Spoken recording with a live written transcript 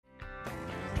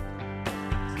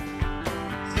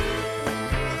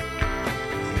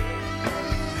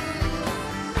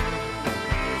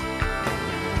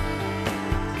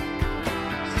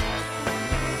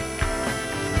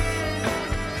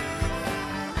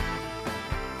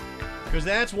Because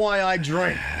that's why I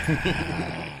drink.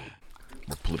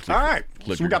 All right.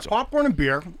 So we got popcorn and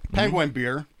beer, Penguin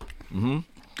beer.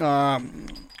 That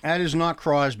is not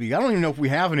Crosby. I don't even know if we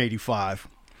have an 85.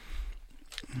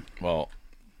 Well,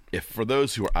 if for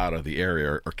those who are out of the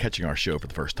area or catching our show for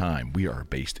the first time, we are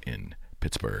based in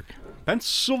Pittsburgh,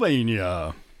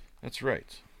 Pennsylvania. That's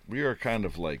right. We are kind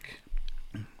of like...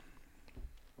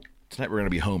 Tonight we're going to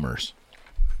be homers.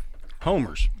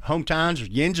 Homers. Hometowns or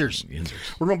Yinzers.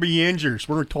 We're going to be Yinzers.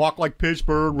 We're going to talk like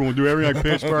Pittsburgh. We're going to do everything like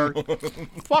Pittsburgh.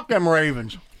 Fuck them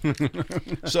Ravens.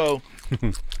 So,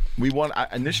 I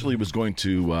initially was going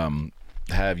to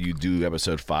have you do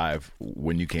episode 5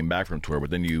 when you came back from tour, but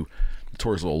then the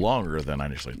tour's a little longer than I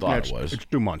initially thought it was. It's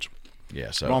 2 months. Yeah,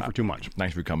 so... Gone for 2 months.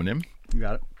 Thanks for coming in. You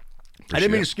got it. I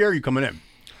didn't mean to scare you coming in.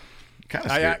 Kind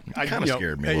of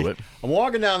scared me a little bit. I'm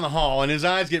walking down the hall, and his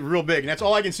eyes get real big, and that's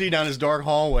all I can see down this dark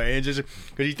hallway. And just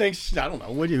because he thinks, I don't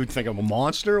know, what do you think, I'm a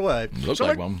monster? What? Looks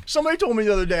like one. Somebody told me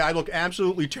the other day I look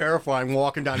absolutely terrifying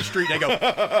walking down the street. And they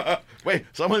go, wait,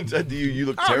 someone said to you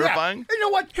look terrifying? Yeah. You know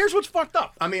what? Here's what's fucked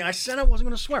up. I mean, I said I wasn't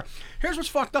going to swear. Here's what's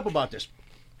fucked up about this.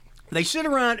 They sit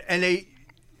around and they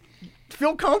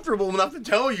feel comfortable enough to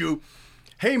tell you,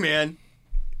 hey, man,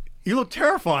 you look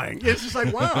terrifying. It's just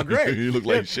like, wow, great. You look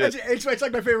like shit. It's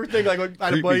like my favorite thing. Like I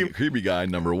had a buddy, creepy guy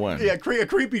number 1. Yeah, a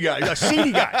creepy guy, a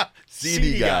seedy guy.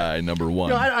 seedy guy number 1.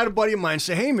 You know, I had a buddy of mine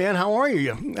say, "Hey, man, how are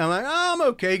you?" I'm like, "Oh, I'm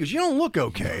okay." He goes, "You don't look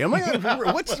okay." I'm like,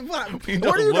 "What do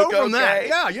you know from that?"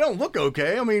 Yeah, you don't look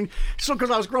okay. I mean, so because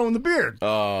I was growing the beard,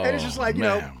 and it's just like you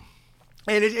know,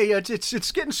 and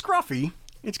it's getting scruffy.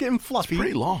 It's getting fluffy. It's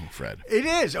pretty long, Fred. It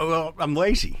is. Oh, well, I'm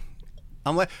lazy.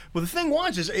 I'm like, well, the thing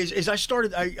was, is I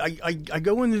started, I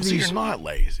go into these. So you're not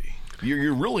lazy.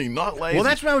 You're really not lazy. Well,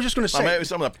 that's what I was just going to say. Maybe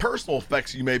some of the personal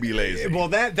effects you may be lazy. Well,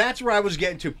 that's where I was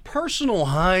getting to. Personal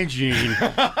hygiene.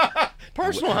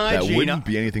 Personal hygiene. That wouldn't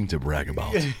be anything to brag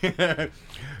about.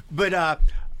 But,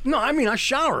 no, I mean, I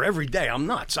shower every day. I'm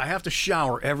nuts. I have to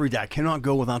shower every day. I cannot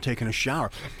go without taking a shower.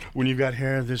 When you've got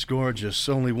hair this gorgeous,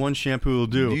 only one shampoo will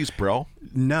do. Do you use Pro?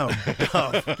 No,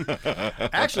 Dove.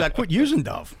 Actually, I quit using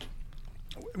Dove.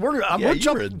 We're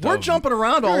jumping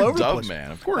around all over the place.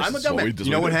 Man, of course. I'm a Dove man.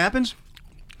 You know what happens?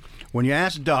 When you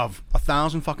ask Dove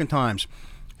 1,000 fucking times,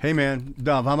 hey man,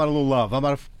 Dove, how about a little love? How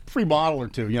about a free bottle or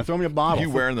two? You know, throw me a bottle. You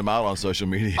wearing them out on social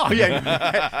media? Oh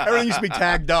yeah, everything used to be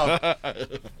tagged Dove.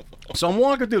 So I'm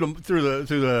walking through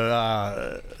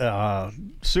the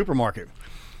supermarket,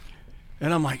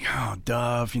 and I'm like, oh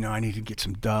Dove, you know, I need to get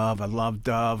some Dove. I love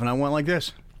Dove, and I went like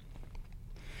this.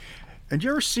 And did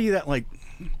you ever see that like?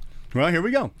 Well, here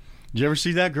we go. Did you ever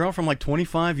see that girl from like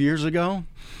 25 years ago?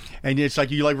 And it's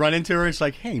like you like run into her. It's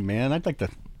like, hey man, I'd like to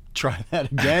try that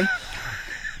again.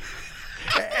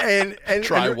 and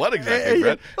try what exactly,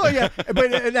 Brett? Oh yeah,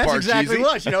 but that's exactly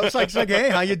what you know. It's like, hey,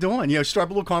 how you doing? You know, start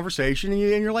a little conversation, and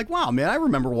you're like, wow, man, I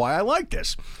remember why I like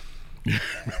this.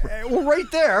 Well,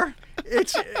 right there,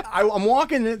 I'm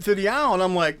walking through the aisle, and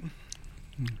I'm like,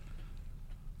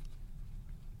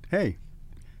 hey,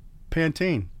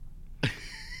 Pantene.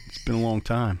 It's been a long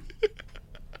time.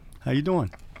 How you doing?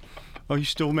 Oh, you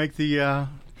still make the? Oh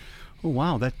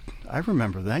wow, I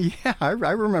remember that. Yeah, I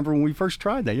remember when we first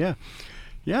tried that.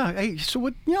 Yeah. Hey, so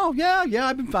what? You know, yeah.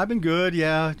 I've been good.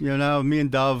 Yeah, you know, me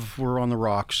and Dove were on the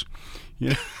rocks. You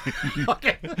know?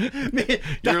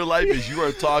 Your life is you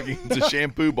are talking to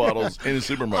shampoo bottles in a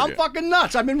supermarket. I'm fucking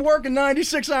nuts. I've been working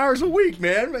 96 hours a week,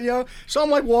 man. You know, so I'm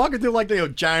like walking through like the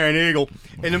giant eagle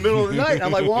in the middle of the night.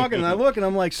 I'm like walking and I look and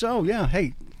I'm like, so yeah,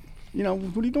 hey. You know,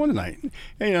 what are you doing tonight?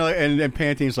 And, you know, and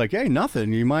Pantene's like, hey,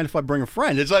 nothing. You mind if I bring a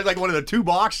friend? It's like one of the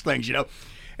 2-box things, you know.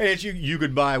 And it's you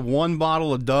could buy 1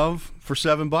 bottle of Dove for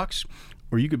 $7,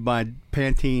 or you could buy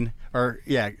Pantene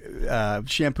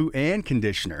shampoo and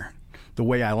conditioner, the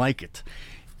way I like it,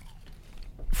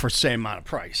 for the same amount of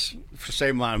price, for the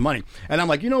same amount of money. And I'm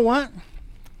like, you know what? And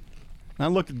I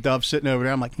looked at Dove sitting over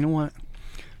there. I'm like, you know what?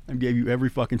 I gave you every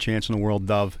fucking chance in the world,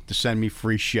 Dove, to send me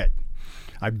free shit.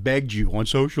 I begged you on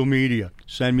social media,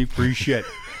 send me free shit.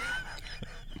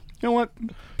 You know what?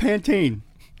 Pantene,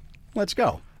 let's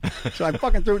go. So I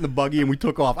fucking threw it in the buggy and we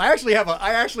took off. I actually have,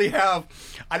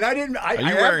 and I didn't. Are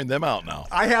you wearing them out now?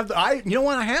 I have. You know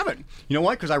what? I haven't. You know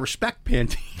what? Because I respect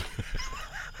Pantene.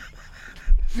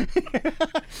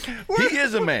 He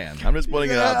is a man. I'm just putting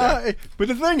it out there. But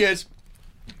the thing is,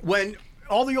 when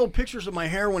all the old pictures of my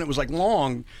hair when it was like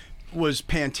long was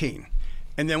Pantene,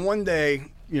 and then one day,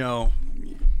 you know,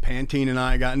 Pantene and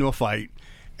I got into a fight,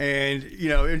 and you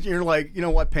know, you're like, you know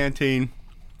what, Pantene,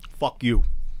 fuck you.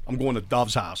 I'm going to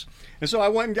Dove's house. And so I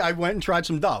went and tried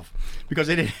some Dove because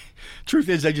they didn't. Truth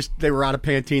is, they were out of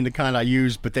Pantene, the kind I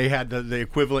used, but they had the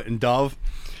equivalent in Dove,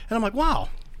 and I'm like, wow,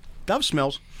 Dove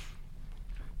smells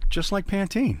just like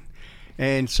Pantene.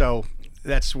 And so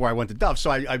that's where I went to Dove. So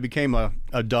I became a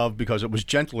Dove because it was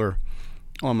gentler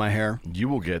on my hair. You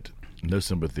will get no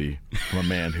sympathy from a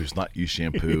man who's not used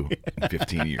shampoo in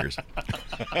 15 years.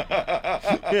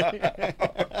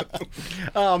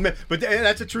 Oh, man. But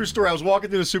that's a true story. I was walking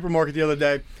through the supermarket the other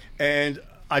day, and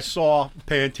I saw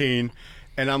Pantene,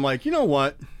 and I'm like, you know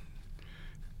what?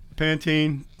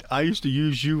 Pantene, I used to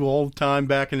use you all the time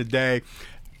back in the day.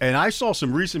 And I saw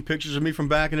some recent pictures of me from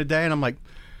back in the day, and I'm like,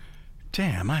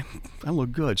 damn, I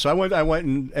look good. So I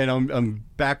went and I'm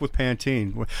back with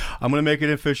Pantene. I'm going to make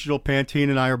it official. Pantene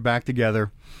and I are back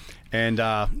together, and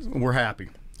we're happy.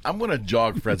 I'm going to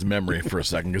jog Fred's memory for a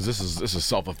second because this is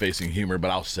self-effacing humor,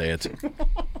 but I'll say it.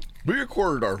 We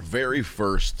recorded our very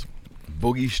first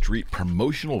Boogie Street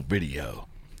promotional video.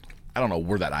 I don't know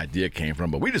where that idea came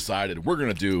from, but we decided we're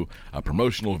going to do a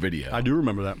promotional video. I do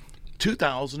remember that.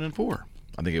 2004.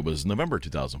 I think it was November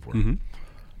 2004.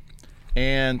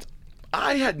 And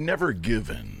I had never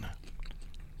given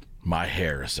my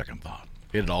hair a second thought.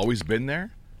 It had always been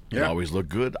there. It always looked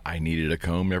good. I needed a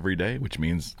comb every day, which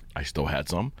means I still had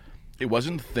some. It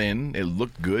wasn't thin. It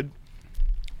looked good.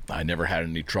 I never had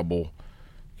any trouble,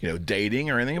 dating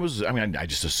or anything. I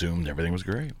just assumed everything was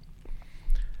great.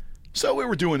 So we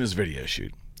were doing this video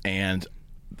shoot, and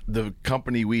the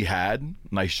company we had,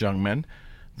 Nice Young Men,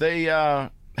 they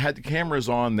had the cameras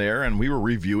on there, and we were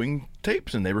reviewing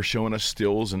tapes, and they were showing us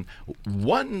stills, and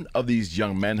one of these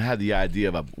young men had the idea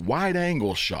of a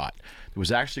wide-angle shot that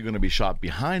was actually going to be shot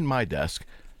behind my desk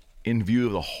in view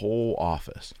of the whole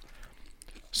office.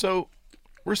 So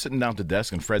we're sitting down at the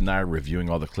desk, and Fred and I are reviewing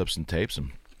all the clips and tapes,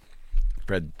 and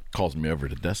Fred calls me over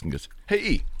to the desk and goes, "Hey,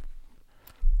 E."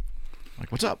 I'm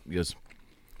like, "What's up?" He goes,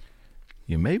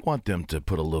 "You may want them to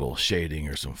put a little shading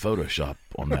or some Photoshop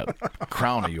on that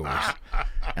crown of yours."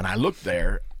 And I looked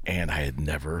there, and I had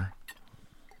never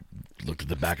looked at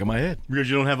the back of my head. Because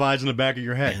you don't have eyes in the back of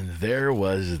your head. And there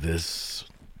was this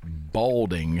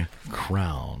balding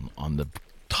crown on the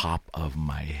top of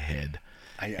my head.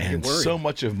 And so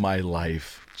much of my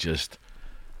life just...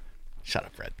 Shut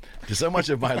up, Fred. So much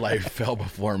of my life fell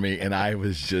before me, and I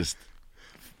was just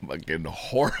fucking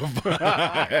horrified.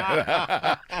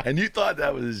 And you thought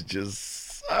that was just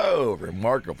so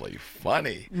remarkably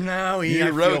funny. No, you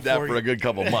rode that for a good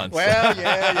couple months. Well,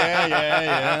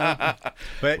 yeah.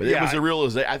 But it was a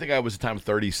realization. I think I was at the time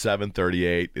 37,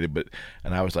 38,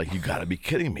 and I was like, you got to be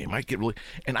kidding me. It might get really...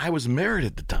 And I was married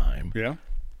at the time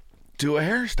to a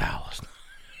hairstylist.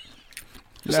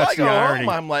 So I go home,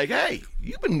 I'm like, hey,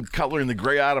 you've been coloring the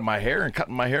gray out of my hair and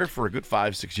cutting my hair for a good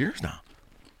 5-6 years now.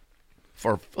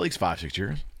 For at least 5-6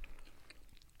 years.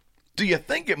 Do you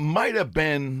think it might have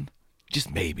been,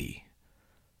 just maybe,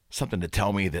 something to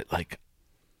tell me that, like,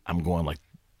 I'm going, like,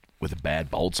 with a bad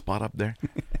bald spot up there?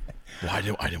 Well, I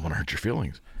didn't want to hurt your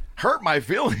feelings. Hurt my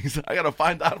feelings? I got to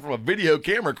find out from a video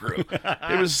camera crew.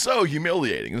 It was so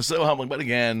humiliating and so humbling. But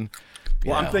again,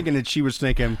 I'm thinking that she was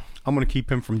thinking, I'm going to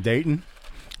keep him from dating.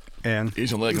 And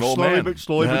he's like an old man.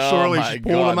 Slowly but surely, she's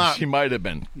pulling him out. She might have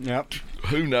been. Yep.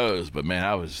 Who knows? But man,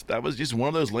 that was just one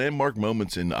of those landmark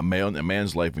moments in a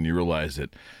man's life when you realize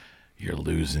that you're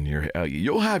losing your.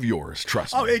 You'll have yours.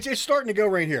 Trust me. Oh, it's starting to go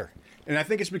right here, and I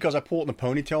think it's because I pull it in the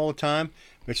ponytail all the time.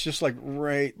 It's just like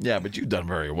right. Yeah, but you've done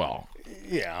very well.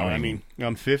 Yeah, I mean,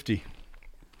 I'm 50.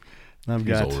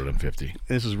 He's older than 50.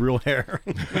 This is real hair.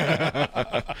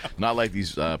 Not like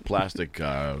these plastic.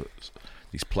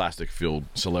 These plastic-filled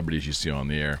celebrities you see on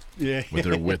the air,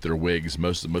 with their wigs.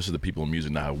 Most of the people in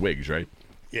music now have wigs, right?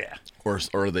 Yeah. Or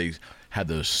they had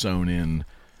those sewn in.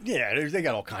 Yeah, they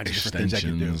got all kinds of different things they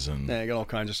can do. They got all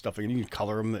kinds of stuff. You can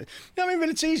color them. I mean, but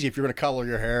it's easy if you're going to color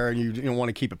your hair and you don't want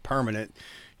to keep it permanent.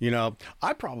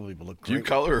 I probably would look great. Do you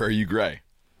color or are you gray?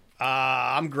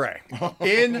 I'm gray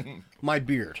in my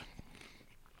beard.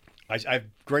 I have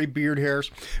gray beard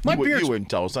hairs. You wouldn't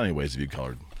tell us anyways if you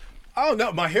colored. Oh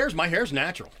no, my hair's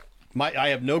natural. I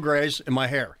have no grays in my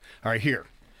hair. All right, here.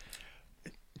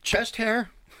 Chest hair.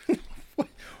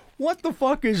 What the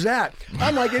fuck is that?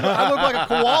 I look like a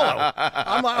koala.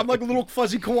 I'm like a little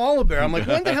fuzzy koala bear. I'm like,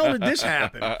 when the hell did this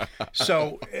happen?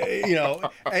 So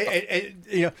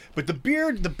but the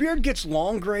beard gets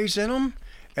long grays in them.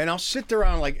 And I'll sit there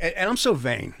and I'm so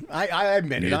vain. I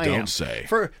admit it. I am. Don't say.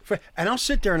 And I'll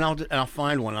sit there and I'll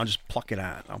find one. And I'll just pluck it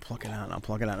out. I'll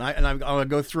I'll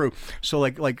go through. So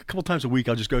like a couple times a week,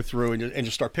 I'll just go through and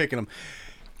just start picking them.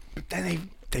 But then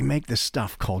they make this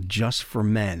stuff called Just for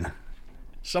Men.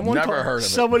 Never heard of it.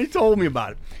 Somebody told me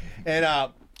about it.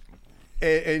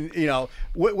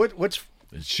 What's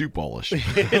it's shoe polish.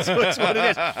 It's what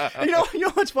it is. You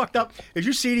know what's fucked up is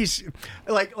you see these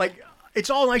like. it's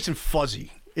all nice and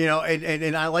fuzzy. You know,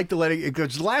 and I like to let it,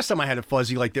 because the last time I had a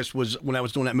fuzzy like this was when I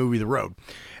was doing that movie, The Road.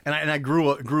 And I grew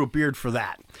a beard for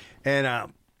that. And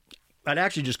I'd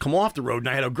actually just come off the road, and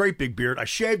I had a great big beard. I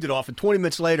shaved it off, and 20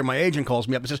 minutes later, my agent calls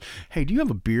me up and says, "Hey, do you have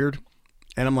a beard?"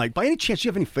 And I'm like, "By any chance, do you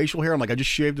have any facial hair?" I'm like, "I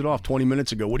just shaved it off 20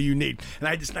 minutes ago. What do you need?" And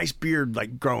I had this nice beard,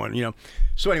 like, growing, you know.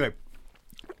 So anyway,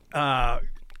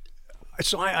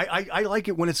 so I like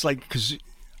it when it's like, because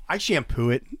I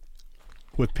shampoo it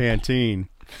with Pantene,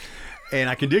 and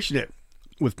I condition it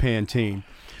with Pantene.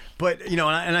 But, you know,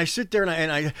 and I sit there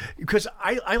and I because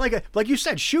I like it, like you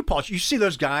said, shoe polish. You see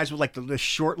those guys with like the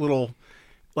short little,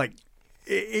 like,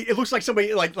 it looks like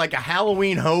somebody like a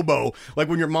Halloween hobo, like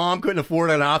when your mom couldn't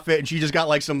afford an outfit and she just got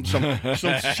like some shit and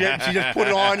she just put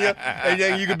it on you, and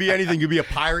then you could be anything. You could be a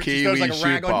pirate. Kiwi she throws like a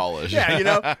rag shoe on polish. Yeah, you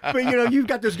know. But you know, you've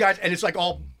got those guys, and it's like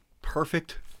all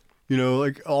perfect. You know,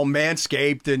 like all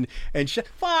manscaped and shit.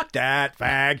 Fuck that,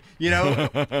 fag. You know.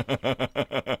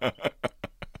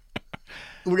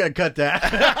 We gotta cut that.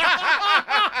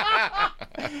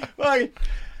 Like,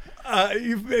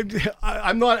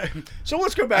 I'm not. So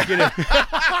let's go back in it.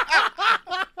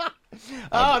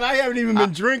 Oh, and I haven't even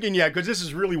been drinking yet because this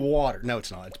is really water. No, it's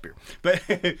not. It's beer. But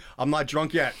I'm not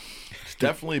drunk yet. It's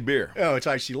definitely beer. Oh, it's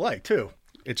Icy Light too.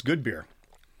 It's good beer.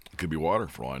 It could be water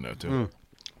for all I know too.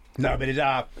 No, but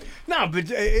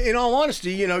in all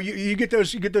honesty, you know, you get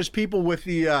those people with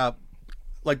the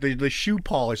like the shoe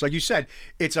polish, like you said.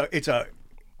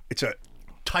 It's a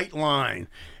tight line,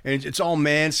 and it's all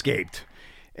manscaped.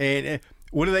 And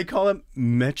what do they call them?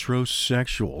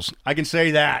 Metrosexuals. I can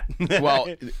say that. Well,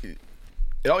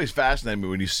 it always fascinates me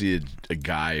when you see a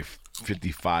guy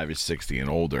 55 or 60 and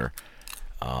older,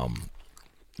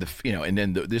 you know, and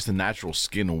then there's the natural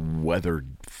skin weathered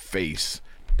face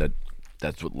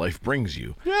that's what life brings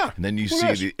you. Yeah. And then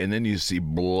you see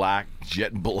black,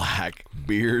 jet black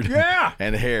beard Yeah.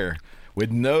 and hair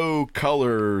with no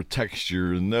color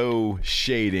texture, no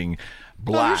shading,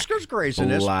 black. there's grace in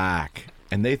this. Black.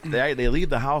 And they leave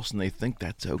the house and they think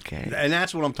that's okay. And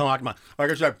that's what I'm talking about.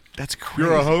 Like I said, That's crazy.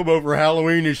 you're a hobo for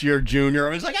Halloween this year, Junior. I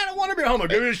was like, I don't want to be a hobo.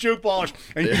 Give me the shoe polish.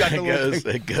 And you got the little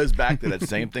thing. It goes back to that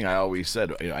same thing I always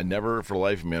said. You know, I never, for the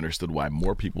life of me, understood why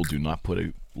more people do not put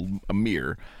a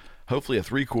mirror, hopefully a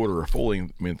 3/4 or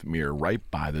full-length mirror, right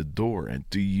by the door. And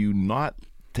do you not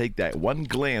take that one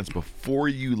glance before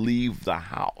you leave the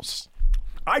house?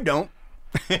 I don't.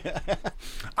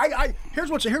 Here's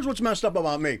what's messed up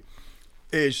about me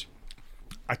is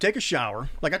I take a shower.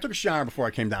 Like I took a shower before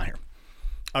I came down here.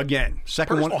 Again,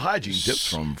 Personal hygiene tips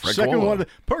from Fred Second Cola. one, the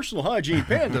personal hygiene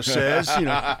panda says, you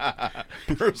know,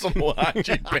 Personal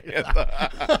hygiene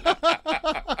panda.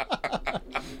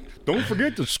 don't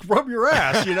forget to scrub your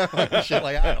ass, you know, shit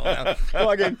like I don't know. Well,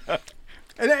 again,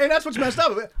 and that's what's messed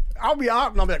up. I'll be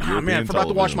out and I'll be like, oh man, I forgot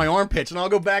to wash my armpits, and I'll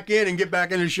go back in and get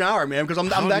back in the shower, man,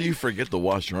 because How do you forget to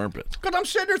wash your armpits? Because I'm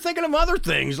sitting there thinking of other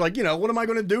things, like, you know, what am I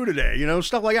going to do today? You know,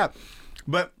 stuff like that.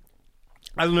 But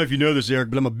I don't know if you know this, Eric,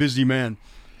 but I'm a busy man.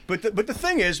 But the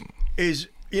thing is,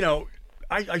 you know,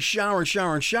 I shower and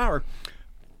shower and shower.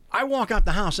 I walk out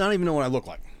the house, I don't even know what I look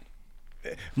like.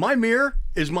 My mirror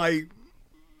is my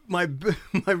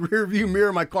rear view mirror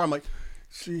in my car. I'm like,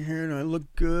 see here, do I look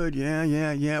good?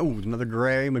 Yeah. Ooh, another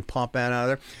gray. Let me pop that out of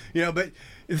there. You know, but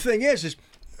the thing is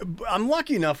I'm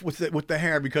lucky enough with the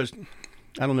hair, because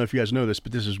I don't know if you guys know this,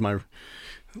 but this is my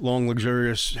long,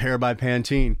 luxurious hair by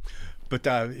Pantene. But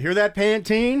hear that,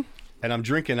 Pantene? And I'm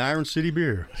drinking Iron City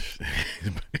beer.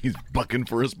 He's bucking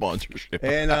for a sponsorship.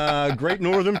 And Great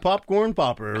Northern Popcorn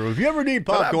Popper. If you ever need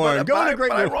popcorn, go to Great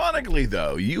Northern. Ironically,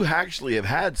 though, you actually have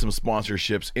had some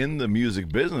sponsorships in the music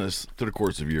business through the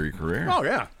course of your career. Oh,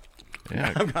 yeah.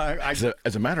 Yeah.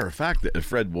 As a matter of fact,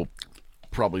 Fred will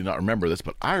probably not remember this,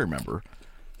 but I remember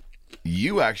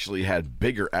you actually had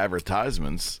bigger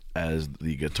advertisements as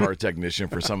the guitar technician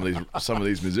for some of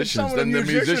these musicians than the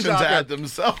musicians had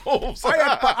themselves.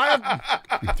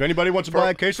 If anybody wants to buy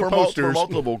a case of posters. For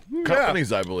multiple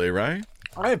companies, I believe, right?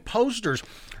 I have posters.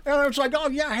 And I was like, oh,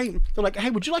 yeah, hey. They're like, hey,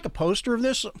 would you like a poster of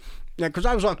this? Yeah, because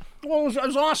I was on, well, it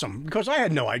was awesome, because I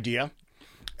had no idea.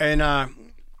 And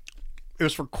it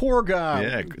was for Korg,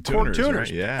 Korg tuners.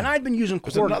 Right? Yeah. And I'd been using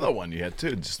Korg. There's another one you had,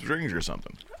 too, strings or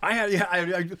something.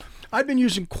 I'd been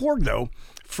using Korg, though,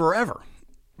 forever.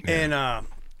 Yeah. And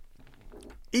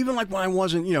even like when I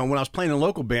wasn't, you know, when I was playing in a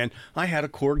local band, I had a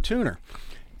Korg tuner.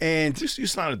 And you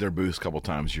sounded their booth a couple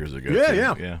times years ago.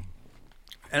 Yeah, too. Yeah.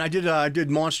 And I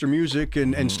did Monster Music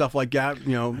and stuff like that,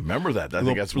 you know. I remember that. I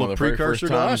think that's one of the very precursor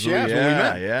first times to us. Yeah, when we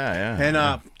met.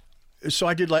 Yeah. And so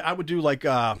I would do like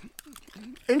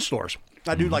in stores.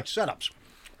 I do like setups,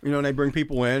 you know, and they bring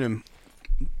people in, and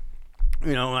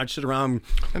You know, I'd sit around.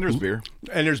 And there's beer.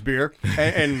 And there's beer.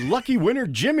 And lucky winner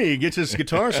Jimmy gets his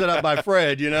guitar set up by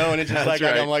Fred, you know, and it's just like,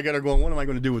 right. I'm like, going, what am I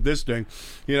going to do with this thing?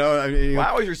 You know, Well, I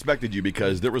always respected you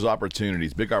because there was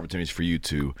opportunities, big opportunities for you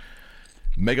to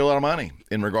make a lot of money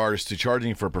in regards to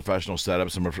charging for professional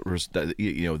setups. And,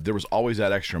 you know, there was always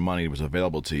that extra money that was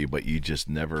available to you, but you just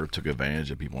never took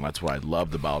advantage of people. And that's what I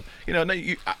loved about, you know,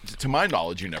 to my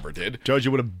knowledge, you never did. Judge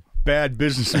you what a bad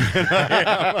businessman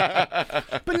I am.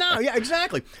 But no, yeah,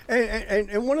 exactly.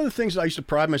 And one of the things I used to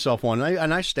pride myself on,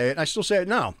 and I still say it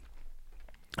now,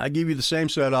 I give you the same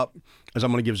setup as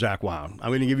I'm going to give Zach Wild. I'm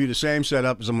going to give you the same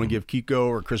setup as I'm going to give Kiko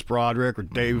or Chris Broderick or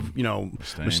Dave, you know,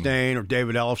 Mustaine or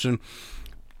David Ellefson.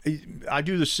 I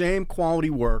do the same quality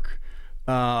work,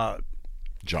 John,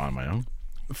 my own,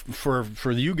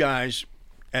 for you guys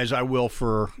as I will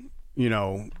for, you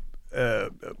know, a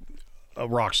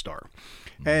rock star.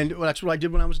 And well, that's what I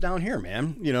did when I was down here,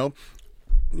 man. You know,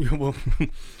 well,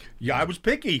 yeah, I was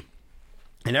picky,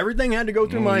 and everything had to go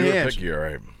through my hands. Picky, all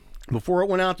right. Before it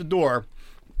went out the door,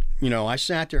 you know, I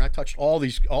sat there and I touched all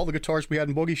the guitars we had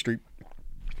in Boogie Street.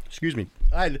 Excuse me,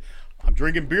 I'm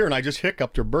drinking beer and I just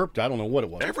hiccuped or burped. I don't know what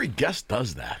it was. Every guest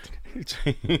does that. And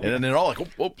then they're all like,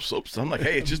 oops. I'm like,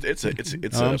 hey, it's a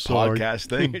podcast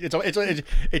thing.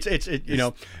 It's you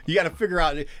know, you got to figure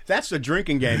out. That's the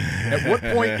drinking game. At what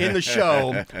point in the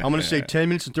show, I'm going to say 10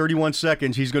 minutes and 31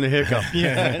 seconds, he's going to hiccup.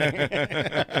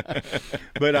 Yeah.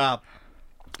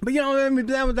 But you know, I mean,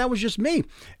 that was just me,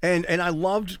 and I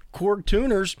loved Korg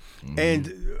tuners,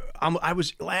 and I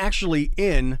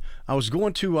was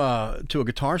going to a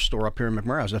guitar store up here in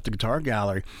McMurray. I was at the Guitar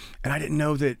Gallery, and I didn't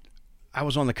know that I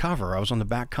was on the cover. I was on the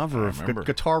back cover of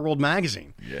Guitar World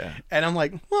magazine. Yeah. And I'm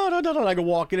like, well, no. I go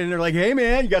walking in, and they're like, hey,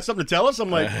 man, you got something to tell us? I'm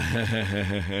like,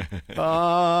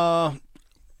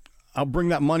 I'll bring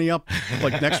that money up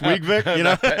like next week, Vic, you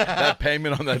know? that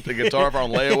payment on the guitar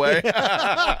on layaway.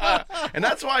 And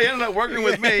that's why he ended up working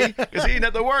with me, because he didn't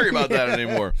have to worry about that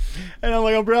anymore. And I'm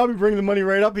like, I'll probably bring the money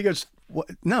right up. He goes, what?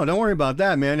 No, don't worry about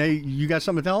that, man. Hey, you got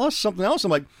something to tell us? Something else?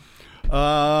 I'm like,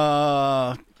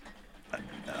 I'm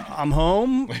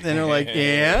home. And they're like,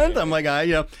 and? I'm like,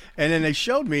 you know. And then they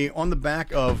showed me on the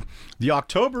back of the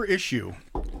October issue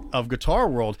of Guitar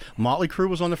World, Motley Crue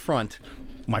was on the front.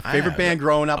 My favorite band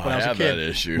growing up when I was a kid. That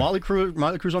issue. Motley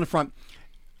Crue's on the front,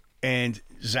 and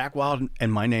Zach Wild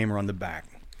and my name are on the back.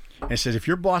 And it says, if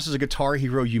your boss is a guitar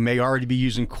hero, you may already be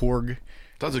using Korg.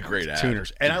 That's a great ad.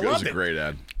 Tuners. And I loved it. That was a great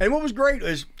ad. And what was great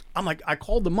is, I'm like, I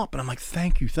called them up and I'm like,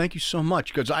 thank you so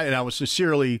much, because I was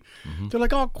sincerely. They're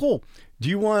like, oh, cool. Do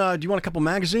you want a couple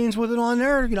magazines with it on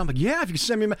there? You know, I'm like, yeah, if you can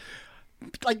send me.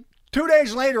 Like 2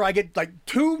 days later, I get like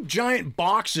 2 giant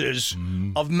boxes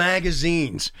of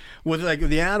magazines with like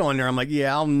the ad on there. I'm like,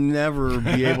 yeah, I'll never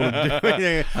be able to do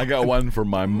anything. I got one for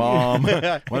my mom,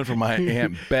 one for my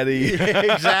Aunt Betty.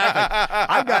 Exactly.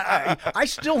 I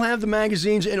still have the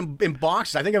magazines in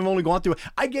boxes. I think I've only gone through.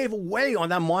 I gave away on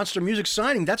that Monster Music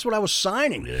signing. That's what I was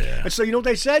signing. Yeah. And so you know what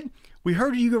they said? We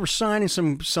heard you were signing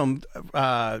some magazines.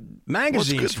 Well,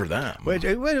 it's good for them.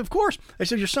 Well, of course. They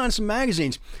said, you're signing some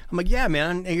magazines. I'm like, yeah,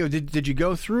 man. And he goes, did you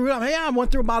go through it? I'm like, yeah, I went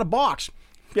through about a box.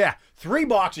 Yeah, 3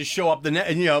 boxes show up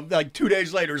you know, like 2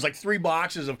 days later, it's like 3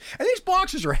 boxes of, and these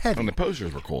boxes are heavy. And the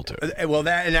posters were cool too. Well,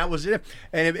 that was it,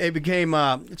 and it became.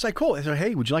 It's like cool. I said,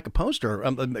 hey, would you like a poster?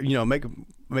 You know, make.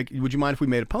 Would you mind if we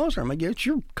made a poster? I'm like, yeah, it's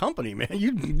your company, man.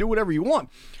 You can do whatever you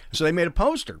want. So they made a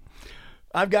poster.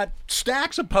 I've got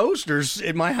stacks of posters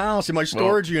in my house, in my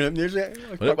storage unit. This is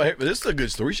a good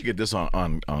story. We should get this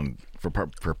on for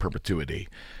perpetuity.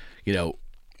 You know,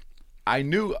 I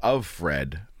knew of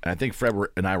Fred, and I think Fred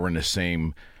and I were in the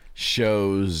same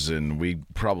shows, and we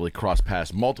probably crossed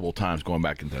paths multiple times going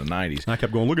back into the 90s. I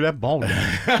kept going, look at that ball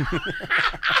again.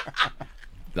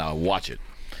 Now, watch it.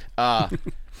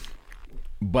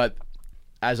 But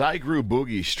as I grew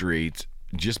Boogie Street,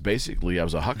 just basically, I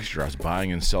was a huckster. I was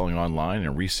buying and selling online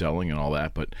and reselling and all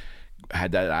that, but I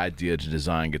had that idea to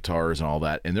design guitars and all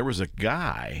that. And there was a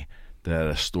guy that had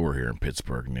a store here in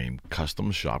Pittsburgh named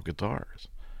Custom Shop Guitars.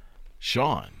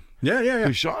 Sean. Yeah.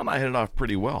 Who Sean and I hit it off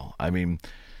pretty well. I mean,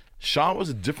 Sean was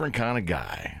a different kind of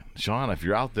guy. Sean, if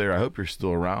you're out there, I hope you're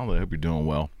still around. I hope you're doing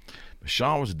well. But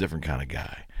Sean was a different kind of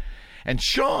guy. And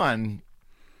Sean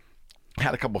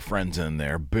had a couple friends in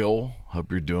there. Bill,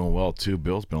 hope you're doing well too.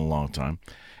 Bill's been a long time.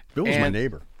 Bill was my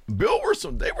neighbor. Bill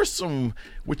they were some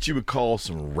what you would call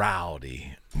some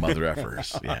rowdy mother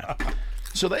effers. Yeah.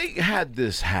 So they had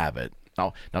this habit.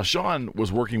 Now Sean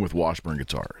was working with Washburn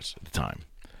Guitars at the time.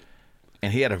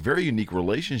 And he had a very unique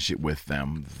relationship with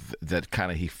them that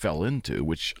kind of he fell into,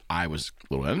 which I was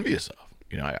a little envious of,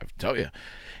 you know, I have to tell you.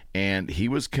 And he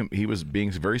was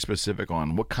being very specific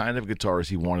on what kind of guitars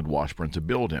he wanted Washburn to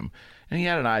build him. And he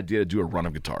had an idea to do a run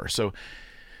of guitars. So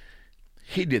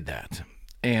he did that.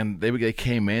 And they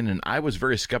came in, and I was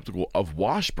very skeptical of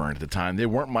Washburn at the time. They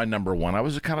weren't my number one. I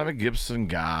was kind of a Gibson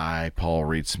guy, Paul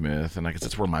Reed Smith, and I guess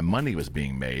that's where my money was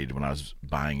being made when I was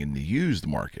buying in the used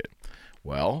market.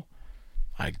 Well,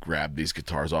 I grabbed these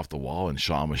guitars off the wall, and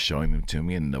Sean was showing them to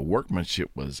me, and the workmanship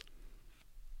was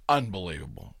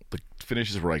unbelievable. The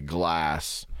finishes were like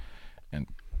glass, and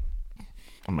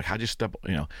I'm like, how'd you step,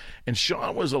 And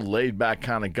Sean was a laid-back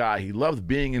kind of guy. He loved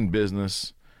being in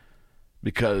business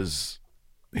because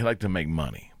he liked to make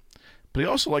money, but he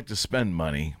also liked to spend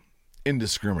money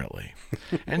indiscriminately.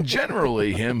 And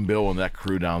generally, him, Bill, and that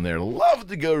crew down there loved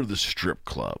to go to the strip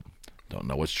club. Don't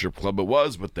know what strip club it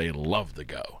was, but they loved to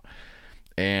go.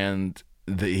 And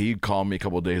he'd call me a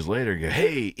couple of days later and go,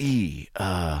 hey, E,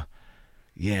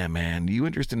 yeah, man, you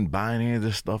interested in buying any of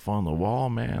this stuff on the wall,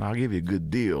 man? I'll give you a good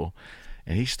deal.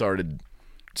 And he started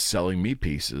selling me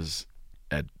pieces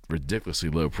at ridiculously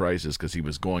low prices because he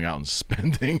was going out and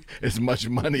spending as much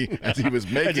money as he was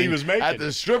making, at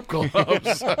the strip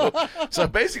clubs. So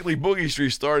basically, Boogie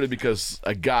Street started because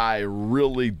a guy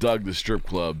really dug the strip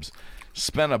clubs,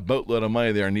 spent a boatload of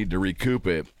money there and needed to recoup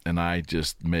it, and I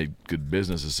just made good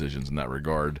business decisions in that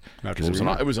regard.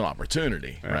 It was an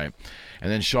opportunity, right? And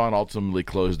then Sean ultimately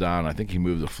closed down. I think he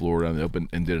moved to Florida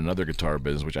and did another guitar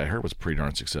business, which I heard was pretty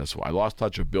darn successful. I lost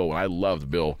touch with Bill, and I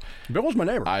loved Bill. Bill was my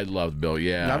neighbor. I loved Bill,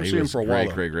 yeah. I haven't seen him for a while.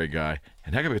 Great guy.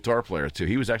 And heck of a guitar player, too.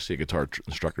 He was actually a guitar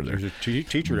instructor there. He was a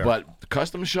teacher there. But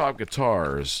Custom Shop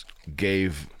Guitars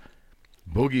gave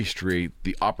Boogie Street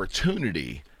the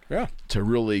opportunity to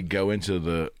really go into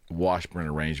the Washburn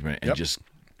arrangement and just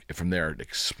from there it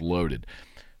exploded.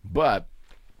 But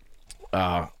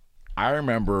I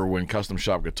remember when Custom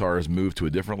Shop Guitars moved to a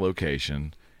different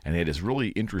location, and they had this really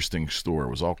interesting store. It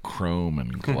was all chrome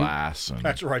and glass. And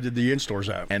that's where I did the in-stores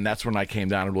at. And that's when I came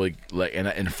down and really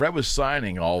and Fred was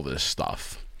signing all this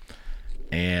stuff.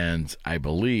 And I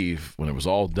believe when it was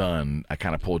all done, I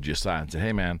kind of pulled you aside and said,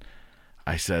 hey, man,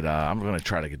 I said, I'm going to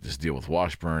try to get this deal with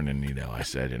Washburn. And, I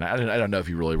said, and I don't know if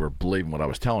you really were believing what I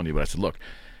was telling you, but I said, look,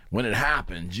 when it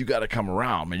happens, you got to come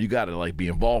around, man. You got to, be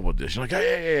involved with this. You're like,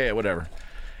 yeah, whatever.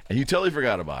 And you totally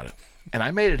forgot about it. And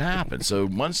I made it happen. So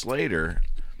months later,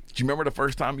 do you remember the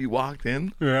first time you walked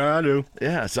in? Yeah, I do.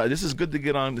 Yeah, so this is good to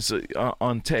get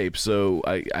on tape. So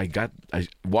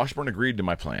Washburn agreed to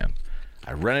my plan.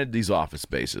 I rented these office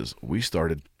spaces. We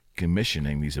started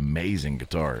commissioning these amazing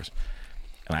guitars.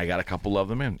 And I got a couple of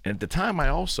them in. And at the time, I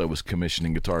also was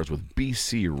commissioning guitars with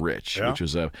BC Rich, which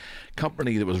was a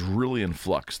company that was really in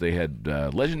flux. They had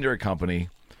a legendary company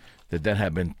that then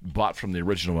had been bought from the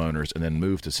original owners and then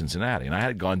moved to Cincinnati. And I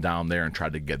had gone down there and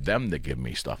tried to get them to give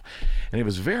me stuff. And it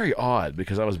was very odd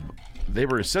because they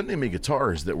were sending me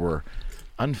guitars that were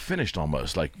unfinished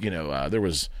almost. Like, there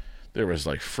was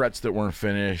like frets that weren't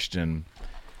finished. And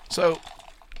so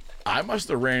I must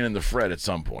have ran into Fred at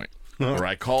some point. Where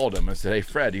I called him and said, hey,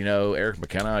 Fred, Eric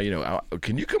McKenna,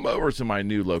 can you come over to my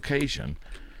new location?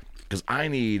 Because I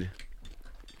need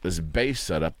this bass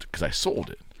set up because I sold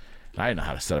it. I didn't know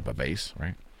how to set up a bass,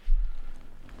 right?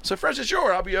 So Fred said,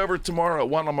 sure, I'll be over tomorrow at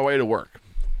 1 on my way to work.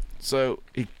 So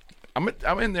I'm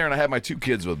in there, and I had my 2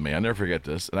 kids with me. I'll never forget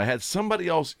this. And I had somebody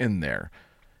else in there.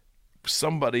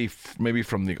 Somebody maybe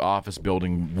from the office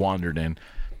building wandered in.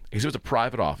 Because it was a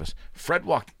private office. Fred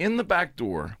walked in the back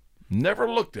door, never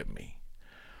looked at me.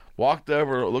 Walked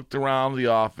over, looked around the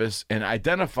office, and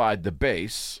identified the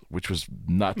bass, which was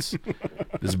nuts,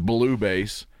 this blue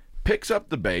bass. Picks up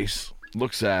the bass,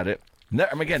 looks at it.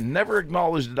 Never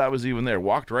acknowledged that I was even there.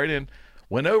 Walked right in,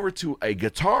 went over to a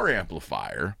guitar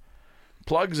amplifier,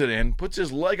 plugs it in, puts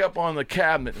his leg up on the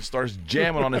cabinet, and starts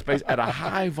jamming on his bass at a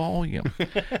high volume.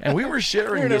 And we were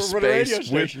sharing this space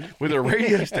with a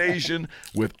radio station,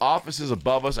 with offices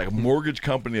above us, like a mortgage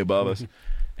company above us.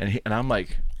 And I'm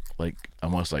like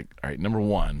almost like, all right, number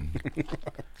one,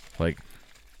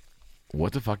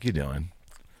 what the fuck you doing?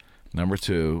 Number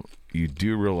 2, you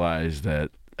do realize that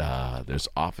there's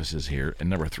offices here. And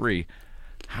number 3,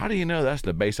 how do you know that's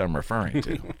the bass I'm referring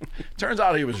to? Turns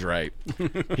out he was right.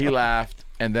 He laughed,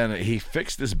 and then he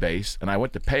fixed his bass, and I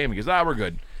went to pay him. He goes, we're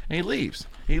good. And he leaves.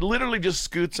 He literally just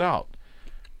scoots out.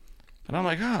 And I'm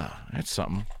like, that's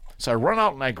something. So I run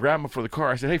out and I grab him for the car.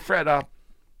 I said, hey, Fred, I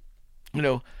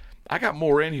got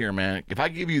more in here, man. If I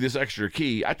give you this extra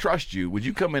key, I trust you. Would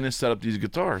you come in and set up these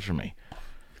guitars for me?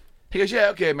 He goes, yeah,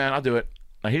 okay, man, I'll do it.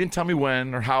 Now, he didn't tell me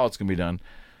when or how it's going to be done.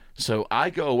 So I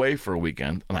go away for a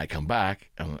weekend, and I come back,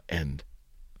 and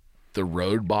the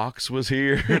road box was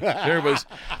here.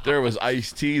 there was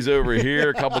iced teas over here,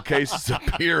 a couple cases of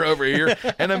beer over here,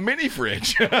 and a mini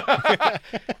fridge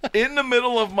in the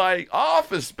middle of my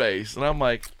office space. And I'm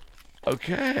like,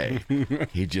 okay.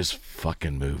 He just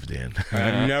fucking moved in.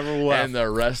 I never left. And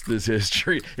the rest is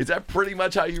history. Is that pretty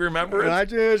much how you remember it? I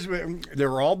just, they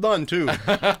were all done too.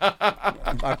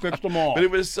 I fixed them all. But it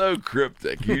was so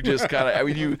cryptic. You just kind of, I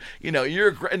mean, you know,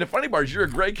 and the funny part is you're a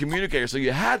great communicator, so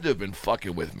you had to have been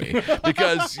fucking with me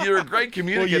because you're a great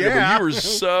communicator, but you were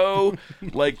so,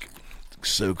 like,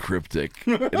 so cryptic.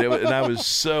 And I was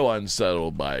so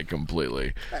unsettled by it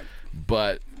completely.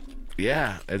 But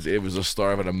yeah, it was the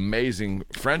start of an amazing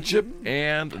friendship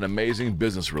and an amazing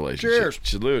business relationship. Cheers.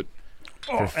 Salute.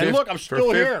 And look, I'm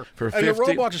still here. And the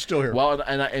Roblox is still here. Well,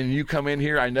 and you come in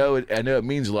here. I know it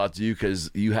means a lot to you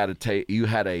because you had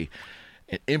an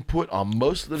input on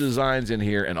most of the designs in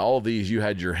here, and all of these you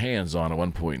had your hands on at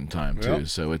one point in time too. Yep.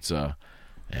 So it's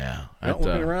yeah. Looking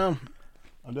around,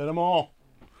 I did them all.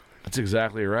 That's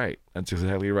exactly right. That's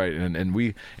exactly right. And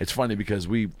it's funny because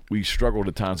we struggled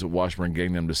at times at Washburn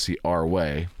getting them to see our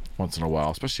way once in a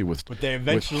while, especially with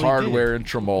hardware and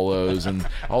tremolos and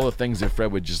all the things that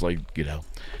Fred would just, like, you know,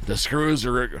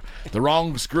 the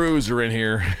wrong screws are in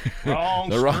here.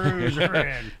 Wrong screws are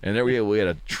in. And there we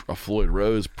had a Floyd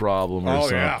Rose problem or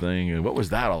something. Yeah. And what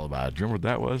was that all about? Do you remember what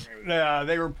that was?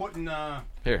 They were putting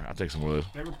here, I'll take some of those.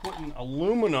 They were putting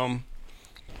aluminum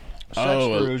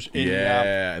screws in.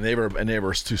 Yeah, and they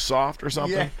were too soft or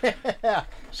something. Yeah.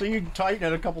 So you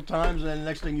tighten it a couple times, and then the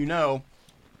next thing you know,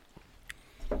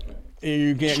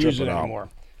 you can't use it anymore.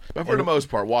 But for the most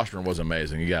part, Washburn was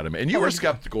amazing. You got him, and you were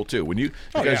skeptical too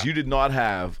because you did not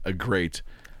have a great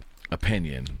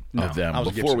opinion of them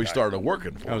before we started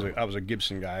working for them. I was a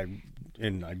Gibson guy,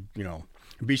 and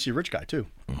BC Rich guy too.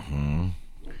 Mm-hmm.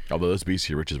 Although those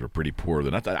BC Riches were pretty poor,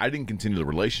 I didn't continue the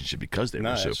relationship because they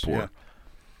were so poor. Yeah.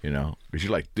 You know, because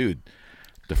you're like, dude,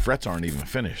 the frets aren't even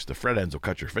finished. The fret ends will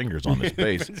cut your fingers on this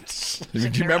bass.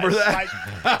 Did you remember that?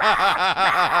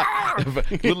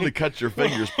 Literally cut your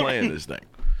fingers playing this thing.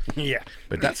 Yeah.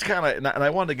 But that's kind of, and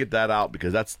I wanted to get that out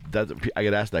because that's I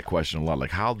get asked that question a lot. Like,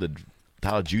 how did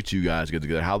you two guys get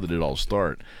together? How did it all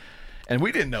start? And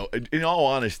we didn't know. In all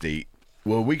honesty,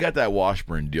 when we got that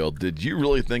Washburn deal, did you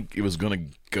really think it was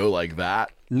going to go like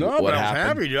that? No, but I was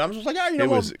happy, dude. I was just like, it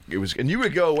was, and you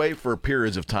would go away for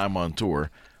periods of time on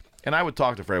tour, and I would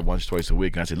talk to Fred once, twice a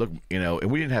week, and I'd say, look, and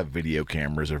we didn't have video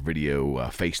cameras or video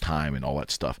FaceTime and all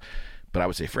that stuff, but I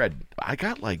would say, Fred, I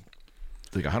got like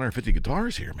 150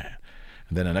 guitars here, man.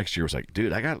 And then the next year was like,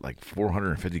 dude, I got like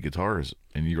 450 guitars,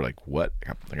 and you were like, what?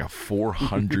 I got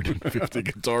 450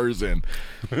 guitars in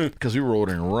because we were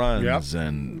ordering runs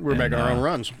and we're making our own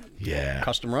runs. Yeah,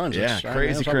 custom runs. Yeah,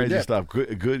 crazy stuff.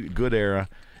 Good era,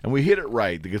 and we hit it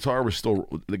right. The guitar was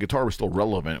still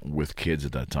relevant with kids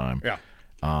at that time. Yeah.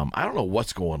 I don't know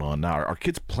what's going on now. Are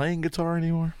kids playing guitar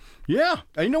anymore? Yeah.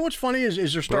 And you know what's funny is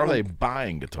they're starting. But are they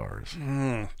buying guitars?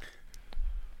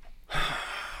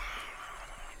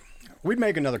 We'd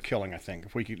make another killing, I think,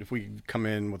 if we could come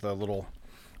in with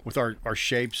with our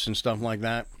shapes and stuff like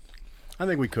that. I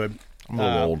think we could. I'm a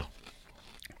little old.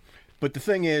 But the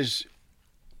thing is,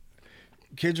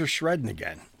 kids are shredding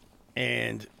again,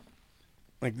 and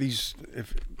like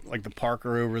like the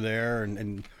Parker over there,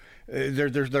 and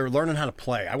they're learning how to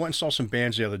play. I went and saw some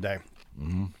bands the other day,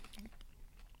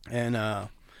 and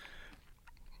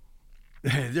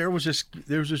there was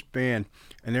this band,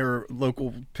 and they were a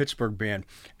local Pittsburgh band,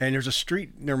 and there's a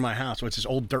street near my house. So it's this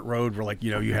old dirt road where, like,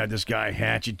 you had this guy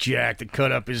Hatchet Jack that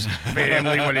cut up his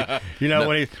family when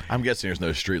he. I'm guessing there's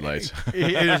no street lights.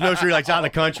 There's no street lights out in the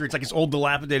country. It's like this old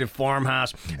dilapidated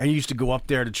farmhouse, and you used to go up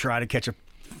there to try to catch a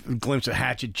glimpse of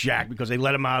Hatchet Jack because they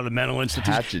let him out of the mental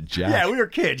institution. Hatchet Jack. Yeah, we were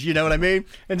kids, you know what I mean?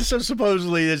 And so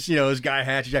supposedly this, this guy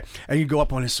Hatchet Jack, and you go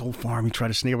up on this old farm, you try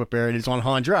to sneak up there, and it's on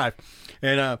Hahn Drive,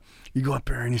 and you go up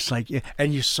there and it's like,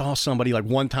 and you saw somebody like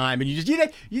one time, and you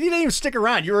didn't even stick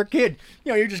around. You were a kid,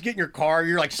 you're just getting your car.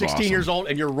 You're like 16 years old,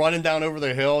 and you're running down over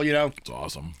the hill. It's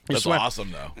awesome. That's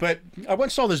awesome, though. But I went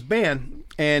and saw this band,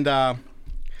 and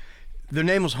their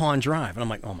name was Hahn Drive, and I'm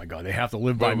like, oh my god, they have to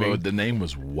live by me. The name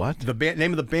was what? The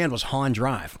name of the band was Hahn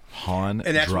Drive. Hahn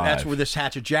and Drive. That's where this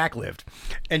Hatchet Jack lived.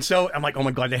 And so I'm like, oh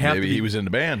my god, they have. Maybe he was in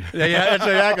the band. Yeah, that's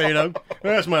exactly.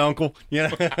 That's my uncle.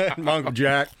 My Uncle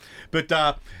Jack.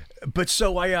 But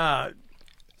so I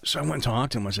went and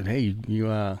talked to him. I said, hey,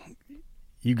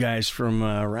 you guys from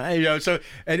right?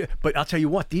 But I'll tell you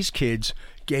what, these kids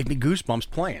gave me goosebumps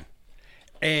playing,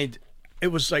 and it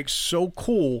was like so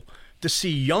cool to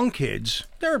see young kids.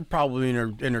 They're probably in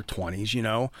their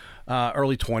 20s,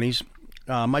 early 20s,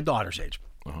 my daughter's age,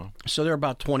 So they're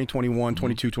about 20, 21,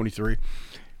 22, 23.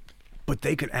 But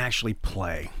they could actually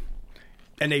play.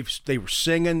 And they were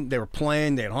singing, they were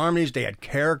playing, they had harmonies, they had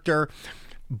character.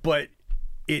 But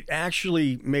it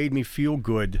actually made me feel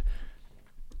good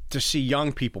to see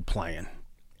young people playing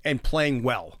and playing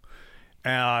well.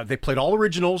 They played all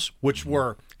originals, which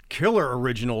were killer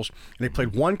originals, and they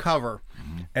played one cover.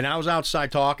 And I was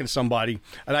outside talking to somebody,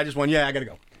 and I just went, yeah, I got to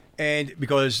go. And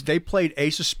because they played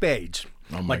Ace of Spades,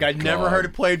 like I'd never heard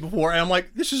it played before, and I'm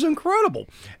like, this is incredible.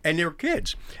 And they were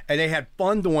kids, and they had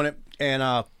fun doing it.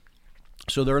 And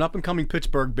so they're an up and coming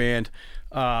Pittsburgh band.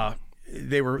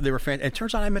 They were fan. And it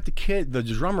turns out I met the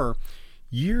drummer,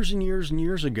 years and years and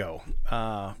years ago.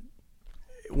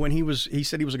 When he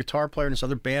said he was a guitar player in this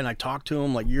other band. I talked to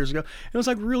him like years ago. It was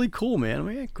like really cool, man. I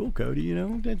mean, hey, cool, Cody. You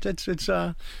know, it's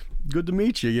good to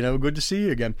meet you. You know, good to see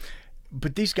you again.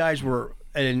 But these guys were,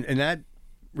 and in that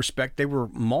respect, they were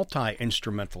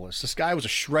multi-instrumentalists. This guy was a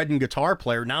shredding guitar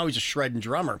player. Now he's a shredding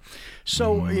drummer.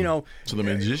 So you know, so the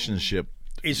musicianship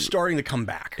is starting to come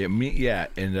back.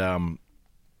 And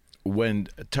when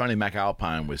Tony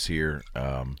McAlpine was here,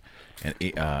 and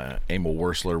Emil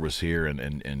Wursler was here,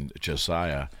 and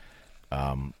Josiah,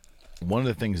 one of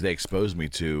the things they exposed me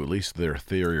to, at least their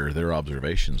theory or their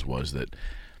observations, was that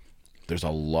there's a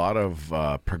lot of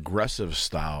progressive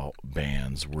style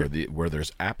bands where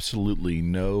there's absolutely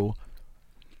no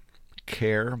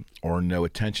care or no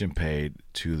attention paid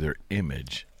to their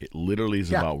image. It literally is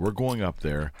about, we're going up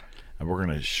there and we're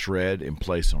going to shred and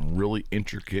play some really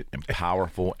intricate and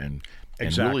powerful and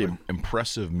really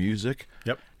impressive music.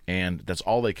 Yep. And that's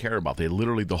all they care about. They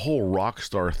literally, the whole rock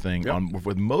star thing,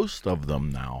 with most of them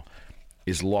now,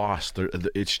 is lost.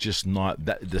 It's just not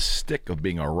that. The stick of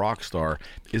being a rock star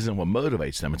isn't what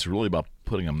motivates them. It's really about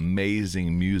putting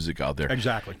amazing music out there.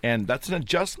 Exactly. And that's an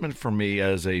adjustment for me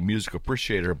as a music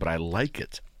appreciator, but I like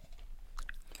it.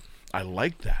 I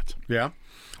like that. Yeah.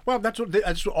 Well, that's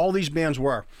what all these bands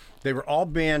were. They were all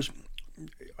bands.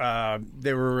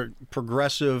 They were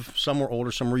progressive. Some were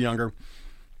older, some were younger.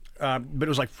 But it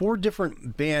was like 4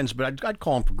 different bands, but I'd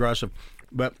call them progressive.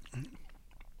 But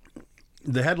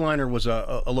the headliner was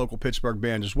a local Pittsburgh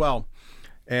band as well.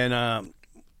 And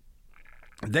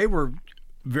they were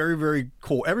very, very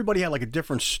cool. Everybody had like a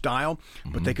different style,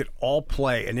 but they could all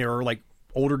play. And they were like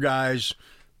older guys,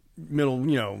 middle,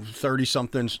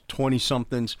 30-somethings,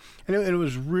 20-somethings. And it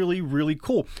was really, really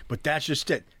cool. But that's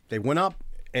just it. They went up,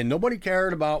 and nobody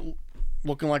cared about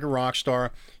looking like a rock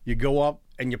star. You go up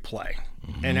and you play.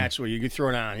 And that's what you get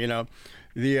thrown on,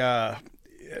 But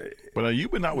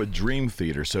you've been out with Dream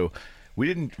Theater, so we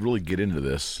didn't really get into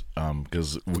this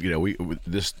because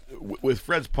with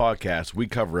Fred's podcast we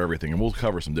cover everything, and we'll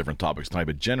cover some different topics tonight.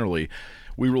 But generally,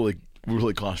 we really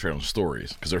concentrate on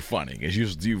stories because they're funny. As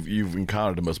you've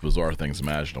encountered the most bizarre things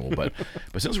imaginable. But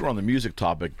since we're on the music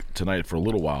topic tonight for a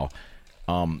little while,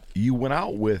 you went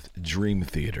out with Dream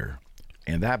Theater,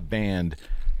 and that band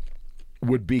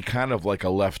would be kind of like a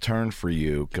left turn for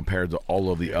you compared to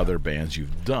all of the other bands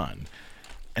you've done.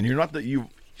 And you're not that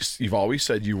you've always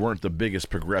said you weren't the biggest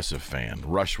progressive fan.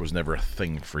 Rush was never a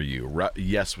thing for you.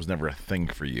 Yes was never a thing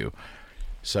for you.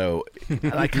 So,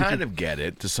 and I kind of get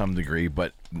it to some degree,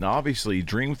 but obviously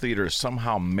Dream Theater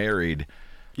somehow married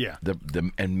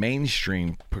the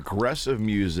mainstream progressive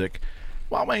music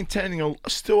while maintaining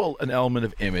still an element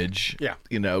of image,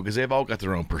 because they've all got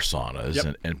their own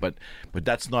personas, but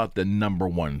that's not the number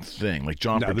one thing. Like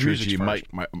John Petrucci,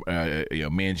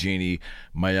 Mangini,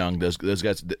 Mayung, those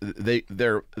guys,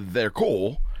 they're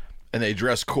cool, and they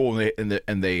dress cool,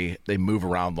 and they move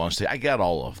around on stage. I get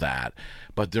all of that,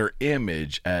 but their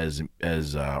image as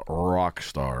rock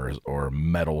stars or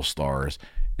metal stars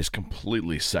is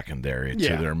completely secondary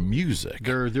to their music.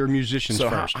 They're musicians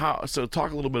first. So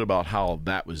talk a little bit about how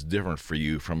that was different for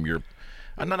you from your.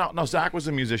 No, Zach was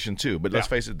a musician too, but let's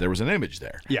face it, there was an image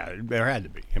there. Yeah, there had to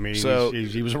be. I mean,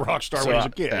 he was a rock star when he was a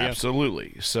kid.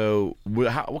 Absolutely. Yeah. So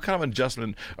what kind of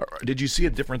adjustment did you see a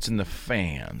difference in the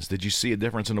fans? Did you see a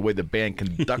difference in the way the band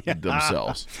conducted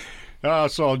themselves? I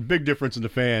saw a big difference in the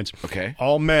fans. Okay.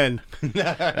 All men.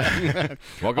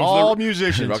 All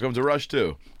musicians. Welcome to Rush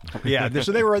too.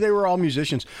 So they were all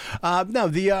musicians.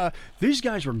 These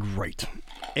guys were great.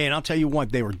 And I'll tell you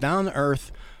what, they were down to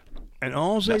earth. And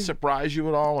Did that surprise you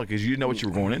at all? Because you know what you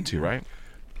were going into, right?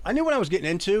 I knew what I was getting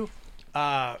into.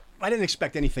 I didn't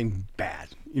expect anything bad,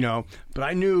 but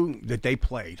I knew that they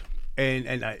played.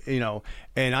 And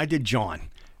I did John.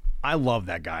 I love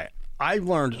that guy. I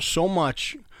learned so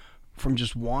much from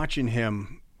just watching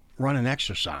him run an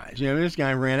exercise. This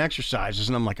guy ran exercises,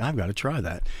 and I'm like, I've got to try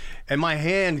that. And my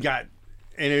hand got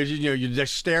And it's, you know, your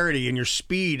dexterity and your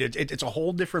speed, it's a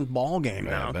whole different ball game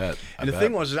now. I bet. And the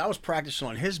thing was, is I was practicing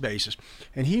on his basis,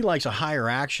 and he likes a higher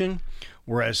action,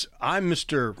 whereas I'm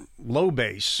Mr. Low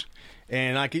Bass.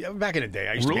 And back in the day,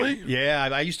 I used Really?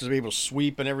 I used to be able to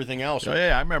sweep and everything else. Oh,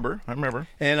 yeah, I remember.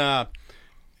 And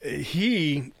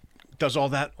he does all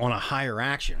that on a higher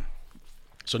action.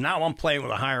 So now I'm playing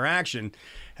with a higher action,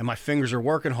 and my fingers are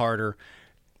working harder,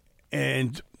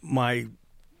 and my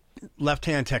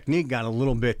left-hand technique got a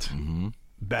little bit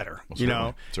better, Well, you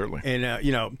know? Certainly. And,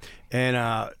 you know,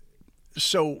 and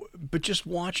so, but just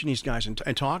watching these guys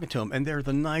and talking to them, and they're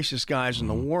the nicest guys in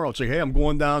the world. It's like, hey, I'm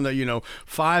going down to, you know,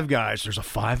 Five Guys. There's a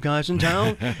Five Guys in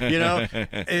town, you know?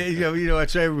 And, you know, I'd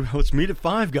say, let's meet at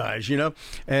Five Guys, you know?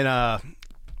 And,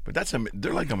 but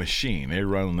they're like a machine. They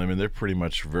run them, and they're pretty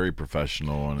much very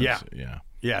professional. And Yeah.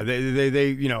 They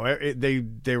you know,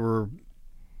 they were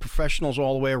professionals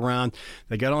all the way around.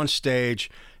 They got on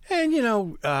stage, and you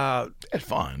know, Had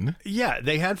fun. yeah,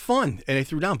 they had fun and they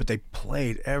threw down, but they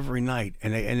played every night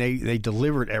and they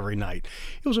delivered every night.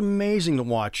 It was amazing to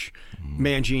watch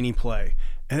Mangini play.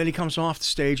 And then he comes off the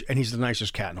stage and he's the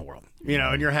nicest cat in the world. You know,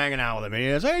 and you're hanging out with him. And he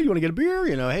says, hey, you want to get a beer?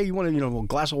 You know, hey, you want to, you know, a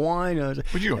glass of wine?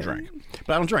 But you don't drink.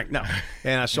 But I don't drink, no.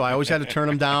 And so I always had to turn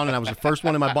him down, and I was the first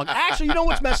one in my bunk. Actually, you know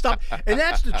what's messed up? And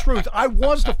that's the truth. I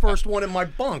was the first one in my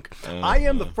bunk. I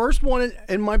am the first one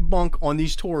in my bunk on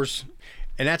these tours,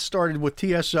 and that started with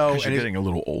TSO. You're getting a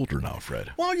little older now,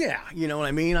 Fred. Well, yeah, you know what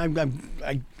I mean? I'm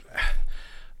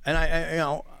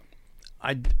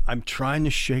trying to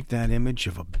shake that image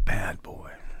of a bad boy.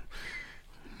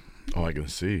 Oh, I can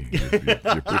see.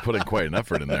 You're putting quite an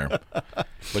effort in there.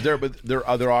 But their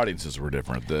other audiences were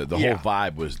different. The whole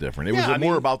vibe was different. It was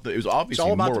more about it was obviously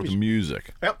more about the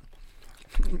music. Yep.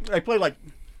 I played like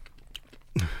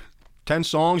 10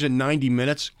 songs in 90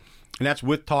 minutes, and that's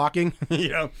with talking, you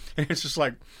know. And it's just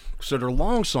like, so they're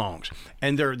long songs,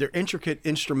 and they're intricate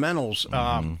instrumentals.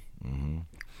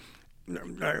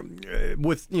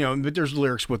 With, you know, but there's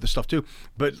lyrics with the stuff too.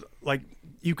 But like,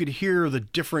 you could hear the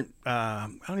different, I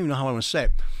don't even know how I want to say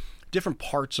it, different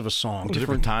parts of a song.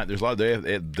 Different time. There's a lot.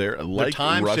 They're like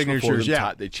time Rush signatures,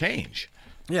 before they change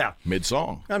Yeah.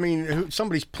 mid-song. I mean,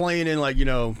 somebody's playing in like, you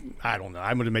know, I don't know.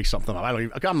 I'm going to make something up.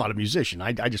 I'm not a musician.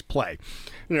 I just play.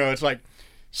 You know, it's like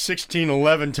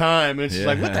 16/11 time. And it's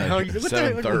like, what the hell? What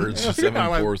 7/3,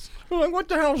 7/4. Like, what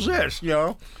the hell is this? You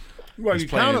know? Well, you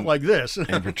count it like this.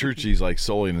 And Petrucci's like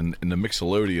soloing in the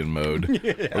Mixolydian mode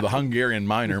or the Hungarian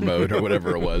minor mode or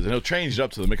whatever it was. And he'll change it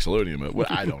up to the Mixolydian mode. Well,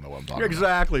 I don't know what I'm talking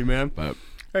Exactly, man. But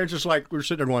And it's just like, we're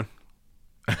sitting there going,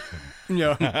 you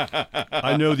know,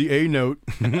 I know the A note.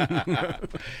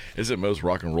 isn't most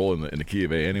rock and roll in the key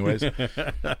of A anyways?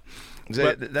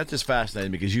 That's just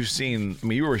fascinating because you've seen, I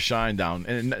mean, you were Shinedown.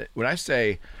 And when I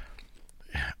say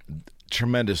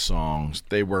tremendous songs,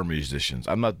 they were musicians.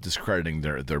 I'm not discrediting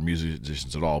their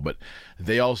musicians at all, but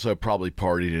they also probably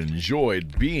partied and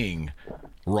enjoyed being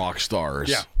rock stars.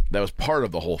 Yeah. That was part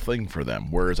of the whole thing for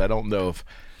them. Whereas I don't know if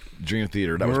Dream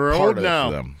Theater, that was We're part old of now.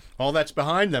 it for them. All that's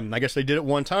behind them. I guess they did it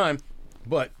one time,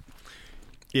 but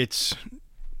it's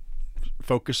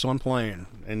focus on playing.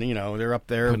 And, you know, they're up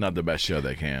there Putting out the best show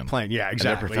they can. playing. Yeah,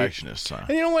 exactly. And they're perfectionists. Huh?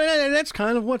 And you know what? That's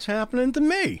kind of what's happening to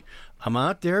me. I'm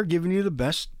out there giving you the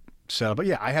best setup. But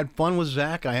yeah, I had fun with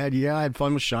Zach. I had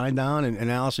fun with Shinedown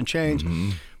and Alice in Chains.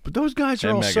 But those guys are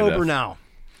And all Megadeth. sober now.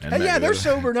 And yeah, they're Megadeth.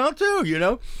 sober now too, you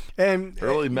know. And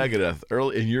Early Megadeth,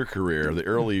 early in your career, the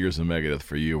early years of Megadeth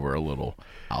for you were a little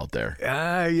out there.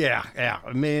 yeah.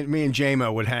 Me and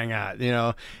J-Mo would hang out, you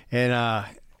know, and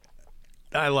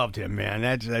I loved him, man.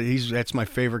 That's my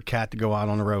favorite cat to go out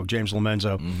on the road, James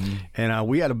Lomenzo, and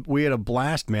we had a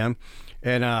blast, man,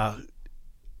 and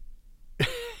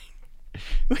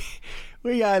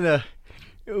we got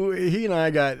he and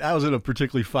I was in a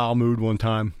particularly foul mood one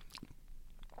time.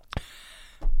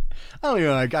 I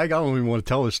don't even want to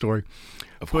tell this story.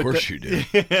 Of course you do.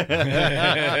 All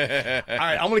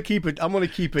right, I'm gonna keep it.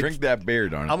 Drink that beer,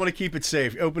 darn it. I'm gonna keep it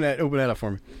safe. Open that up for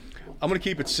me. I'm gonna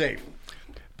keep it safe.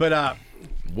 But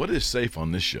What is safe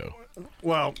on this show?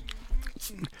 well,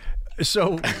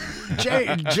 so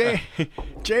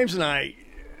James and I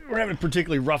were having a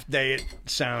particularly rough day at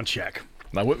sound check.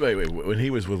 Now, wait. When he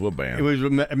was with what band? It was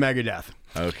with Megadeth.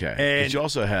 Okay. And-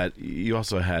 But you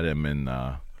also had him in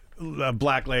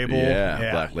Black Label.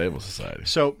 Black Label Society.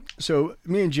 So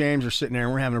me and James are sitting there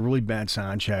and we're having a really bad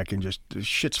sound check and just the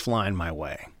shit's flying my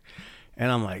way. And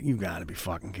I'm like, you gotta be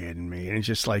fucking kidding me. And it's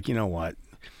just like, you know what?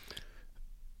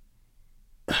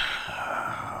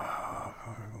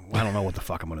 I don't know what the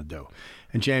fuck I'm gonna do.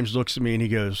 And James looks at me and he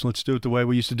goes, let's do it the way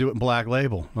we used to do it in Black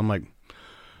Label. I'm like,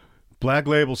 Black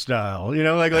Label style. You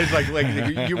know, like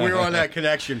we were on that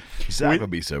connection. Zach would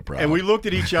be so proud. And we looked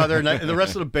at each other, and the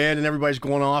rest of the band and everybody's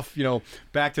going off, you know,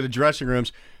 back to the dressing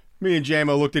rooms. Me and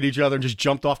JMO looked at each other and just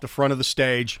jumped off the front of the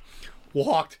stage,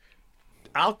 walked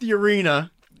out the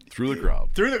arena. Through the crowd.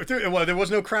 Well, there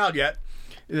was no crowd yet.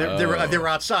 They were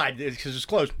outside because it's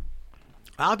closed.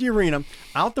 Out the arena,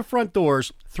 out the front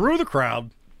doors, through the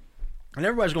crowd, and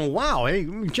everybody's going, wow, hey,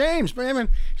 James, man.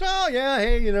 Oh, yeah,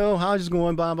 hey, you know, how's it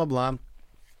going, blah, blah, blah.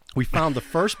 We found the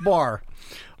first bar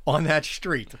on that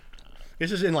street.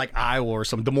 This is in, like, Iowa or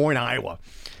some Des Moines, Iowa.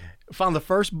 Found the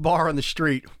first bar on the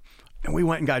street, and we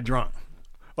went and got drunk.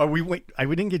 Or we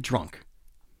didn't get drunk.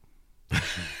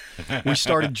 We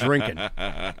started drinking.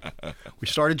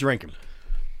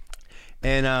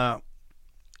 And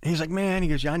he's like, man, he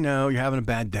goes, yeah, I know you're having a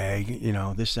bad day, you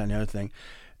know, this, that, and the other thing.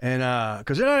 And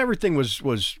because not everything was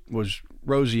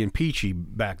rosy and peachy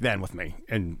back then with me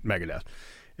and Megadeth.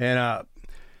 And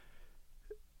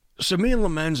so me and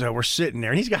Lomenzo were sitting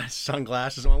there, and he's got his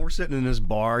sunglasses on. We're sitting in this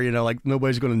bar, you know, like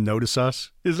nobody's going to notice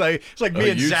us. It's like me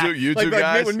and Zach. You two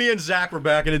guys? When me and Zach were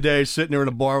back in the day, sitting there in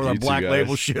a bar with our Black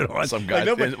Label shit on. Some guy,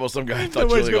 some guy thought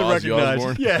nobody's you were going like to Ozzy recognize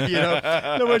Osbourne. us. Yeah, you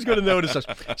know, nobody's going to notice us.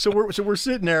 So we're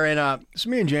sitting there, and so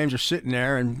me and James are sitting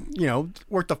there, and you know,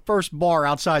 we're at the first bar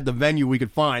outside the venue we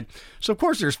could find. So of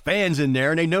course there's fans in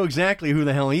there, and they know exactly who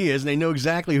the hell he is, and they know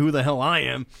exactly who the hell I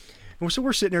am. So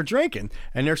we're sitting there drinking,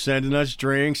 and they're sending us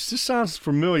drinks. This sounds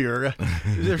familiar.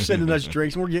 They're sending us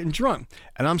drinks, and we're getting drunk.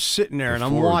 And I'm sitting there, and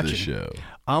I'm watching. The show.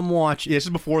 I'm watching. This is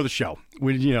before the show.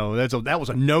 You know, that was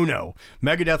a no-no.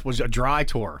 Megadeth was a dry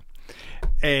tour.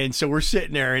 And so we're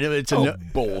sitting there, and it's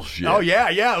bullshit. Oh, yeah.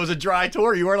 It was a dry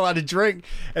tour. You weren't allowed to drink.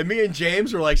 And me and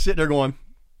James were like sitting there going,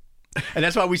 and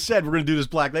that's why we said we're going to do this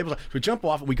Black Label. So we jump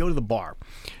off, and we go to the bar.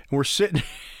 And we're sitting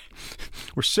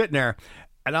there.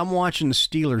 And I'm watching the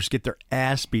Steelers get their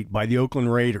ass beat by the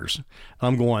Oakland Raiders.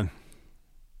 I'm going,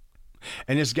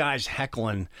 and this guy's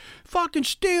heckling, "Fucking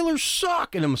Steelers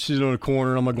suck!" And I'm sitting on the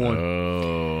corner, and I'm like going,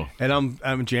 "Oh!" And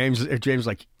I'm James. James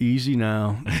like, "Easy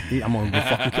now. I'm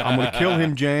gonna kill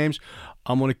him, James.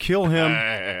 I'm gonna kill him."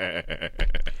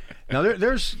 Now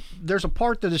there's a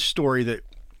part to this story that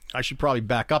I should probably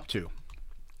back up to.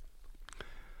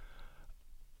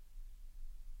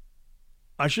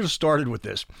 I should have started with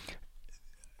this.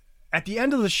 At the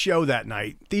end of the show that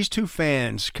night, these two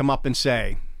fans come up and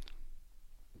say,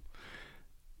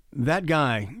 "That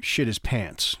guy shit his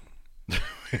pants."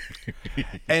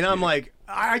 And I'm like,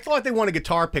 I thought they wanted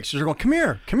guitar picks. They're going, come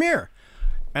here.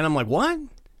 And I'm like, what? And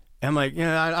I'm like,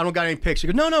 yeah, I don't got any picks. He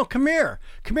goes, no, come here,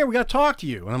 we got to talk to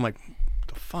you. And I'm like, what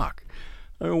the fuck?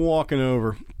 I'm walking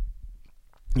over.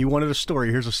 You wanted a story?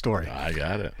 Here's a story. I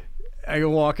got it. I go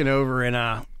walking over, and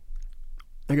I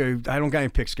go, I don't got any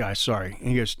picks, guys. Sorry. And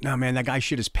he goes, no, man, that guy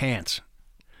shit his pants.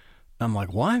 I'm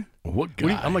like, what? What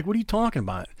guy? I'm like, what are you talking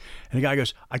about? And the guy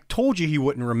goes, I told you he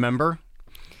wouldn't remember.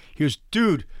 He goes,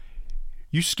 dude,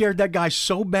 you scared that guy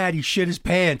so bad he shit his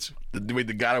pants. The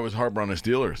guy that was harping on the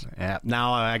Steelers. Yeah.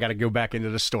 Now I got to go back into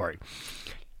the story.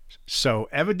 So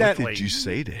evidently, what did you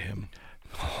say to him?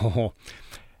 Oh,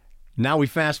 now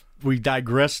we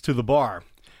digress to the bar.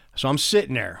 So I'm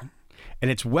sitting there, and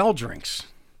it's well drinks.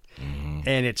 Mm-hmm.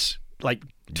 And it's like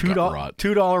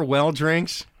 $2 well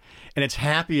drinks, and it's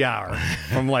happy hour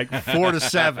from like 4 to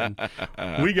 7.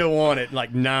 We go on at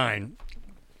like 9.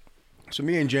 So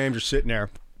me and James are sitting there,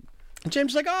 and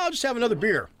James is like, "Oh, I'll just have another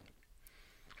beer."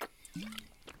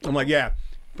 I'm like, "Yeah,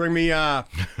 bring me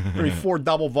 4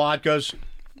 double vodkas,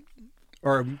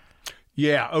 or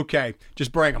yeah, okay,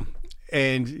 just bring them."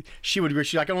 And she's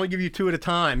like, "I can only give you 2 at a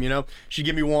time, you know." She'd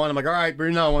give me 1. I'm like, "All right,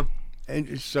 bring another one." And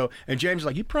James is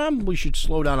like, "You probably should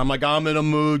slow down." I'm like, "I'm in a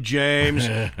mood, James.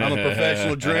 I'm a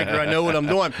professional drinker. I know what I'm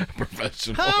doing."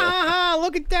 Professional. Ha ha ha!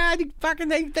 Look at that!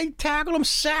 They tackled him,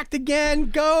 sacked again.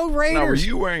 Go Raiders! Now, were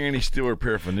you wearing any Steeler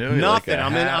paraphernalia? Nothing.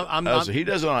 Like so he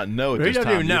does not know at this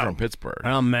time even know. You're from Pittsburgh.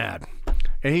 I'm mad,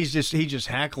 and he's just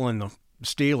heckling the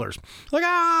Steelers. Like,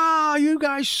 you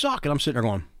guys suck, and I'm sitting there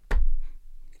going.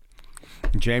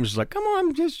 And James is like, "Come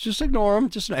on, just ignore him."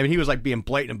 He was like being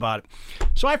blatant about it.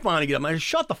 So I finally get up. I just,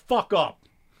 "Shut the fuck up."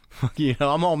 You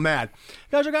know, I'm all mad.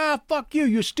 The guy's like, "Fuck you.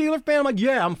 You a Steeler fan?" I'm like,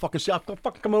 "Yeah, I'm fucking I'll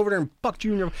fucking come over there and fuck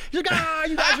you." He's like,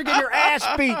 "You guys are getting your ass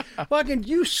beat. Fucking,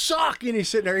 you suck." And he's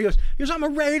sitting there. He goes, "I'm a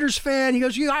Raiders fan." He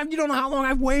goes, you don't know how long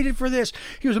I've waited for this."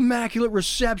 He goes, "Immaculate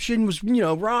reception was,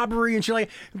 robbery and shit like."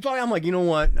 I'm like, you know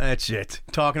what? That's it.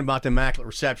 Talking about the immaculate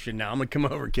reception now. I'm gonna come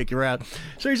over and kick your ass.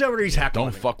 So he's over there. He's happy.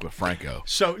 Don't fuck with Franco.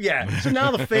 So yeah. So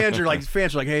now the fans are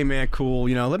like, "Hey man, cool.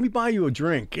 Let me buy you a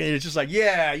drink." And it's just like,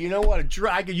 yeah, you know what?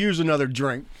 I could use another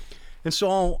drink. And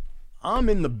so I'm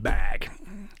in the bag,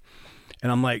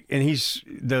 And I'm like, and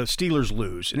the Steelers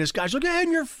lose. And this guy's like,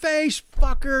 in your face,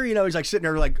 fucker. You know, he's like sitting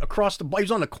there like across the, he's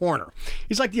on the corner.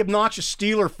 He's like the obnoxious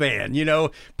Steeler fan, you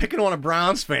know, picking on a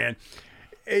Browns fan.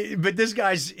 But this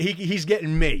guy's, he's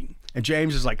getting me. And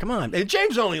James is like, come on. And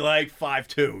James is only like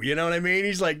 5'2", you know what I mean?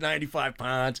 He's like 95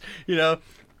 pounds, you know.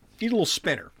 He's a little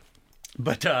spinner.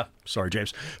 But, sorry,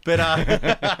 James. But,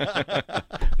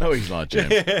 No, he's not,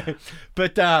 James.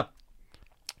 But,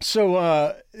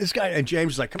 so this guy, and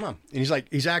James is like, come on. And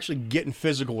he's actually getting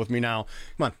physical with me now.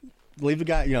 Come on, leave the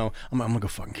guy, you know, I'm going to go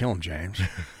fucking kill him, James. I'm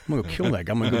going to go kill that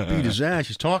guy. I'm going to go beat his ass.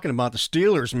 He's talking about the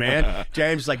Steelers, man.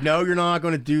 James is like, no, you're not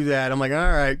going to do that. I'm like, all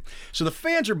right. So the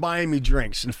fans are buying me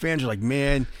drinks, and the fans are like,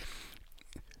 man,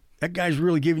 that guy's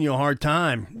really giving you a hard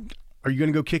time. Are you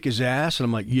going to go kick his ass? And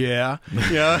I'm like, yeah.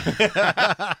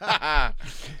 Yeah.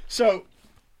 So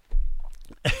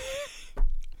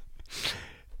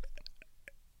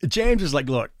James is like,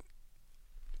 look,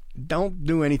 don't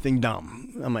do anything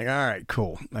dumb. I'm like, all right,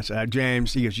 cool. I said,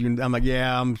 James, he goes, I'm like,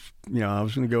 yeah, I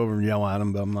was going to go over and yell at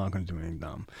him, but I'm not going to do anything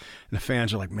dumb. And the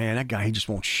fans are like, man, that guy, he just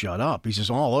won't shut up. He's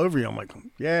just all over you. I'm like,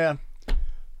 yeah,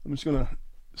 I'm just going to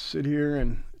sit here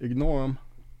and ignore him.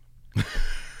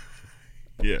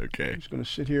 Yeah, okay. I'm just going to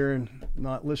sit here and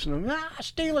not listen to him.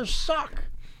 Steelers suck.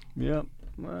 Yep.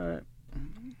 All right.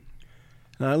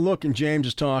 And I look, and James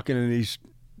is talking, and these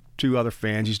two other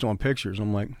fans, he's doing pictures.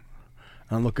 I'm like,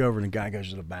 I look over, and the guy goes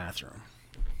to the bathroom.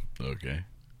 Okay.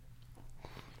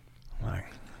 I'm like,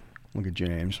 look at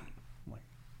James. I'm like,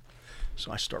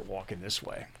 so I start walking this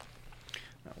way.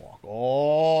 I walk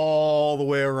all the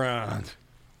way around.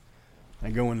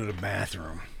 I go into the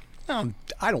bathroom. I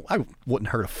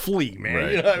wouldn't hurt a flea, man.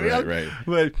 Right, you know what I mean?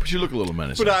 right. But you look a little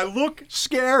menacing. But I look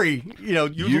scary. You know,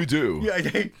 you do. Yeah,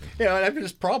 and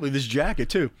it's probably this jacket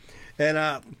too.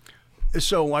 And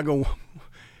so I go,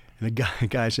 and the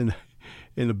guy's in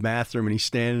the bathroom, and he's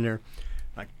standing there.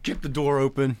 I kick the door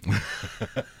open,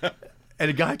 and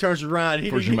the guy turns around.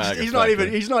 He's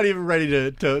not even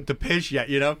ready to piss yet,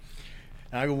 you know.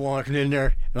 And I go walking in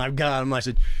there, and I've got him. I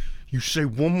said, you say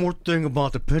one more thing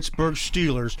about the Pittsburgh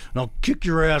Steelers, and I'll kick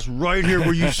your ass right here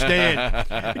where you stand.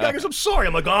 The guy goes, I'm sorry.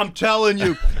 I'm like, I'm telling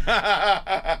you.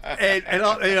 and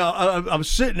I'm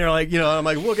sitting there like, you know, I'm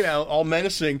like looking at all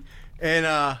menacing, and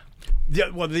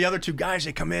the other two guys,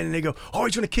 they come in and they go, oh,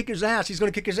 he's going to kick his ass. He's going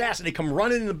to kick his ass. And they come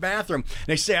running in the bathroom, and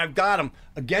they say, I've got him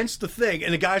against the thing.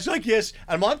 And the guy's like, yes,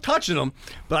 I'm not touching him,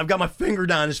 but I've got my finger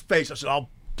down his face. I said, I'll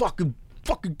fucking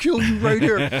kill you right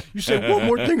here. You say one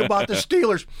more thing about the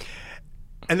Steelers.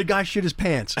 And the guy shit his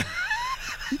pants.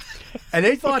 And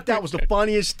they thought that was the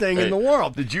funniest thing in the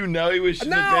world. Did you know he was shit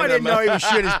his pants? No, I didn't know he was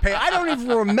shit his pants. I don't even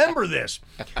remember this.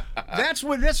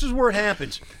 This is where it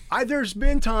happens. There's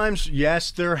been times,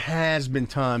 yes, there has been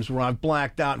times where I've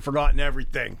blacked out and forgotten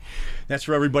everything. That's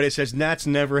where everybody says, that's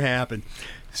never happened.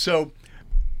 So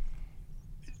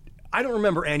I don't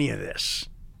remember any of this.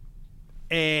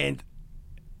 And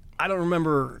I don't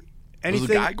remember anything. Was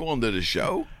the guy going to the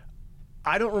show?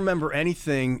 I don't remember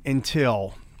anything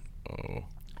until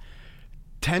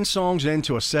 10 songs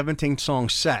into a 17-song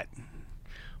set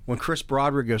when Chris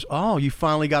Broderick goes, oh, you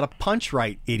finally got a punch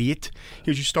right, idiot.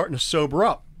 He goes, you're starting to sober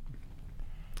up.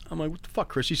 I'm like, what the fuck,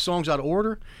 Chris? These songs out of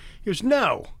order? He goes,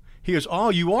 no. He goes,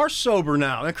 oh, you are sober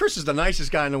now. And Chris is the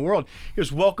nicest guy in the world. He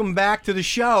goes, welcome back to the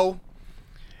show.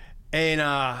 And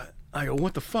I go,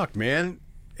 what the fuck, man?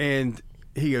 And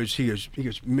he goes,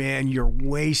 man, you're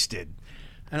wasted.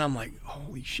 And I'm like,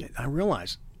 holy shit. I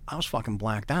realized I was fucking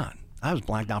blacked out. I was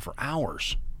blacked out for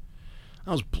hours.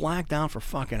 I was blacked out for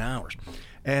fucking hours.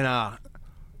 And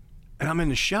I'm in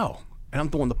the show, and I'm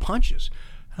doing the punches.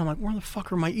 And I'm like, where the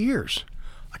fuck are my ears?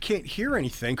 I can't hear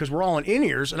anything because we're all on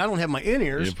in-ears, and I don't have my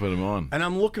in-ears. You put them on. And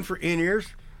I'm looking for in-ears,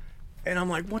 and I'm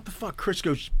like, what the fuck? Chris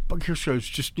goes,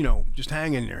 just, you know, just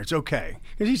hang in there. It's okay.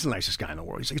 He's the nicest guy in the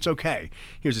world. He's like, it's okay.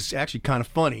 He goes, it's actually kind of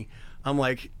funny. I'm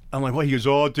like, what? He goes,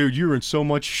 oh, dude, you're in so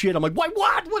much shit. I'm like, what? I'm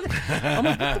like, what the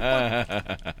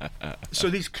fuck? So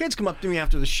these kids come up to me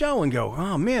after the show and go,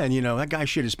 oh, man, you know, that guy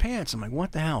shit his pants. I'm like,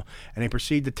 what the hell? And they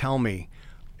proceed to tell me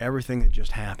everything that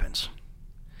just happens.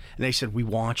 And they said, we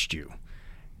watched you.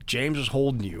 James was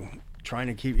holding you, trying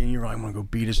to keep, and you're like, I'm going to go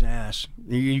beat his ass.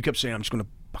 You kept saying, I'm just going to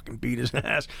fucking beat his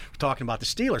ass. We're talking about the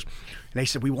Steelers. And they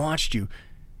said, we watched you.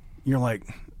 You're like,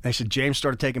 they said, James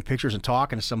started taking pictures and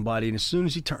talking to somebody, and as soon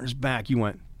as he turned his back, you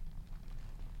went,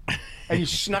 and you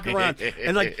snuck around,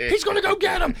 and like, he's going to go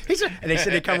get him. And they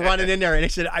said they come running in there, and they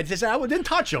said I didn't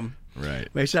touch him. Right.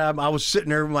 They said I was sitting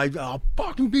there like, I'll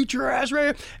fucking beat your ass,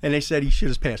 right? And they said he shit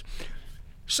his pants.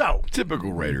 So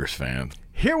typical Raiders fan.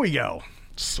 Here we go.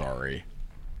 Sorry.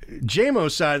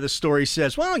 JMO's side of the story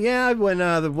says, well, yeah,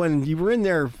 when you were in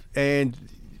there and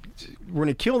we're going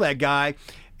to kill that guy,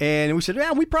 and we said,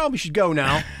 yeah, we probably should go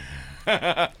now.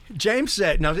 James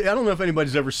said, now, I don't know if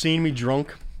anybody's ever seen me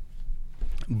drunk,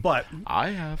 but I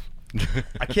have.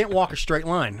 I can't walk a straight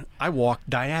line. I walk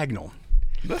diagonal.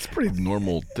 That's pretty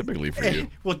normal typically for you.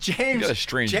 Well, James, You got a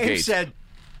strange James gait. said,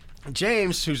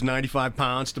 James, who's 95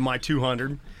 pounds to my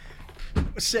 200,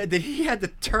 said that he had to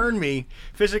turn me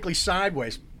physically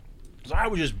sideways. So I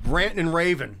was just ranting and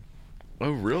raving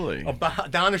Oh, really? about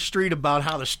down the street about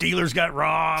how the Steelers got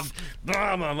robbed,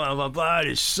 blah, blah, blah, blah, blah,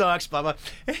 it sucks, blah, blah.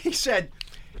 And he said,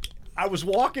 I was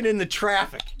walking in the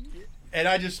traffic, and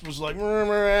I just was like,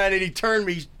 and he turned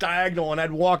me diagonal, and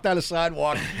I'd walk down the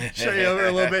sidewalk, show you over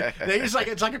a little bit. And it's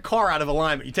like a car out of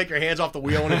alignment. You take your hands off the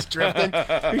wheel and it's drifting.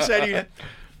 He said,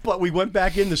 but we went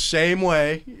back in the same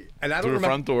way, and I don't Through the remember.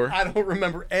 front door. I don't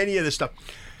remember any of this stuff.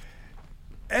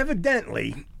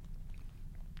 Evidently,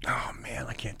 oh man,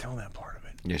 I can't tell that part of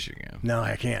it. Yes, you can. No,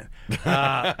 I can't.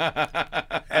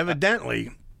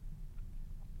 Evidently,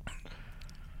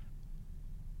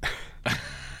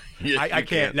 Yes, I you can't.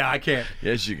 can. No, I can't.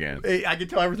 Yes, you can. I can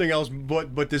tell everything else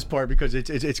but this part because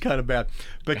it's kind of bad.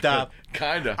 But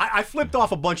Kinda. I flipped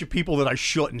off a bunch of people that I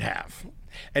shouldn't have,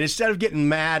 and instead of getting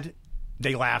mad,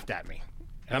 they laughed at me.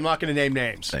 And I'm not going to name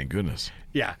names. Thank goodness.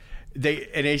 Yeah,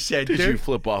 they said, Did "Dude, you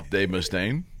flip off Dave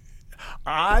Mustaine?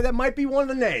 that might be one of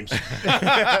the names." But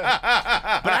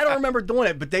I don't remember doing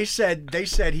it. But they said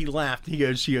he laughed. He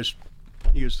goes,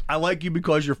 I like you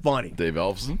because you're funny. Dave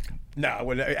Elfson? No,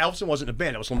 when Elfson wasn't in the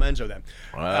band, it was Lomenzo then.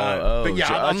 Oh, but yeah,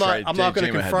 so I'm that's not. right. I'm not going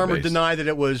to Jama had confirm the or bass. deny that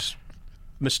it was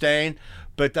Mustaine,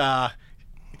 but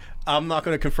I'm not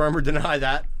going to confirm or deny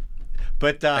that.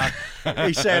 But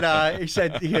he said,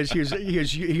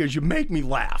 you make me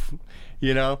laugh,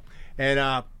 you know,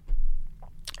 and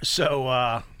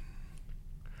so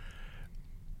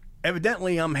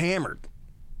evidently I'm hammered,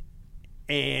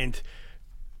 and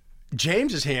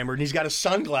James is hammered, and he's got his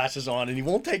sunglasses on, and he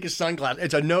won't take his sunglasses.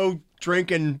 It's a no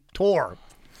drinking tour.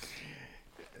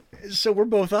 So we're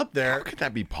both up there. How could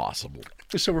that be possible?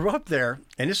 So we're up there,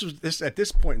 and this at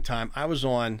this point in time, I was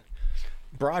on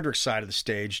Broderick's side of the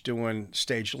stage doing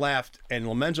stage left, and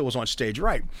Lomenzo was on stage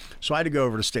right. So I had to go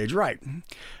over to stage right. And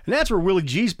that's where Willie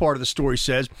G's part of the story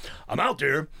says, I'm out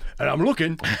there, and I'm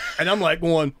looking, and I'm like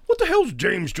going, what the hell's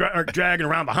James dragging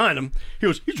around behind him? He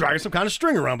goes, he's dragging some kind of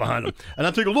string around behind him. And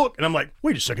I take a look, and I'm like,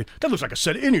 wait a second, that looks like a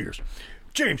set of in-ears.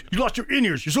 James, you lost your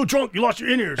in-ears. You're so drunk, you lost your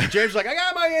in-ears. And James is like, I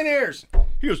got my in-ears.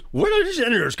 He goes, where did these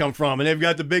in-ears come from? And they've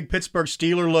got the big Pittsburgh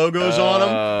Steeler logos on them.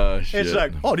 And Shit. it's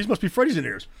like, oh, these must be Freddie's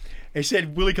in-ears. He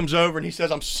said, Willie comes over and he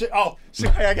says, I'm sick. Oh,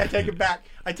 sorry, I got to take it back.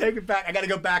 I take it back. I got to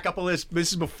go back up a list.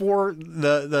 This is before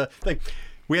the thing.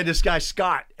 We had this guy,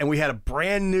 Scott, and we had a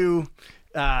brand new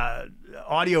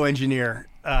audio engineer.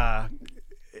 And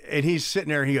he's sitting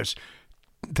there and he goes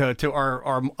to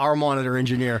our monitor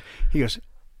engineer. He goes,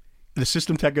 the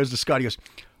system tech goes to Scott. He goes,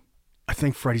 I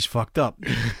think Freddie's fucked up.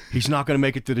 He's not going to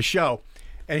make it to the show.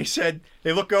 And he said,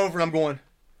 they look over and I'm going,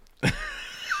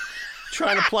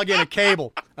 trying to plug in a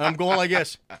cable. And I'm going like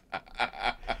this.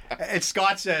 And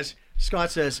Scott says,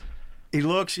 he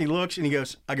looks, and he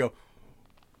goes, I go,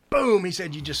 boom. He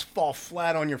said, you just fall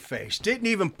flat on your face. Didn't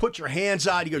even put your hands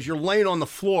out. He goes, you're laying on the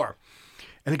floor.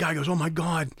 And the guy goes, oh my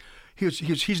God. He goes,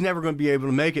 he's never going to be able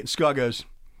to make it. And Scott goes,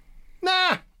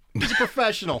 nah. He's a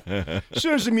professional. As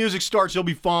soon as the music starts, he'll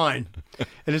be fine.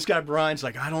 And this guy Brian's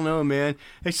like, I don't know, man.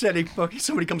 They said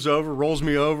somebody comes over, rolls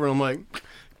me over, and I'm like,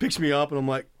 picks me up, and I'm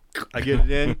like, I get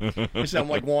it in. He said I'm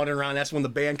like wandering around. That's when the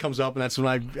band comes up, and that's when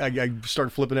I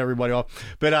start flipping everybody off.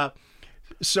 But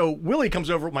so Willie comes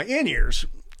over with my in-ears,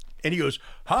 and he goes,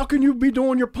 how can you be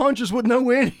doing your punches with no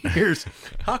in-ears?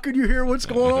 How can you hear what's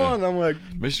going on? And I'm like,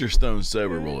 Mr. Stone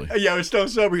Sober, Willie. yeah, it's Stone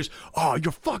Sober. He goes, oh,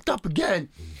 you're fucked up again.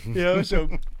 You know, so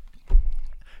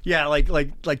yeah, like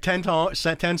 10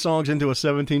 songs into a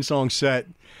 17-song set,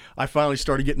 I finally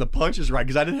started getting the punches right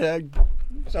because I didn't have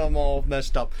some all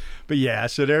messed up. But yeah,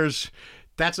 so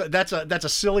that's a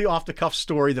silly off the cuff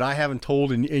story that I haven't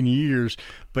told in years,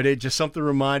 but it just something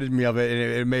reminded me of it, and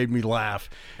it made me laugh.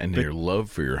 And But- your love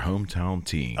for your hometown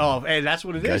team. Oh, and that's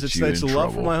what it Got is. It's you the in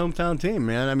love for trouble. my hometown team,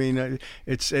 man. I mean,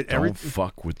 Don't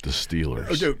fuck with the Steelers.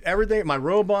 Oh, dude, everything. My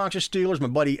Robox is Steelers. My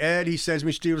buddy Ed, he sends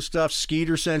me Steelers stuff.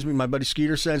 My buddy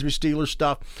Skeeter sends me Steelers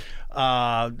stuff.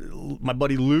 My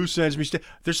buddy Lou sends me stuff.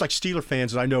 There's like Steeler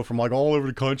fans that I know from like all over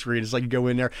the country, and it's like you go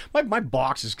in there. My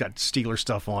box has got Steeler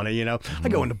stuff on it, you know. I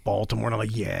go into Baltimore and I'm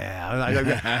like, yeah. I put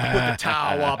the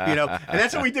towel up, you know. And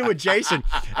that's what we did with Jason.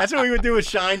 That's what we would do with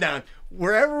Shinedown.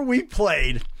 Wherever we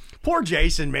played, Poor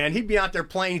Jason, man. He'd be out there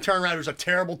playing. He'd turn around. There's a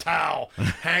terrible towel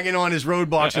hanging on his road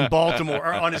box in Baltimore,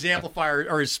 or on his amplifier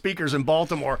or his speakers in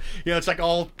Baltimore. It's like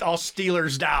all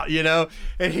Steelers'd out,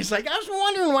 And he's like, I was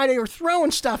wondering why they were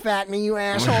throwing stuff at me, you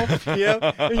asshole.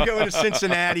 And you go into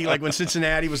Cincinnati, like when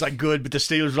Cincinnati was like good, but the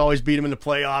Steelers would always beat them in the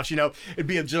playoffs. It'd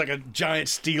be just like a giant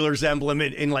Steelers emblem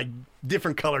in like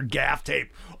different colored gaff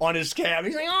tape on his cab.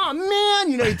 He's like, oh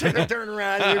man, you turn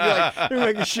around and you'd be like, they're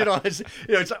making shit on his,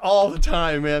 it's all the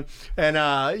time, man. And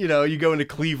you go into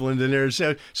Cleveland and there's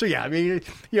so yeah, I mean,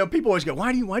 people always go,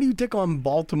 why do you dick on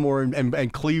Baltimore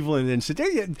and Cleveland and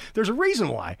there's a reason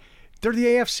why. They're the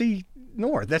AFC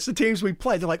North. That's the teams we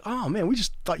play. They're like, oh man, we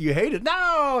just thought you hated.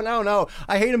 No.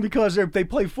 I hate them because they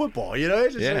play football.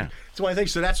 It's just that's one of the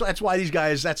things. So that's why these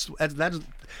guys.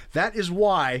 That is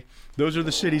why those are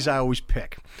the cities I always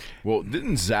pick. Well,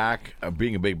 didn't Zach,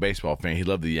 being a big baseball fan, he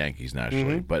loved the Yankees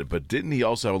naturally, but didn't he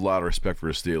also have a lot of respect for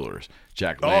the Steelers?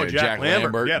 Jack Lambert.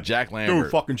 Yeah. Jack Lambert.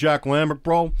 Dude, fucking Jack Lambert,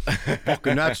 bro.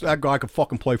 Fucking that guy could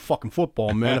fucking play fucking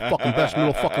football, man. The fucking best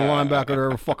middle fucking linebacker there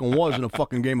ever fucking was in a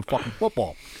fucking game of fucking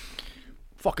football.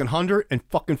 Fucking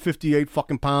 158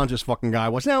 fucking pounds this fucking guy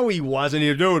was. No, he wasn't.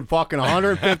 He was fucking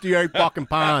 158 fucking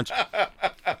pounds.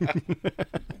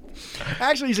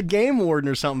 Actually, he's a game warden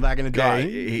or something back in the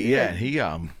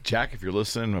day. Jack, if you're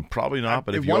listening, probably not,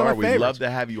 but if you one of are, my we'd favorites. love to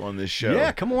have you on this show.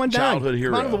 Yeah, come on down. Childhood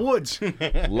hero. Come out of the woods.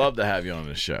 Love to have you on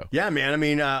this show. Yeah, man. I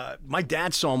mean, my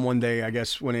dad saw him one day, I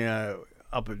guess, when he up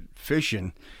at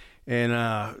fishing. And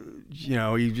he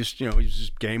was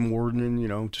just game wardening,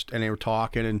 and they were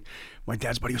talking, and my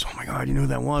dad's buddy goes, "Oh my God, you know who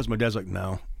that was?" My dad's like,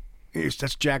 "No."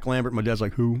 That's Jack Lambert. My dad's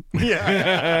like, who?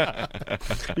 Yeah.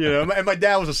 And my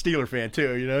dad was a Steeler fan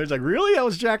too. He's like, really? That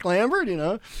was Jack Lambert?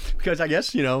 Because I guess,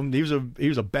 he was a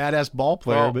badass ball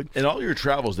player. Well, but in all your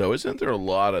travels though, isn't there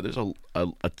there's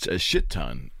a shit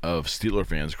ton of Steeler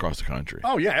fans across the country?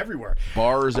 Oh yeah, everywhere.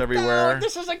 Bars everywhere.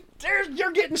 This is like,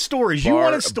 you're getting stories. You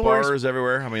wanted stories. Bars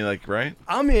everywhere. I mean, like, right?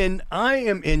 I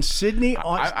am in Sydney.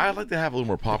 I'd like to have a little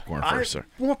more popcorn first, sir.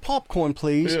 More popcorn,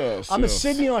 please. Yes, I'm in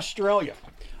Sydney, Australia.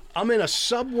 I'm in a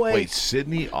Subway. Wait,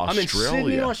 Sydney, Australia? I'm in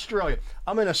Sydney, Australia.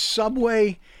 I'm in a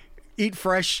Subway Eat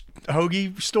Fresh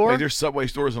hoagie store. Like there's Subway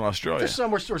stores in Australia. There's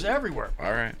Subway stores everywhere.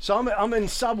 All right. So I'm in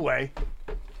Subway,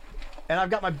 and I've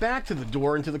got my back to the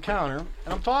door and to the counter,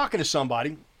 and I'm talking to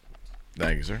somebody.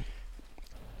 Thank you, sir.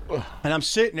 And I'm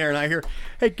sitting there, and I hear,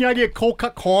 hey, can I get a cold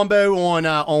cut combo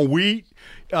on wheat,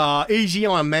 easy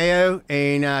on mayo,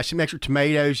 and some extra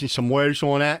tomatoes and some wedges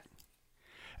on that?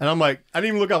 And I'm like, I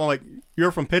didn't even look up. I'm like, you're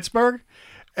from Pittsburgh?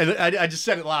 And I just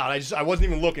said it loud. I wasn't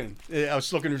even looking. I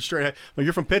was looking straight ahead. Like,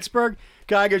 you're from Pittsburgh?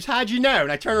 Guy goes, how'd you know?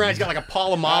 And I turn around. He's got like a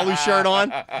Polamalu shirt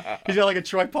on. He's got like a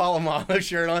Troy Polamalu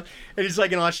shirt on. And he's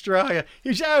like in Australia.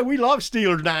 He says, oh, we love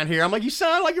Steelers down here. I'm like, you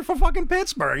sound like you're from fucking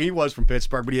Pittsburgh. He was from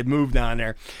Pittsburgh, but he had moved down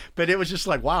there. But it was just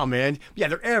like, wow, man. Yeah,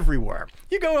 they're everywhere.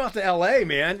 You go out to L.A.,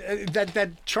 man.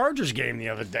 That Chargers game the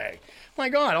other day. My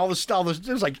God, all this stuff.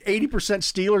 There's like 80%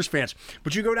 Steelers fans.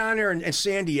 But you go down there in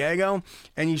San Diego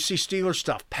and you see Steelers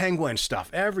stuff, Penguin stuff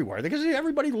everywhere. Because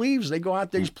everybody leaves. They go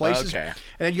out to these places. Okay. And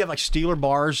then you have like Steeler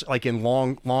bars like in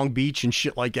Long Beach and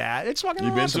shit like that. It's fucking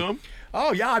awesome. You been to them?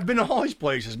 Oh, yeah. I've been to all these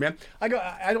places, man.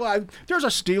 There's a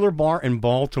Steeler bar in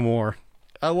Baltimore.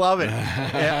 I love it.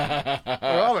 Yeah.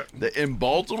 I love it. In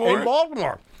Baltimore?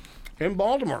 In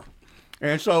Baltimore.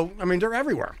 And so, I mean, they're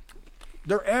everywhere.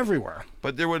 They're everywhere.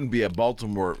 But there wouldn't be a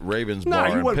Baltimore Ravens bar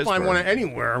in Pittsburgh. No, you wouldn't find one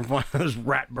anywhere. One of those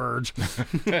rat birds.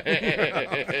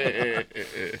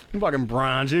 Fucking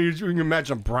Browns. You can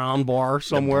imagine a Brown bar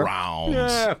somewhere. The Browns.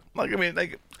 Yeah. Like, I mean,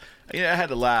 I had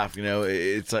to laugh.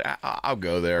 It's like, I'll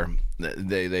go there.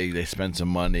 They spend some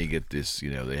money, get this,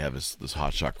 they have this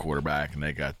hotshot quarterback, and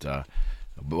they got,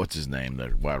 what's his name,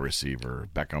 the wide receiver,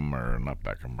 Beckham or not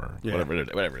Beckham or whatever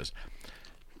it is.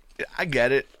 I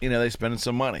get it. They spending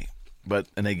some money.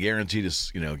 And they guaranteed us,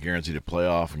 guaranteed a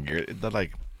playoff, and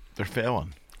they're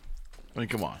failing. I mean,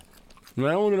 come on.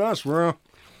 Well, look at us. I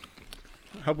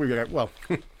hope we get. Well,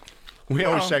 we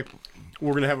always say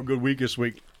we're going to have a good week this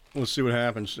week. Let's see what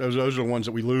happens. Those are the ones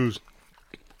that we lose.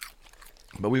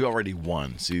 But we've already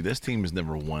won. See, this team has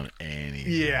never won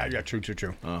anything. Yeah, true.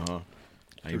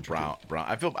 Brown.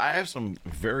 I have some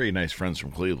very nice friends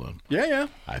from Cleveland. Yeah.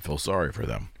 I feel sorry for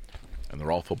them, and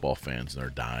they're all football fans, and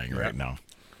they're dying right now.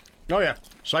 Oh, yeah.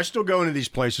 So I still go into these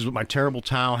places with my terrible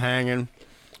towel hanging,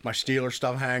 my Steeler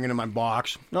stuff hanging in my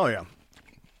box. Oh, yeah.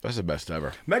 That's the best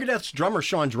ever. Megadeth's drummer,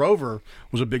 Sean Drover,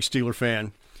 was a big Steeler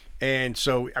fan. And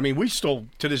so, I mean, to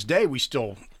this day,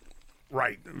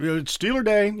 right. It's Steeler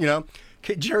Day,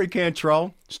 Jerry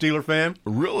Cantrell, Steeler fan.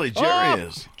 Really? Jerry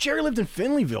is? Jerry lived in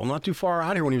Finleyville, not too far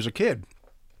out here when he was a kid.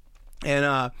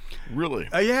 And Really?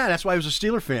 yeah, that's why he was a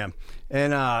Steeler fan.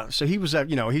 And so he was at,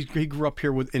 he grew up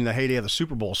here in the heyday of the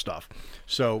Super Bowl stuff.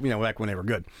 So, back when they were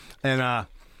good. And I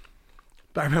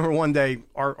remember one day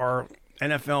our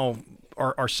NFL,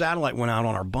 our satellite went out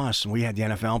on our bus, and we had the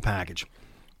NFL package.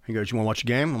 He goes, "You want to watch a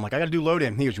game?" I'm like, "I got to do load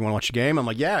in." He goes, "You want to watch a game?" I'm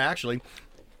like, "Yeah, actually."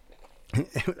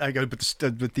 I go, but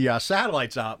the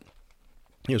satellite's out.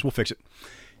 He goes, "We'll fix it."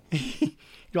 He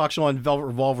walks on Velvet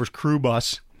Revolver's crew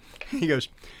bus. He goes,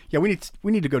 "Yeah, we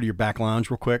need to go to your back lounge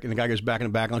real quick." And the guy goes back in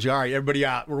the back lounge. All right, everybody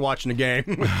out. We're watching the game.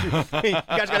 You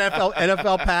guys got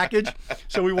NFL package,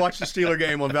 so we watched the Steeler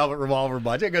game on Velvet Revolver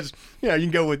bus. Because you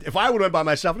can go with. If I would have went by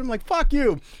myself, I'm like, "Fuck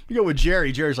you." You go with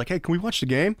Jerry. Jerry's like, "Hey, can we watch the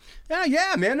game?"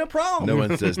 Yeah, man, no problem. No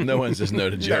one says no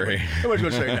to Jerry. Yeah, no one's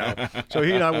gonna say no. So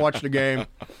he and I watched the game.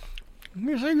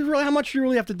 He's like, "Really, how much do you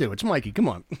really have to do? It's Mikey. Come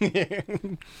on."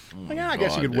 I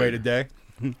guess you could wait a day.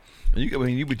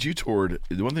 But you toured.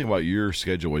 The one thing about your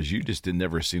schedule was you just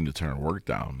never seemed to turn work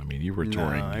down. I mean, you were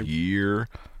touring year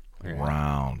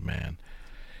round, man.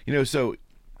 So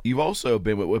you've also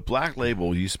been with Black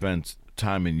Label. You spent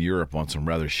time in Europe on some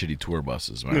rather shitty tour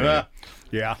buses, right?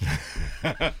 Yeah.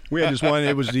 We had this one.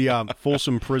 It was the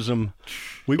Folsom Prison.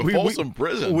 Folsom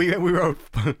Prison. We wrote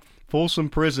Folsom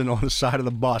Prison on the side of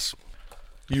the bus.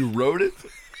 You wrote it?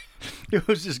 It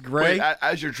was just great. Wait,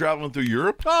 as you're traveling through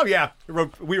Europe? Oh yeah,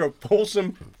 we wrote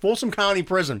Folsom County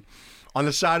Prison on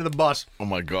the side of the bus. Oh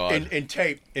my God! In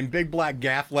tape, in big black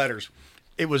gaff letters.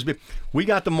 It was. We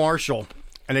got the marshal,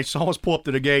 and they saw us pull up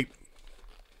to the gate.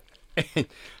 And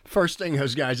first thing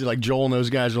those guys are like, Joel and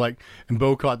those guys are like, and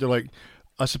Bocott, they're like,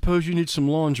 "I suppose you need some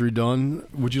laundry done.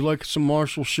 Would you like some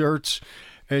Marshall shirts?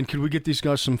 And could we get these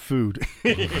guys some food?"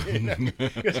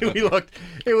 Because we looked,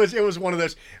 it was one of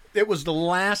those. It was the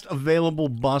last available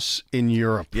bus in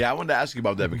Europe. Yeah, I wanted to ask you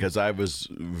about that because I was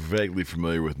vaguely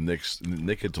familiar with Nick's.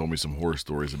 Nick had told me some horror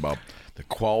stories about the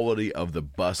quality of the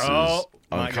buses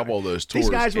on a couple of those tours. These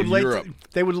guys would Europe.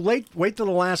 They would wait till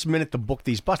the last minute to book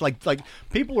these buses. Like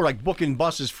people are like booking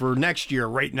buses for next year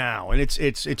right now, and it's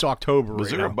October.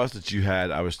 Was right there now. a bus that you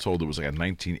had? I was told it was like a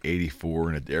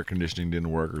 1984 and the air conditioning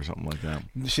didn't work or something like that.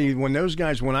 See, when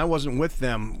I wasn't with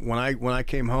them, when I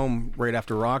came home right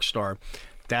after Rockstar,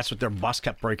 that's what their bus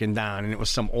kept breaking down, and it was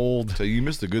some old. So you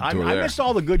missed a good tour I there. missed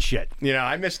all the good shit.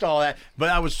 I missed all that, but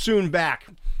I was soon back.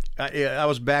 I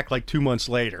was back like 2 months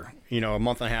later. A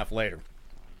month and a half later.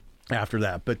 After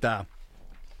that, but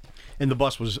and the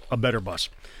bus was a better bus.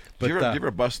 But did you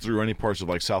ever bus through any parts of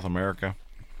like South America?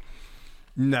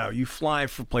 No, you fly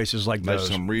for places like Like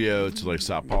those. from Rio to like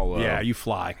Sao Paulo. Yeah, you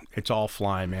fly. It's all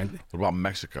flying, man. What about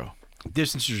Mexico?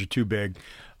 Distances are too big.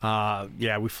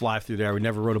 Yeah, we fly through there. We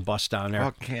never rode a bus down there.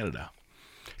 What about Canada?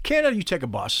 Canada, you take a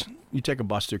bus. You take a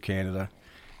bus through Canada.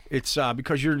 It's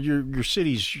because your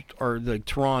cities are like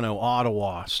Toronto,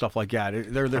 Ottawa, stuff like that.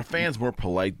 Are fans more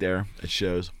polite there at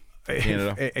shows?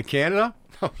 Canada? In Canada?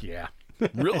 Oh yeah.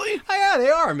 Really? Yeah, they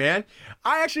are, man.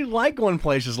 I actually like going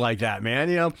places like that, man.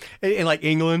 In like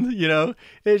England,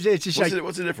 it's just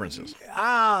What's the differences?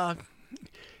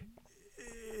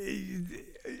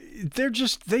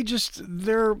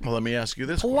 They're Well, let me ask you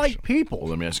this polite question. people. Well,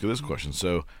 let me ask you this question.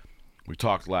 So, we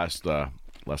talked last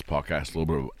podcast a little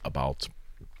bit about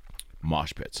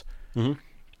mosh pits. Mm-hmm.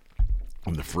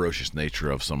 And the ferocious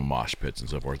nature of some mosh pits and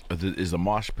so forth. Is the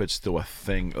mosh pit still a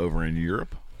thing over in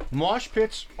Europe? Mosh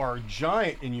pits are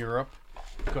giant in Europe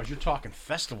because you're talking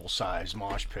festival-sized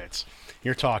mosh pits.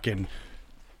 You're talking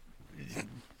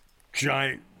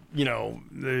giant,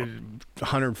 the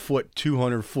 100-foot,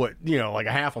 200-foot, like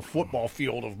a half a football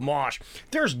field of mosh.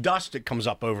 There's dust that comes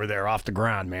up over there off the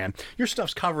ground, man. Your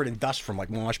stuff's covered in dust from like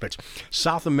mosh pits.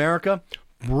 South America,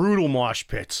 brutal mosh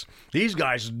pits. These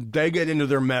guys, they get into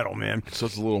their metal, man. So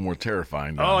it's a little more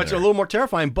terrifying. It's a little more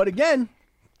terrifying. But again,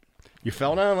 you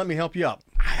fell down. Let me help you up.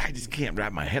 I just can't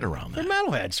wrap my head around that. They're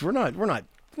metalheads. We're not.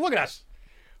 Look at us.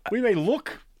 We may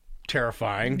look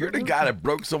terrifying. You're the guy that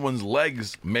broke someone's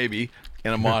legs, maybe,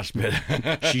 in a mosh pit.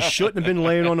 She shouldn't have been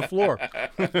laying on the floor.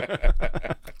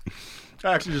 I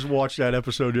actually just watched that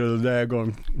episode the other day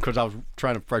because I was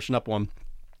trying to freshen up one.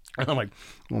 And I'm like,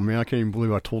 oh man, I can't even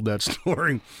believe I told that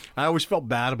story. I always felt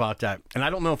bad about that. And I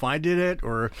don't know if I did it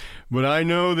but I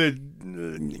know that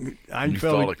I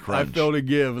felt a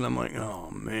give. And I'm like, oh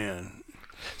man.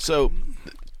 So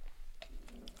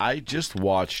I just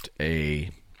watched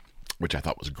which I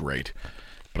thought was great,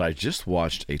 but I just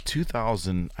watched a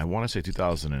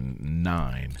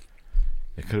 2009,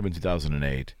 it could have been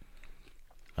 2008,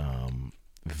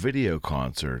 video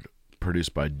concert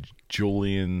produced by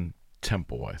Julian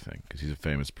Temple, I think, because he's a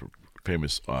famous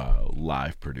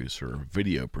live producer,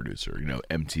 video producer,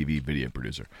 MTV video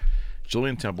producer.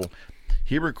 Julian Temple,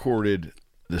 He recorded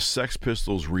the Sex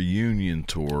Pistols reunion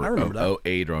tour I remember of that.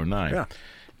 08 or 09. Yeah.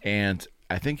 And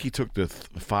I think he took the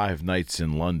 5 nights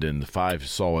in London, the 5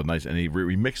 solid nights, and he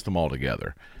remixed them all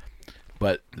together.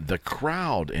 But the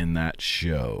crowd in that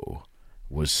show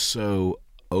was so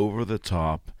over the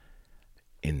top,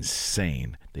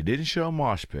 insane. They didn't show a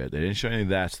mosh pit. They didn't show any of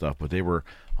that stuff, but they were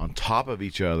on top of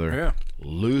each other, Yeah.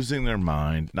 losing their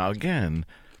mind. Now, again,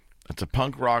 it's a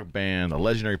punk rock band, a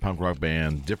legendary punk rock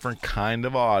band, different kind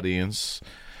of audience.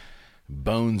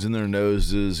 Bones in their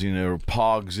noses,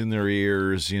 pogs in their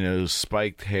ears,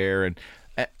 spiked hair, and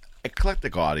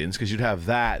eclectic audience, because you'd have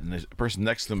that, and the person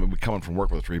next to them would be coming from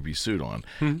work with a 3-piece suit on.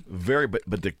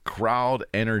 But the crowd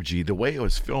energy, the way it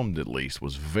was filmed at least,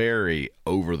 was very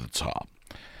over the top.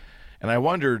 And I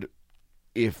wondered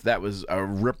if that was a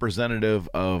representative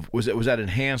of was that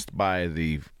enhanced by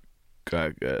the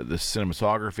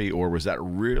cinematography, or was that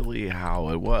really how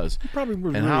it was? Probably. And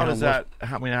really how does that?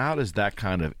 How does that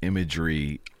kind of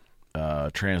imagery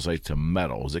translate to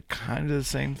metal? Is it kind of the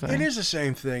same thing? It is the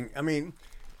same thing. I mean,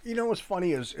 what's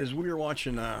funny is we were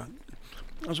watching. I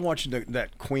was watching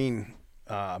that Queen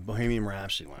Bohemian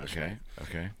Rhapsody last night.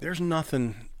 Okay. There's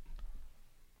nothing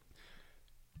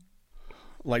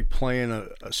like playing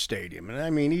a stadium, and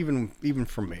I mean, even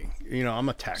for me, I'm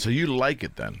a tech. So you like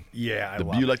it then? Yeah, I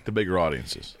love You it. like the bigger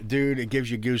audiences, Dude, it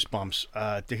gives you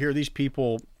goosebumps to hear these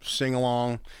people sing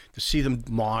along, to see them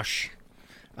mosh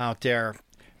out there.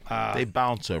 they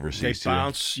bounce overseas. They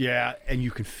bounce, yeah, and you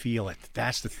can feel it.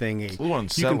 That's the thing. It's a little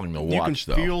unsettling to watch,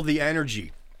 you though. can feel the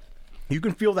energy. You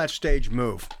can feel that stage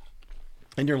move,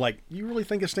 and you're like, you really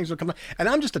think this thing's gonna come down? And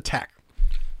I'm just a tech,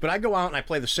 but I go out and I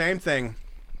play the same thing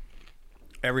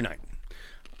every night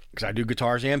because I do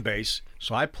guitars and bass.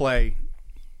 So I play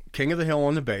King of the Hill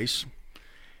on the bass,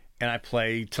 and I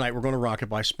play Tonight We're Gonna Rock It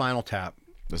by Spinal Tap.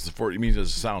 That's it means as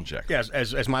a sound check. Yes,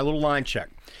 as my little line check.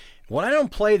 When I don't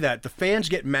play that, the fans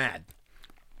get mad.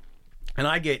 And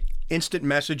I get instant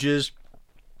messages.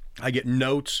 I get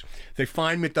notes. They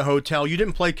find me at the hotel. You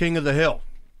didn't play King of the Hill.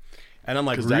 And I'm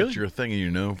like, Because really? that's your thing, and you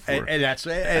know for it. And that's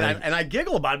and I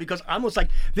giggle about it because I'm just like,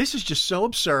 this is just so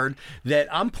absurd that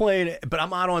I'm playing, but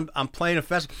I'm playing a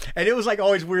festival, and it was like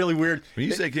always really weird. When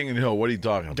you say King of the Hill, what are you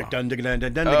talking about? Dun, dun, dun,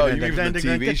 dun, dun, Oh, dun, you mean dun, from the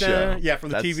dun, TV dun, show? dun. Yeah,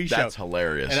 from the TV show. That's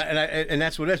hilarious. And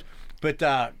that's what it is. But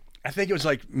I think it was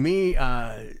like me.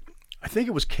 I think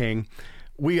it was King.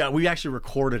 We actually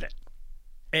recorded it.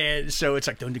 And so it's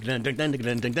like dun, dun, dun, dun, dun,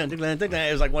 dun, dun, dun, dun, dun.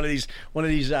 It was like one of these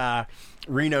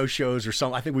Reno shows or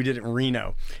something. I think we did it in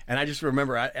Reno, and I just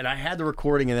remember I had the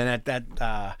recording, and then at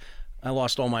that I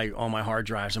lost all my hard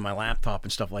drives and my laptop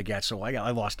and stuff like that. So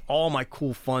I lost all my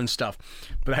cool fun stuff.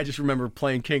 But I just remember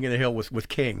playing King of the Hill with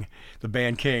King, the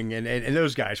band King, and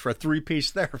those guys for a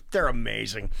 3-piece. They're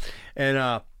amazing,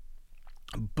 and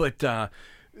but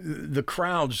the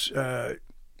crowds.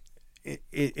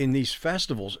 In these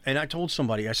festivals, and I told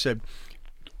somebody, I said,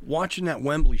 watching that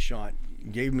Wembley shot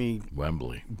gave me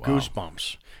Wembley. Wow.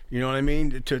 goosebumps. You know what I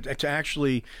mean? To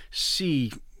actually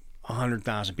see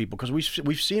 100,000 people, because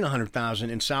we've seen 100,000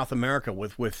 in South America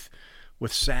with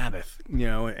Sabbath,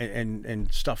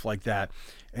 and stuff like that,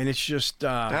 and it's just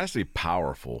That has to be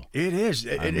powerful. it is.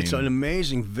 It's an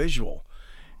amazing visual,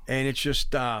 and it's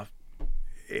just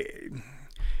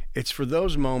it's for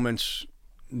those moments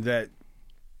that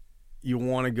you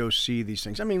want to go see these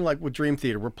things. I mean, like with Dream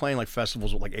Theater, we're playing like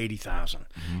festivals with like 80,000.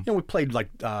 We played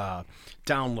like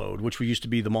Download, which we used to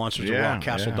be the Monsters of Rock,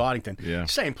 Castle Doddington. Yeah.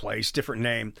 Same place, different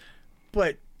name,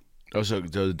 but So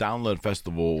the Download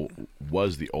Festival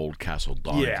was the old Castle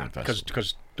Doddington Festival.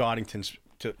 because Doddington's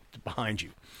behind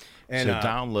you. And so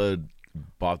Download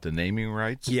bought the naming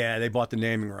rights? yeah, they bought the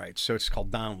naming rights, so it's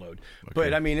called Download.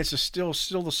 But I mean, it's still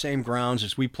the same grounds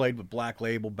as we played with Black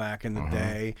Label back in the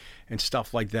day and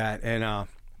stuff like that. And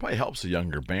Probably helps a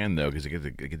younger band though, because they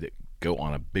get to go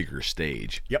on a bigger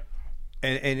stage. yep,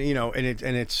 and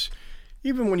it's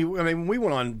even when we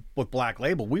went on with Black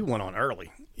Label, we went on early,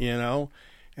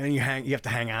 and you have to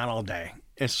hang out all day.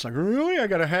 It's like, really? I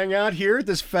got to hang out here at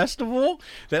this festival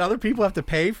that other people have to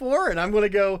pay for, and I'm going to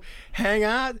go hang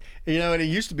out? And it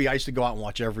used to be, I used to go out and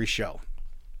watch every show.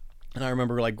 And I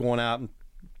remember like going out and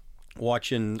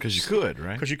watching. Because you could,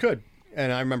 right? Because you could.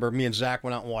 And I remember me and Zach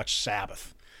went out and watched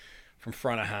Sabbath from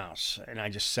front of house. And I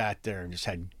just sat there and just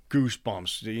had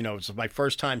goosebumps. It's my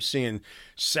first time seeing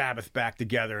Sabbath back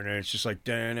together, and it's just like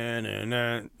and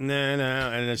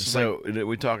it's So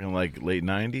we're talking like late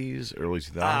 90s, early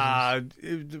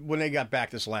 2000s? when they got back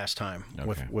this last time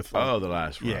with the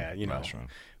last run. yeah, last run.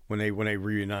 when they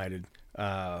reunited.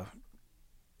 Wow.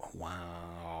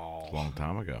 A long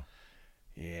time ago.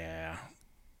 Yeah.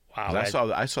 Wow.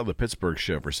 I saw the Pittsburgh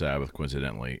show for Sabbath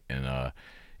coincidentally, and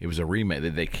it was a remake.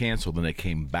 They canceled, and they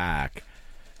came back,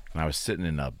 and I was sitting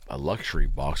in a luxury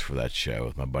box for that show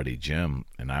with my buddy Jim,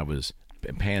 and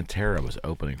Pantera was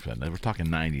opening for that. We're talking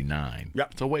 99.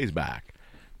 Yep. It's a ways back,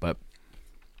 but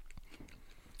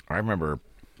I remember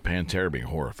Pantera being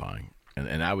horrifying,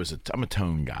 and I'm a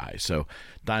Tone guy, so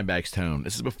Dimebag's Tone.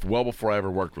 This is well before I ever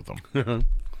worked with him.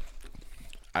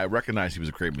 I recognized he was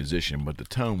a great musician, but the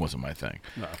tone wasn't my thing.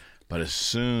 No. But as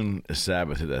soon as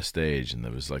Sabbath hit that stage, and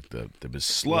there was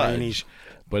sludge, Laney's.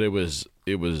 but it was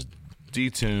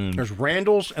detuned. There's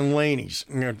Randall's and Laney's.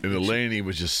 And the Laney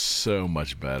was just so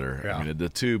much better. Yeah. I mean, the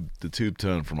tube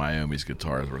tone from Iommi's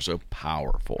guitars were so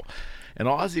powerful, and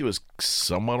Ozzy was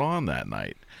somewhat on that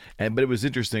night. But it was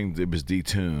interesting. It was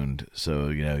detuned, so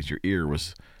your ear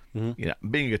was,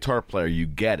 being a guitar player, you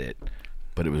get it.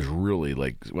 But it was really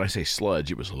when I say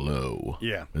sludge, it was low.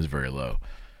 Yeah. It was very low.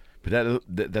 But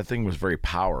that thing was very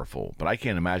powerful. But I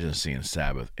can't imagine seeing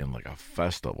Sabbath in a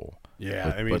festival.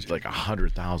 Yeah. With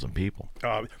 100,000 people.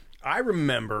 I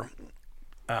remember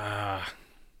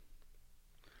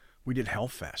we did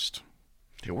Hellfest.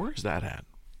 Yeah, where is that at?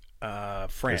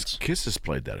 France. Kiss has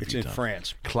played that a It's few in times.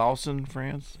 France. Clausen,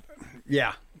 France?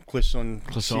 Yeah. Clisson.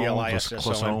 Clisson.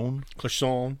 Clisson.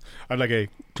 Clisson. I'd like a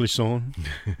Clisson.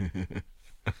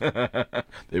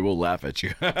 They will laugh at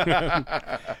you.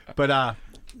 But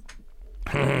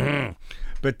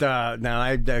now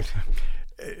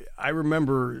I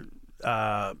remember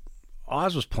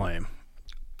Oz was playing.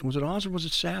 Was it Oz or was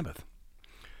it Sabbath?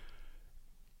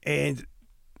 And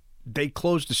they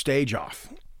closed the stage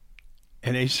off,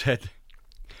 and they said,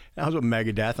 I was with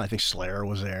Megadeth, and I think Slayer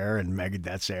was there, and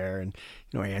Megadeth's there, and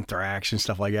Anthrax and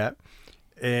stuff like that.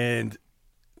 And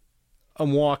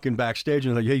I'm walking backstage,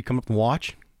 and they're like, "Hey, you come up and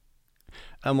watch?"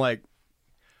 I'm like,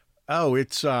 "Oh,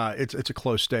 it's a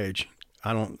closed stage.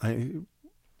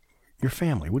 Your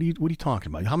family. What are you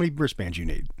talking about? How many wristbands you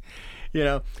need?"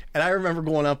 And I remember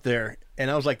going up there, and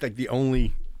I was like the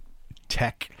only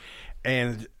tech,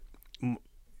 and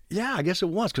yeah, I guess it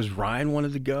was because Ryan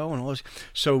wanted to go and all this.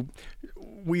 So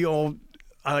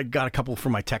I got a couple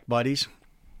from my tech buddies,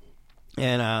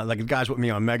 and the guys with me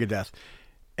on Megadeth,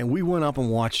 and we went up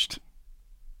and watched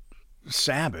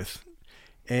Sabbath,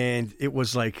 and it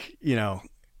was we're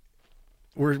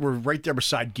right there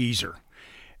beside Geezer,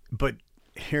 but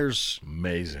here's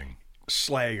amazing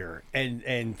Slayer and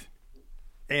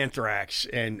Anthrax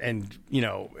and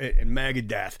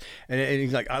Megadeth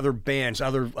and other bands,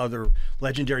 other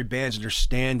legendary bands, and they're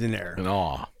standing there in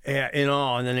awe. Yeah, in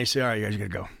awe. And then they say, "All right, you guys gotta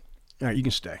go. All right, you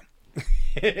can stay."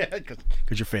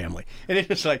 Because you're family. And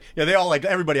it's they all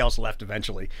everybody else left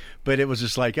eventually, but it was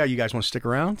just "Yeah, you guys want to stick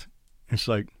around?" It's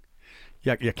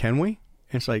yeah, can we?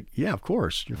 And it's yeah, of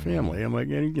course, your family. I'm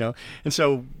and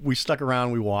so we stuck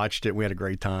around, we watched it, we had a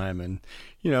great time, and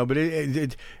but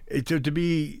to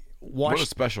be watched. What a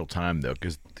special time though,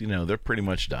 because they're pretty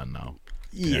much done now.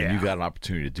 Yeah, you got an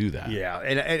opportunity to do that. Yeah,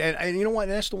 and you know what?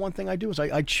 That's the one thing I do is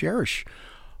I cherish,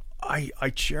 I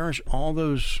cherish all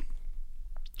those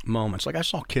moments. I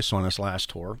saw Kiss on this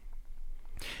last tour,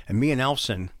 and me and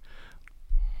Elfson.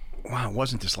 Wow, it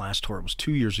wasn't this last tour. It was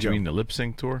 2 years ago. Do you mean the lip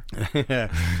sync tour? No,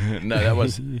 that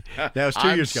was 2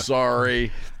 years ago.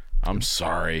 I'm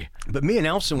sorry. But me and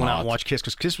Elfson went out and watched Kiss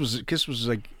because Kiss was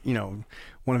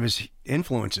one of his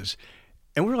influences.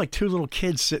 And we were two little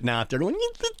kids sitting out there going,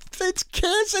 "It's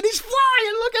Kiss, and he's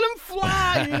flying. Look at him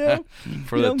fly!"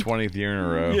 For the 20th year in a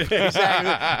row. Yeah,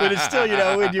 exactly. But it's still,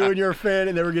 when you're a fan,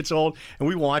 it never gets old. And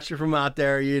we watched it from out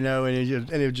there, and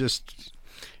it just,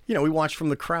 we watched from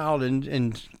the crowd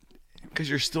and. Because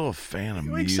you're still a fan of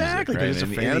music, exactly, right? Because it's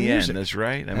a fan of music. That's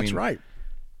right. That's right.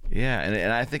 Yeah,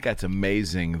 and I think that's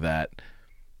amazing that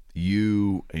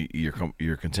your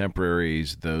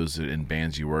contemporaries, those in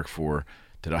bands you work for,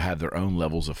 that have their own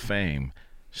levels of fame,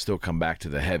 still come back to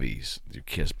the heavies. Your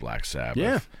Kiss, Black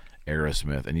Sabbath,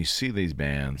 Aerosmith, and you see these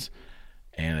bands,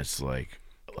 and it's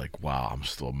wow, I'm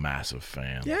still a massive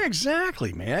fan. Yeah,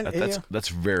 exactly, man. That's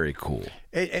very cool.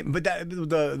 But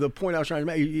the point I was trying to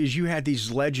make is you had these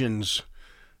legends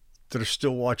that are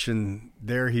still watching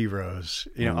their heroes,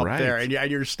 up there, and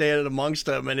you're standing amongst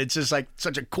them, and it's just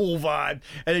such a cool vibe.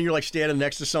 And then you're standing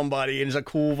next to somebody, and it's a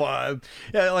cool vibe.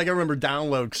 Yeah, I remember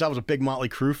Download because I was a big Motley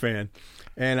Crue fan,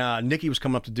 and Nicky was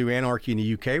coming up to do Anarchy in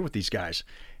the UK with these guys,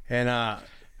 and I'm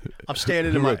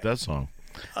standing in wrote that song?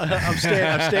 I'm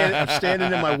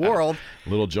standing in my world.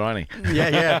 Little Johnny.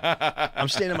 Yeah. I'm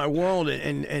standing in my world,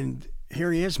 and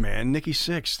here he is, man. Nicky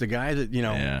Sixx, the guy that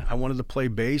I wanted to play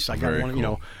bass. I got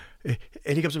one, and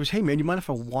he comes up and says, "Hey, man, you mind if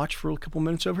I watch for a couple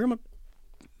minutes over here?" I'm like,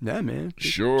 Yeah, man.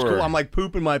 Sure. It's cool. I'm like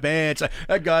pooping my pants.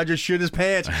 That guy just shit his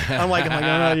pants. I'm like,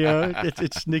 oh, you know,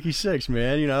 it's Nikki Sixx,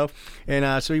 man, you know.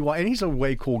 And so and he's a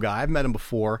way cool guy. I've met him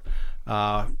before.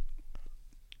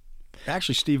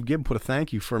 Actually, Steve Gibb put a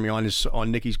thank you for me on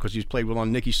Nikki's, because he's played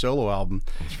on Nikki's solo album.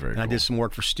 That's very and cool. I did some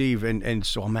work for Steve, and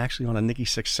so I'm actually on a Nikki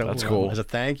Sixx solo That's album cool. as a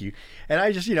thank you. And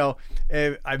I just, you know,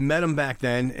 I met him back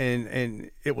then,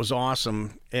 and it was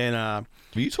awesome. And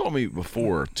You told me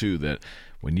before too that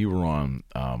when you were on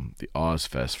the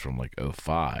Ozfest from like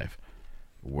 05,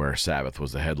 where Sabbath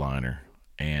was the headliner,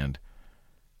 and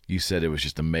you said it was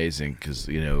just amazing because,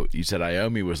 you know, you said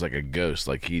Iommi was like a ghost,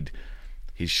 like he'd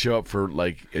show up for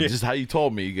like just how you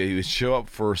told me, he would show up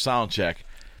for sound check,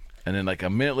 and then like a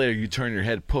minute later you turn your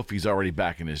head, poof, he's already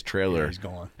back in his trailer. Yeah, he's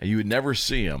gone. And you would never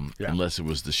see him unless it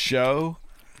was the show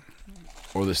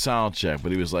or the sound check.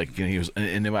 But he was like, you know,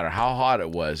 and no matter how hot it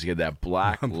was, he had that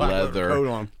black leather coat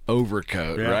on.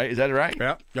 overcoat, Yeah. right? Is that right?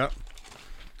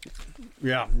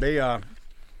 Yeah. They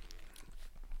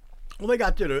well, they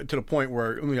got to the point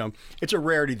where, you know, it's a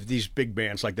rarity that these big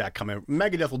bands like that come in.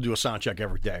 Megadeth will do a sound check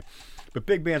every day, but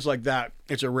big bands like that,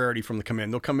 it's a rarity from them to come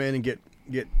in. They'll come in and get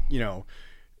you know,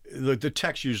 the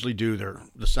techs usually do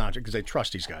the sound check because they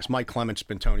trust these guys. Mike Clement's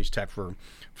been Tony's tech for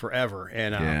forever,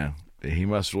 and Yeah. He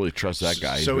must really trust that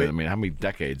guy. So I mean, how many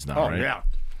decades now, right? yeah.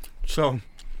 So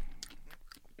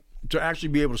to actually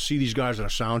be able to see these guys at a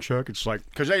sound check, it's like,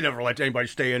 because they never let anybody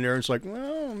stay in there. It's like,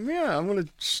 well, yeah, I'm gonna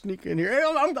sneak in here. Hey,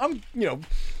 I'm you know,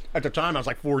 at the time I was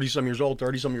like 40-some years old,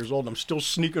 30-some years old. And I'm still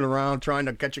sneaking around trying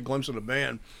to catch a glimpse of the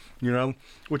band, you know,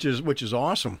 which is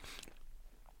awesome.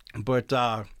 But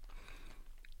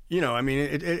you know, I mean,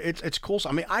 it's cool.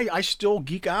 I mean, I still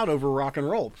geek out over rock and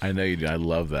roll. I know you do. I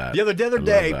love that. The other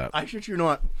day, that. I shit you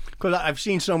not, because I've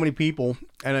seen so many people,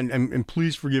 and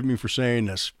please forgive me for saying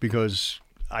this, because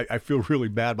I feel really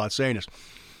bad about saying this,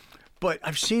 but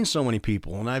I've seen so many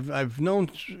people, and I've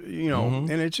known, you know,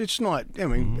 and it's not. I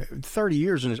mean, 30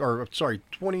 years in this, or sorry,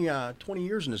 20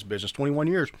 years in this business, 21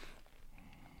 years,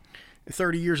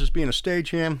 30 years as being a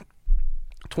stagehand,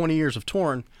 20 years of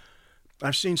touring.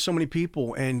 I've seen so many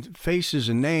people and faces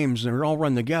and names, and they're all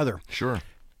run together. Sure.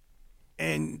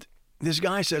 And this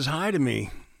guy says hi to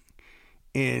me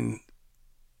in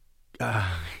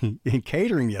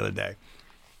catering the other day.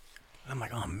 I'm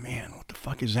like, oh man, what the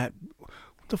fuck is that? What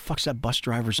the fuck's that bus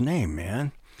driver's name,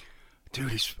 man?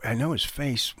 Dude, I know his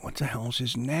face. What the hell's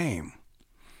his name?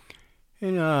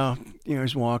 And you know,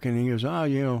 he's walking, and he goes, oh,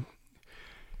 you know.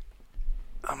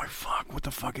 I'm like, fuck, what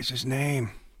the fuck is his name?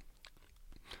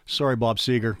 Sorry, Bob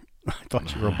Seger. I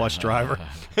thought you were a bus driver.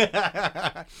 And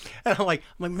I'm like,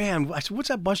 man, I said, what's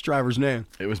that bus driver's name?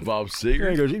 It was Bob And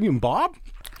Seger. he goes, you mean Bob?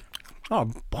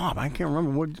 Oh, Bob. I can't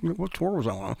remember what tour was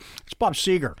I on. It's Bob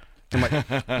Seger. I'm like,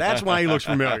 that's why he looks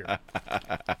familiar.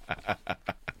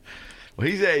 Well,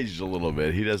 he's aged a little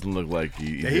bit. He doesn't look like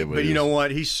he did when But he you know was-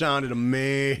 what? He sounded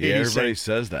amazing. Yeah, everybody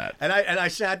says that. And I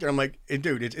sat there. I'm like,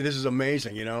 dude, this is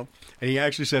amazing, you know. And he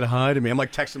actually said hi to me. I'm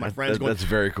like texting my friends, going, that's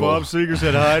very cool. Bob Seger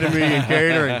said hi to me in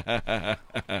catering.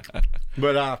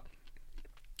 But all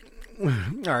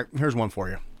right, here's one for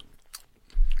you.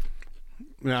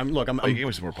 Now, look, Oh, you gave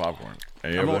me some more popcorn. Are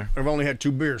you over there? I've only had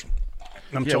 2 beers.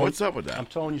 I'm Yeah, what's up with that? I'm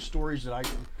telling you stories that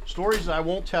I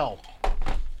won't tell.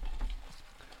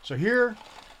 So here,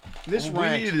 this We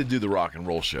ranks. needed to do the rock and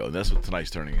roll show, and that's what tonight's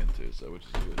turning into. So, which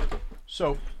is good.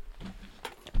 So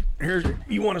here's,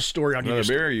 you want a story? I'll give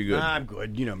Another you. beer? Or you good? I'm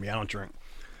good. You know me. I don't drink.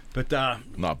 But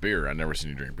Not beer. I've never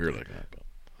seen you drink beer like that.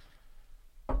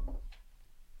 But.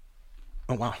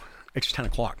 oh wow, it's 10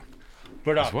 o'clock.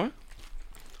 But That's what?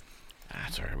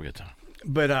 That's all right. We got time.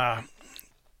 But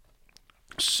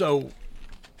so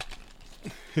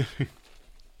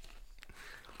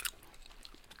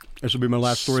this will be my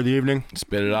last story of the evening.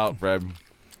 Spit it out, Fred.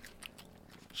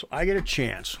 So I get a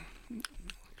chance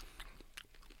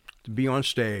to be on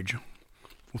stage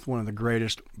with one of the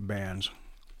greatest bands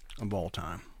of all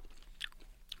time.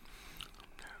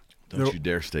 Don't you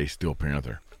dare stay Steel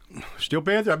Panther. Steel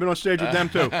Panther, I've been on stage with them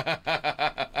too.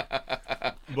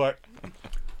 But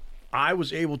I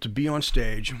was able to be on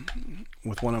stage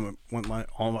with one of my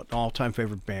all-time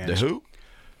favorite bands. The Who?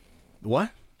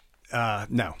 What?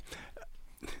 No.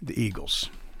 The Eagles.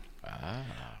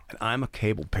 And I'm a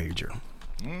cable pager.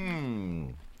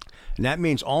 And that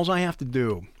means all I have to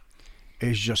do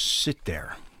is just sit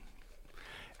there.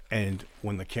 And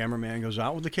when the cameraman goes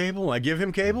out with the cable, I give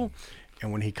him cable.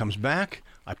 And when he comes back,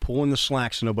 I pull in the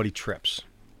slack so nobody trips.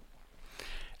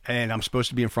 And I'm supposed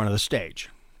to be in front of the stage.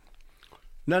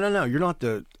 No. You're not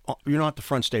the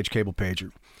front stage cable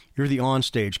pager. You're the on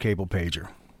stage cable pager.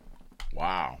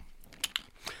 Wow.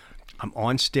 I'm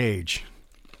on stage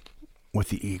with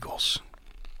the Eagles.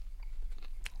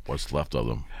 What's left of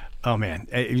them? Oh, man.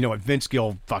 You know what? Vince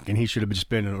Gill, he should have just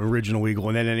been an original Eagle.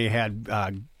 And then he had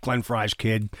Glenn Fry's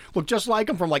kid. Looked just like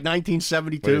him from like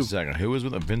 1972. Wait a second. Who was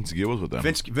with them? Vince Gill was with them.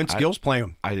 Vince Gill's playing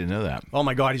him. I didn't know that. Oh,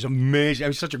 my God. He's amazing.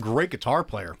 He's such a great guitar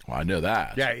player. Well, I know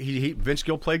that. Yeah, Vince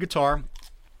Gill played guitar.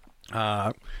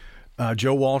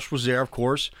 Joe Walsh was there, of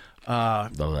course. The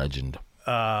legend.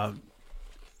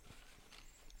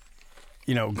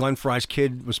 You know, Glenn Fry's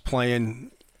kid was playing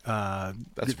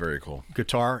That's very cool.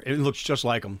 guitar. It looks just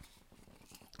like him.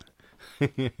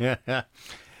 And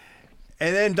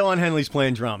then Don Henley's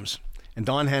playing drums. And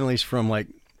Don Henley's from like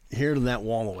here to that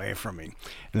wall away from me.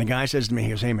 And the guy says to me, he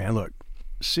goes, "Hey, man, look,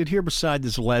 sit here beside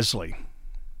this Leslie."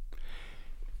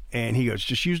 And he goes,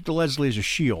 "Just use the Leslie as a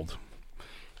shield.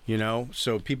 You know,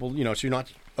 so people, you know, so you're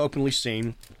not openly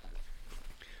seen."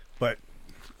 But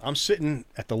I'm sitting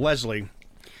at the Leslie.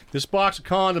 This box of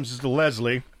condoms is the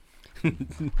Leslie.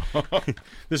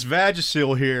 This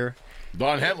Vagisil here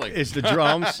Don Henley. is the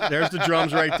drums. There's the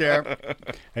drums right there.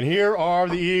 And here are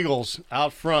the Eagles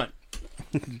out front.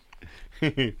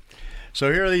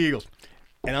 So here are the Eagles.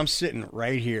 And I'm sitting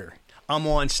right here. I'm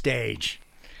on stage.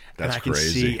 That's and I can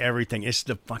crazy. see everything. It's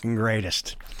the fucking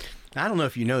greatest. I don't know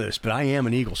if you know this, but I am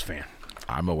an Eagles fan.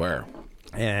 I'm aware.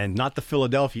 And not the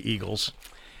Philadelphia Eagles.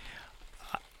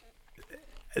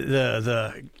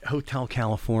 The Hotel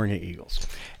California Eagles.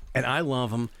 And I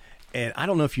love them. And I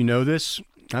don't know if you know this.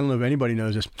 I don't know if anybody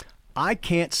knows this. I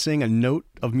can't sing a note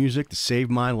of music to save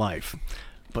my life.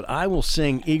 But I will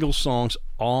sing Eagles songs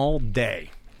all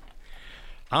day.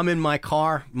 I'm in my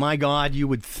car. My God, you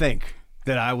would think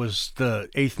that I was the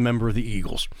 8th member of the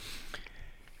Eagles.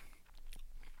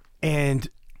 And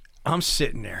I'm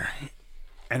sitting there.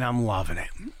 And I'm loving it.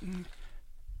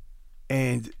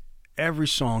 And every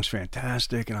song's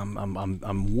fantastic, and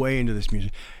I'm way into this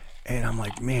music. And I'm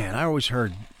like, man, I always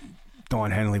heard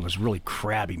Don Henley was really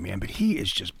crabby, man, but he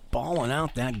is just balling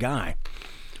out, that guy,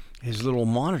 his little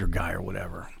monitor guy or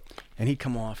whatever. And he'd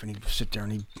come off and he'd sit there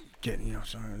and he'd get, you know,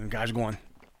 so the guys going,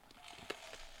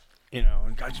 you know,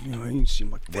 and guys, you know, he'd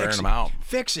seem like, Wearing them out.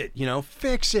 Fix it, you know,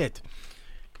 fix it.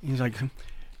 He's like,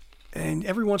 and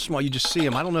every once in a while you just see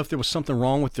him. I don't know if there was something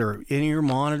wrong with their in-ear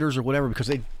monitors or whatever, because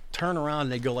they turn around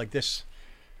and they go like this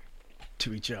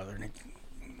to each other and they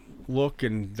look,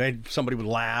 and somebody would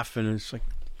laugh, and it's like,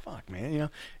 fuck, man, you know,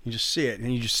 you just see it,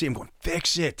 and you just see him going,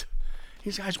 fix it.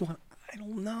 These guys going, I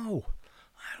don't know,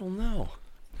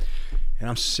 and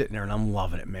I'm sitting there and I'm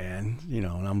loving it, man, you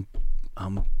know, and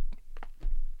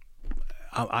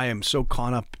I am so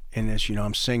caught up in this, you know,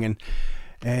 I'm singing.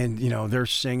 And, you know, they're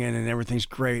singing and everything's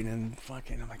great. And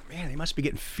fucking, I'm like, man, they must be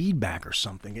getting feedback or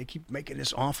something. They keep making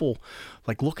this awful,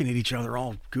 like looking at each other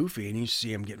all goofy. And you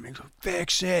see them getting,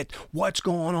 fix it. What's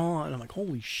going on? And I'm like,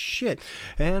 holy shit.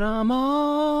 And I'm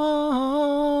already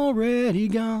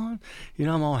gone. You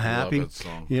know, I'm all happy. Love that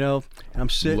song. You know, and I'm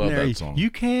sitting Love there. that song.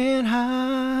 You can't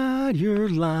hide your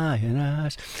lying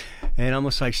eyes. And I'm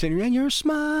just like sitting there, and your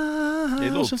smile.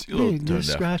 A little tone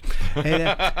deaf.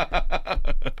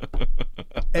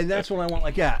 And that's what I want,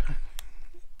 like that.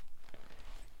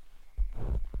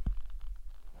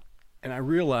 And I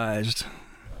realized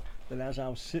that as I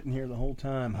was sitting here the whole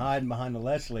time, hiding behind the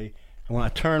Leslie, and when I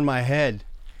turned my head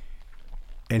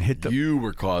and hit the You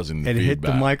were causing the and hit the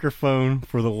feedback. microphone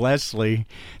for the Leslie,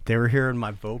 they were hearing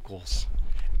my vocals.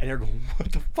 And they're going,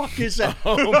 what the fuck is that?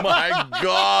 Oh my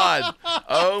God.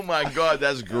 Oh my God.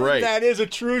 That's great. That is a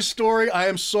true story. I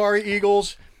am sorry,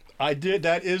 Eagles.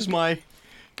 That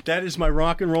is my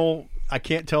rock and roll. I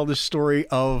can't tell this story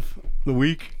of the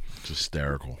week. It's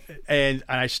hysterical. And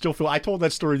I still feel, I told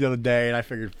that story the other day, and I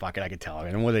figured, fuck it, I could tell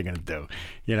it. And what are they going to do?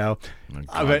 You know? My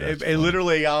God, But that's it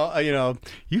literally, you know,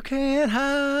 you can't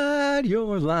hide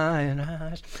your lying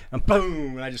eyes. And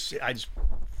boom, and I just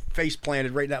face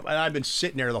planted right now. And I've been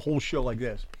sitting there the whole show like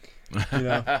this. You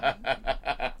know?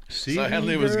 So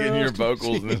Henley was getting your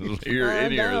vocals in your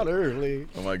out ears. early.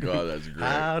 Oh my God, that's great.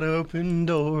 Out open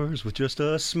doors with just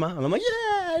a smile. I'm like,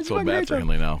 yeah, it's So fucking bad great for time.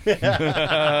 Henley now.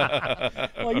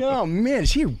 I'm like, oh man,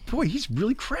 he's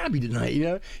really crabby tonight, you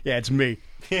know? Yeah, it's me.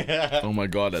 Oh my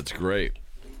God, that's great.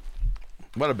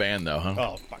 What a band, though, huh?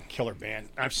 Oh, fucking killer band.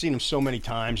 I've seen him so many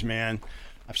times, man.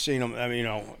 I've seen him, I mean, you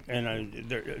know,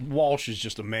 and Walsh is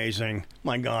just amazing.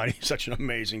 My God, he's such an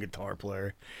amazing guitar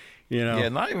player. You know? Yeah,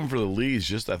 not even for the leads,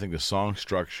 just I think the song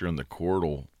structure and the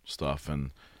chordal stuff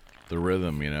and the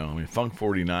rhythm, you know. I mean, Funk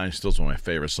 49 is still one of my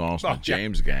favorite songs from the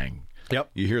James Gang.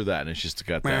 Yep. You hear that, and it's just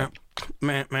got that.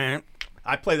 Man.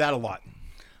 I play that a lot.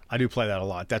 I do play that a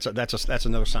lot. That's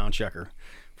another sound checker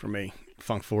for me.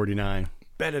 Funk 49.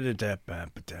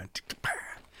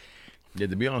 Yeah,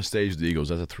 to be on stage with the Eagles,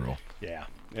 that's a thrill. Yeah,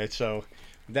 and so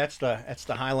that's the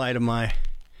highlight of my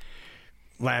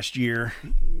last year.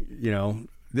 You know,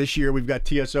 this year we've got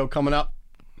TSO coming up.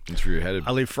 That's where you're headed.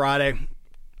 I leave Friday.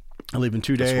 I leave in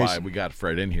 2 days. That's why we got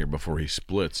Fred in here before he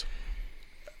splits.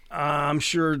 I'm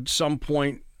sure at some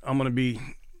point I'm going to be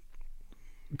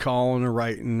calling or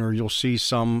writing, or you'll see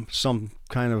some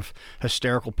kind of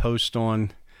hysterical post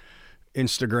on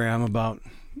Instagram about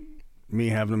me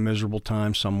having a miserable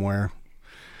time somewhere.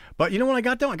 But you know what I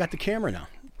got though? I got the camera now,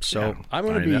 so Yeah, I'm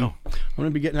going to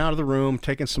be getting out of the room,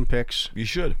 taking some pics. You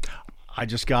should. I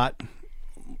just got.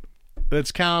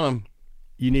 Let's count them.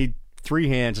 You need 3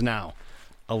 hands now.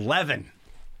 11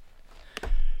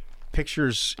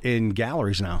 pictures in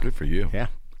galleries now. Good for you. Yeah,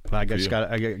 I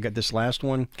got this last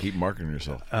one. Keep marketing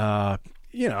yourself.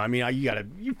 You know, I mean,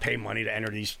 you pay money to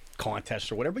enter these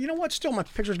contests or whatever. But you know what? Still, my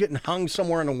picture's getting hung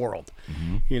somewhere in the world.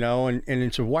 Mm-hmm. You know, and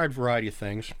it's a wide variety of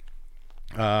things.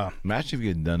 Imagine if you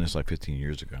had done this like 15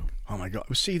 years ago. Oh my God!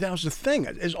 See, that was the thing.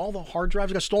 Is all the hard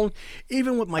drives got stolen?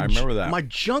 Even with I remember that. my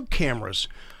junk cameras,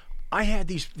 I had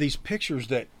these pictures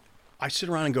that I sit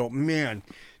around and go, man,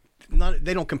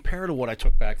 they don't compare to what I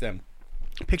took back then.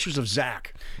 Pictures of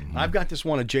Zach. Mm-hmm. I've got this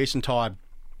one of Jason Todd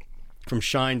from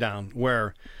Shinedown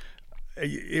where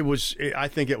I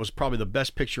think it was probably the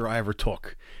best picture I ever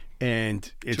took.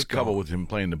 And it's a couple with him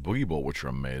playing the Boogie Bowl, which are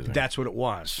amazing. That's what it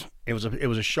was. It was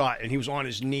a shot, and he was on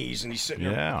his knees, and he's sitting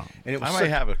there. Yeah. And it was I might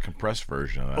have a compressed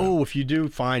version of that. Oh, if you do,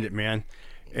 find it, man.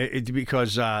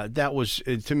 Because that was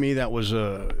to me that was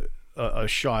a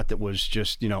shot that was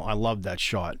just, you know, I loved that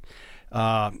shot.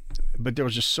 But there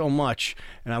was just so much,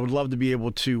 and I would love to be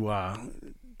able to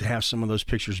have some of those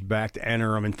pictures back to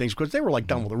enter them and things, because they were like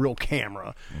done with a real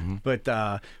camera. Mm-hmm. But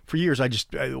for years,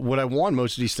 what I won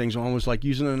most of these things on was like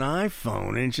using an iPhone,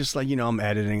 and it's just like, you know, I'm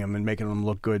editing them and making them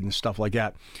look good and stuff like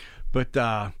that. But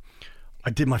I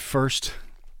did my first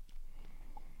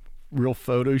real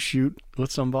photo shoot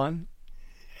with someone,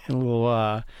 and a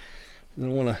little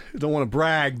don't want to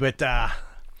brag, but I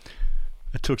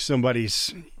took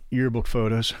somebody's yearbook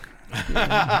photos. They're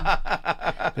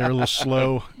a little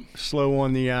slow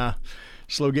on the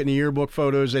slow getting the yearbook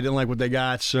photos. They didn't like what they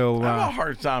got, so I have a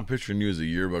hard time picturing you as a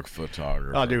yearbook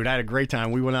photographer. Oh, dude, I had a great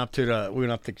time. We went up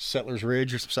to Settlers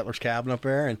Ridge or some Settlers Cabin up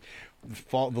there, and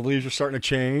the leaves were starting to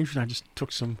change, and I just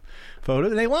took some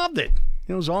photos, and they loved it.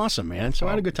 It was awesome, man. So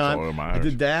I had a good time. I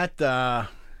did that.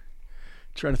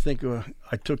 Trying to think,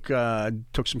 I took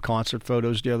some concert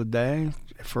photos the other day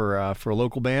for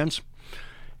local bands.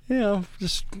 You know,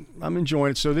 just I'm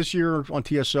enjoying it. So this year on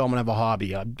TSO, I'm gonna have a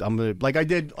hobby. Like I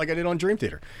did on Dream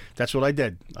Theater. That's what I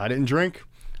did. I didn't drink.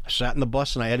 I sat in the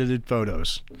bus and I edited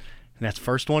photos, and that's the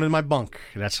first one in my bunk.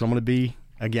 That's what I'm gonna be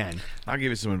again. I'll give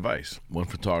you some advice. One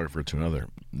photographer to another: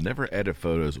 never edit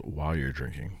photos while you're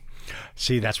drinking.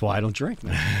 See, that's why I don't drink,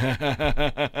 man.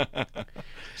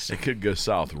 It could go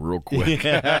south real quick.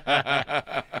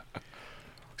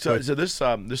 So this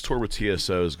tour with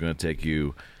TSO is going to take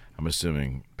you. I'm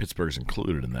assuming Pittsburgh's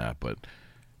included in that, but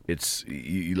it's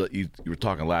you were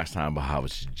talking last time about how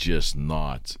it's just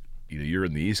not. You know, you're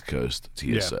in the East Coast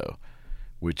TSO,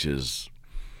 which is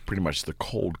pretty much the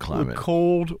cold climate, the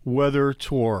cold weather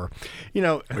tour. You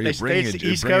know, they say it's the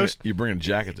East Coast. You're bringing a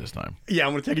jacket this time. Yeah,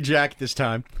 I'm going to take a jacket this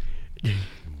time.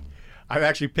 I've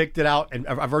actually picked it out, and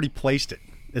I've already placed it.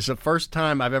 It's the first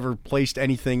time I've ever placed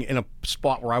anything in a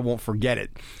spot where I won't forget it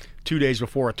 2 days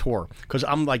before a tour, because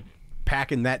I'm like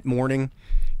packing that morning.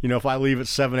 You know, if I leave at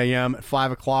 7 a.m., at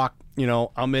 5 o'clock, you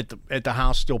know, I'm at the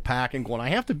house still packing, going, I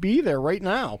have to be there right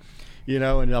now. You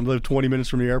know, and I'm 20 minutes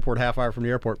from the airport, half hour from the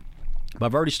airport. But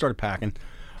I've already started packing.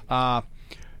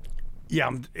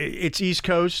 Yeah, it's East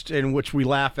Coast, in which we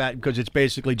laugh at because it's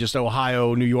basically just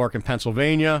Ohio, New York, and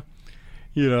Pennsylvania.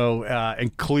 You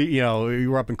know,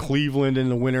 you were up in Cleveland in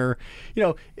the winter. You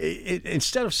know,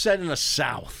 instead of setting the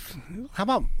South, how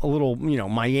about a little, you know,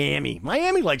 Miami?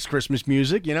 Miami likes Christmas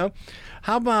music, you know.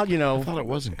 How about, you know? I thought it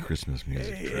wasn't Christmas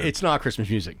music. It's not Christmas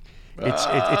music. It's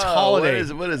holiday.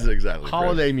 What is it exactly?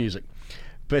 Holiday Chris? music.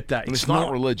 But it's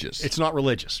not religious. It's not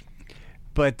religious.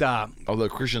 But although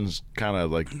Christians kind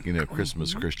of like, you know,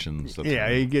 Christmas Christians. Yeah,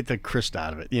 you get the Christ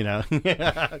out of it, you know.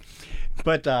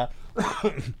 But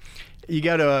you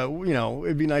got to, you know,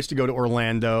 it'd be nice to go to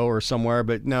Orlando or somewhere,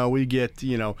 but no, we get,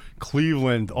 you know,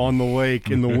 Cleveland on the lake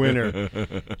in the winter,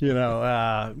 you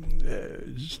know,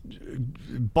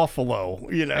 Buffalo,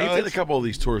 you know. I did a couple of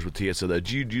these tours with TSO.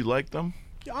 Do you like them?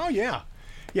 Oh, yeah.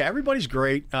 Yeah, everybody's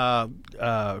great.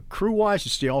 Crew-wise,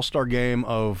 it's the all-star game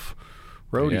of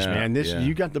roadies, man.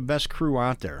 You got the best crew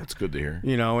out there. That's good to hear.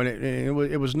 You know, and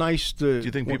it was nice to. Do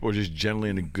you think people are just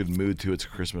generally in a good mood too? It's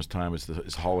Christmas time.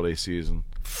 It's holiday season.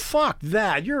 fuck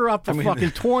that. You're up for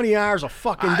fucking 20 hours a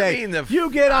fucking day.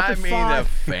 You get up at 5. the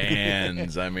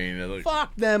fans.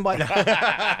 Fuck them, but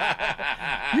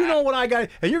you know what I got,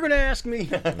 and you're going to ask me,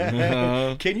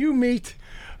 can you meet?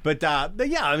 But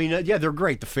yeah, I mean, yeah, they're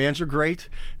great. The fans are great.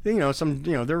 They're in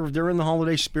the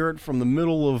holiday spirit from the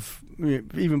middle of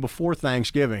even before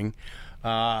Thanksgiving,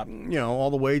 all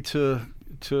the way to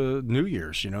New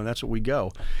Year's. That's what we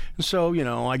go. And so,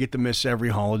 I get to miss every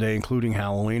holiday, including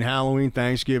Halloween,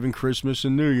 Thanksgiving, Christmas,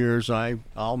 and New Year's.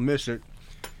 I'll miss it,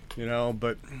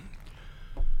 but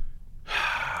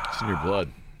it's in your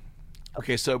blood.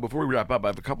 Okay, so before we wrap up, I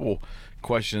have a couple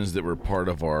questions that were part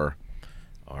of our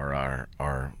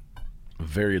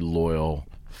very loyal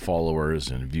followers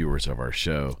and viewers of our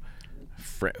show.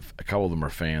 A couple of them are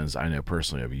fans I know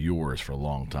personally of yours for a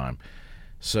long time.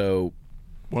 So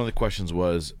one of the questions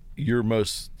was your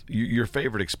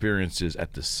favorite experiences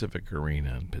at the Civic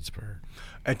Arena in Pittsburgh.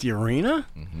 At the arena?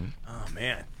 Mm-hmm. Oh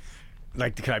man.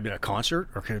 Like, could I be at a concert,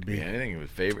 or could it be anything?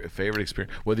 Favorite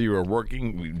experience, whether you were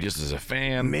working just as a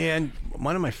fan. Man,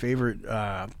 one of my favorite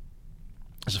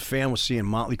as a fan was seeing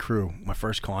Motley Crue, my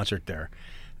first concert there,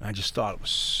 and I just thought it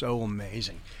was so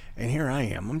amazing. And here I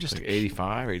am. I'm just like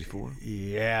 85, 84.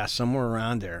 Yeah, somewhere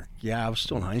around there. Yeah, I was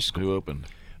still in high school. Who opened?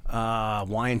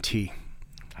 Y&T.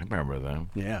 I remember them.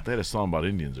 Yeah, they had a song about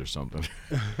Indians or something.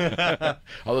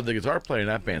 Although the guitar player in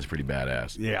that band's pretty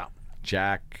badass. Yeah,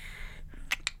 Jack.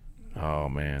 Oh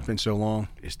man, it's been so long.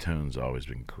 His tone's always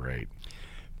been great.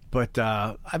 But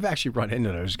I've actually run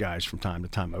into those guys from time to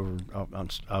time over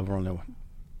on the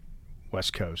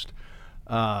West Coast.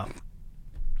 But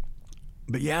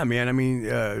yeah, man, I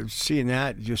mean, seeing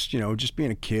that, just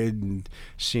being a kid and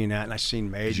seeing that, and I seen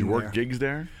Maiden. Did you work gigs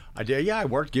there? I did. Yeah, I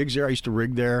worked gigs there. I used to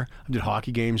rig there. I did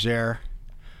hockey games there.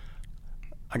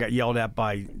 I got yelled at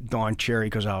by Don Cherry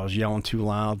because I was yelling too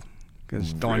loud.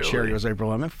 Because Don Cherry was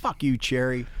April. I mean, fuck you,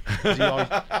 Cherry. No,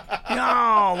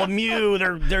 Lemieux,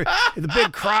 they're the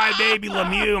big crybaby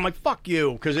Lemieux. I'm like, fuck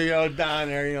you, because down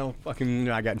there, fucking,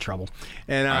 I got in trouble.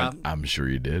 And I'm sure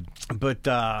you did. But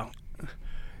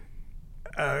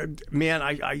man,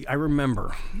 I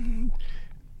remember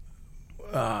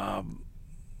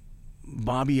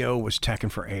Bobby O was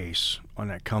teching for Ace on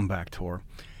that comeback tour,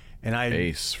 and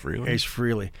Ace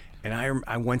Frehley. And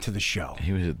I went to the show.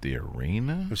 He was at the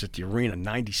arena? It was at the arena,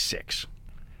 96.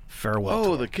 Farewell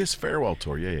tour. The Kiss farewell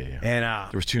tour. Yeah. And there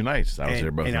was 2 nights. I was there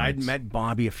both nights. And I'd met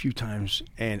Bobby a few times,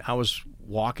 and I was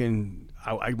walking.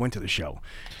 I went to the show.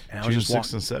 And I was June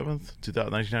just 6th and 7th,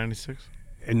 1996?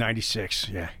 In 96,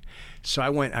 yeah. So I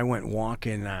went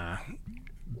walking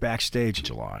backstage in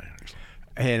July.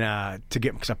 And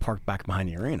because I parked back behind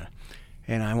the arena.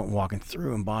 And I went walking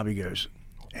through, and Bobby goes,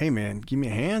 "Hey, man, give me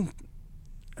a hand."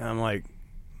 And I'm like,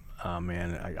 "Oh,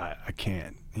 man, I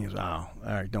can't." He goes, "Oh, all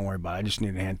right, don't worry about it. I just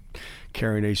need a hand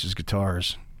carrying Ace's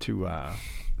guitars to,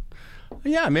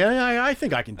 yeah, man, I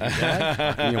think I can do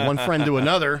that." One friend to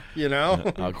another,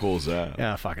 How cool is that?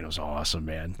 Yeah, fucking, it was awesome,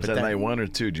 man. Was that night 1 or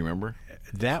 2? Do you remember?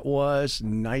 That was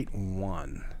night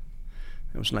 1.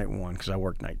 It was night 1 because I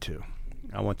worked night 2.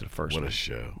 I went to the first one. What a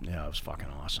show. Yeah, it was fucking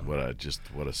awesome. What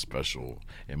a special,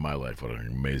 in my life, what an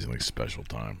amazingly special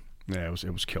time. Yeah,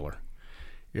 it was killer.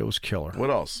 It was killer. What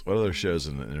else? What other shows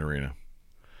in the arena?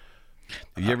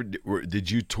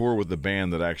 Did you tour with the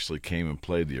band that actually came and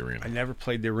played the arena? I never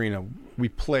played the arena. We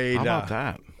played. How about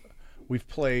that? I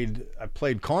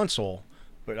played console,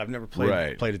 but I've never played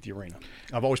at the arena.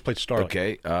 I've always played Starlight.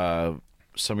 Okay.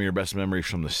 Some of your best memories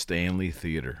from the Stanley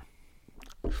Theater.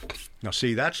 Now,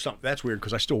 see, that's weird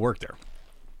because I still work there.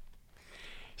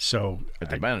 So at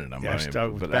the Benetton,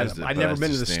 I'd never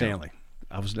been to the Stanley.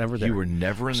 I was never there. You were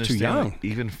never in the Stanley? Young.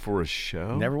 Even for a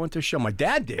show? Never went to a show. My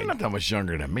dad did. You're not that much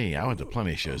younger than me. I went to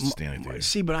plenty of shows at Stanley Theater.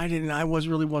 See, but I didn't. I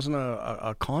really wasn't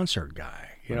a concert guy.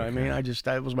 You know what I mean?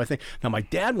 That was my thing. Now, my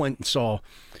dad went and saw.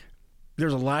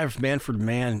 There's a live Manfred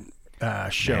Mann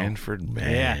show. Manfred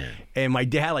Mann. Yeah. And my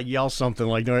dad yelled something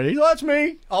like, "That's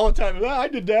me!" all the time. "I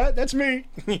did that. That's me."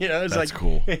 It's that's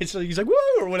cool. So he's like, "Woo!"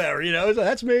 or whatever. It's like,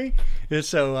 "That's me." And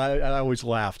so I always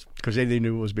laughed because they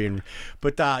knew it was being.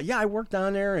 But yeah, I worked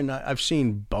down there, and I've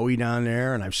seen Bowie down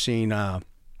there, and I've seen.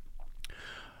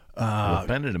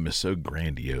 Benetton is so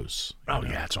grandiose. Oh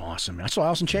yeah, it's awesome. I saw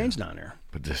Alice in Chains down there.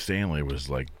 But the Stanley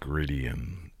was gritty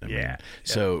and. I mean,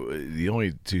 so the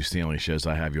only 2 Stanley shows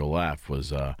I have, you'll laugh,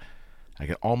 was. I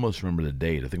can almost remember the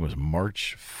date. I think it was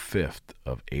March 5th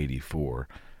of 84.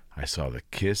 I saw the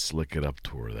Kiss Lick It Up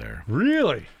tour there.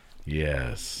 Really?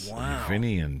 Yes. Wow.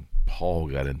 Vinny and Paul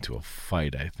got into a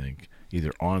fight, I think,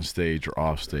 either on stage or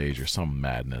off stage or some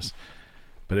madness.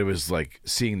 But it was like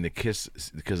seeing the Kiss,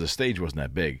 because the stage wasn't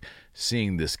that big,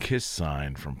 seeing this Kiss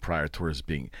sign from prior tours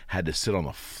had to sit on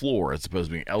the floor as opposed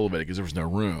to being elevated because there was no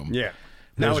room. Yeah.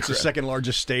 Now it's the second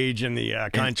largest stage in the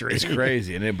country. It's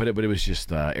crazy, but it was just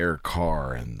Eric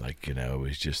Carr, and it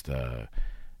was just and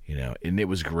it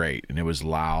was great, and it was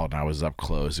loud, and I was up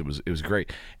close. It was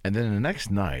great. And then the next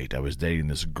night, I was dating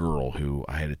this girl who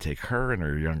I had to take her, and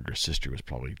her younger sister was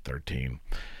probably 13,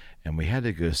 and we had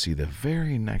to go see the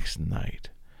very next night.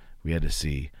 We had to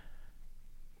see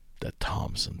the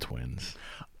Thompson Twins.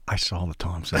 I saw the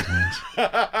Thompson Twins.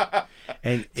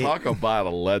 And talk about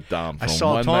a letdown. I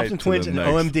saw the Thompson Twins and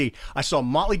OMD. I saw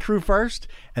Motley Crue first,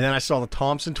 and then I saw the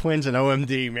Thompson Twins and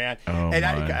OMD, man. Oh,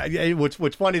 and what's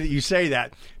funny that you say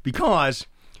that, because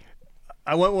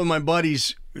I went with my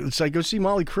buddies. It's like, go see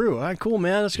Motley Crue. All right, cool,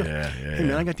 man. Let's go. Hey,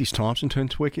 man, I got these Thompson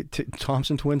Twins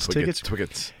tickets.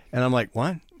 Twickets. And I'm like,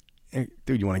 what? Hey,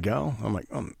 dude, you want to go? I'm like,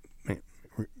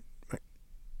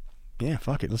 yeah,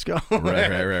 fuck it, let's go.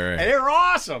 Right. And they were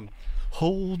awesome.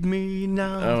 Hold me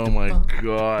now. Oh my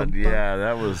God, yeah,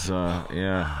 that was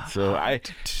yeah. So I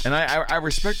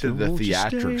respected the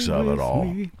theatrics of it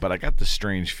all, but I got the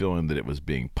strange feeling that it was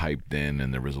being piped in,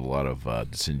 and there was a lot of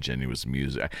disingenuous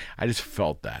music. I just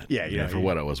felt that, for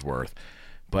what it was worth.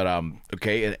 But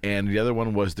okay, and the other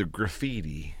one was the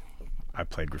graffiti. I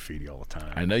played graffiti all the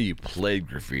time. I know you played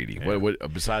graffiti. Yeah.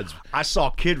 What besides? I saw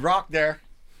Kid Rock there.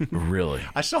 Really?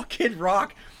 I saw Kid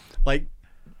Rock, like,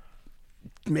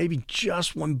 maybe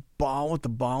just when the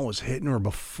ball was hitting, or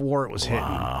before it was hitting.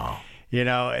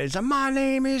 It's my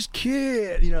name is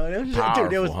Kid. It was, powerful,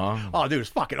 dude, it was, huh? Oh, dude, it was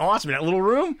fucking awesome in that little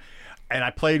room. And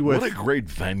I played with. What a great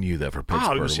venue that for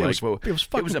Pittsburgh. It was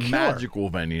fucking It was a killer. magical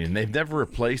venue, and they've never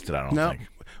replaced it. I don't think.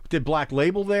 Did Black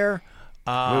Label there.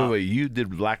 Wait, you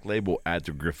did Black Label at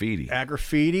the graffiti. At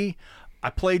graffiti,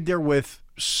 I played there with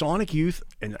Sonic Youth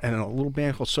and a little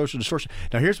band called Social Distortion.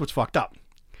 Now, here's what's fucked up.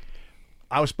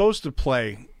 I was supposed to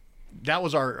play. That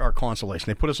was our consolation.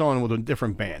 They put us on with a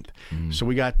different band, so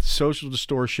we got Social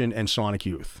Distortion and Sonic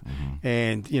Youth,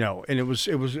 and and it was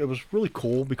really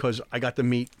cool because I got to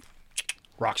meet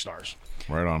rock stars.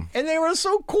 Right on. And they were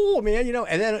so cool, man.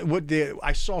 And then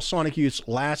I saw Sonic Youth's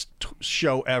last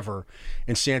show ever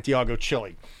in Santiago,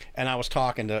 Chile, and I was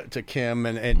talking to Kim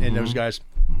and those guys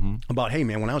about, hey,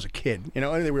 man, when I was a kid,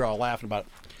 and we were all laughing about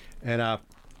it,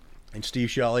 and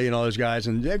Steve Shelley and all those guys,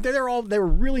 and they were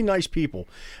really nice people,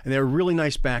 and they were really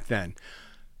nice back then.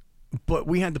 But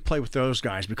we had to play with those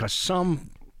guys because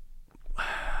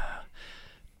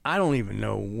I don't even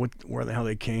know where the hell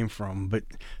they came from, but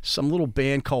some little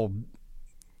band called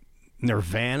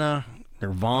Nirvana,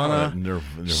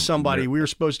 somebody. We were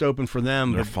supposed to open for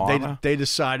them, but they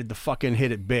decided to fucking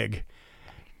hit it big,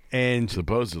 and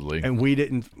supposedly, and we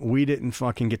didn't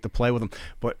fucking get to play with them.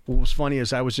 But what was funny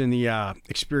is I was in the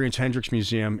Experience Hendrix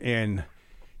Museum in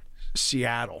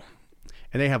Seattle,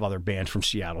 and they have other bands from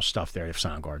Seattle stuff there. They have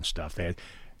Soundgarden stuff.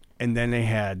 And then they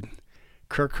had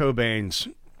Kurt Cobain's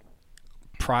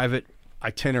private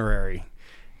itinerary,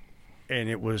 and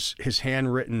it was his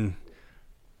handwritten.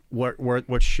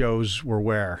 What shows were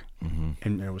where,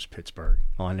 and there was Pittsburgh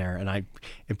on there, and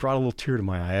it brought a little tear to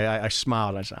my eye. I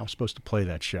smiled. I said, I was supposed to play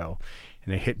that show,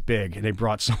 and they hit big, and they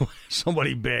brought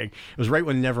somebody big. It was right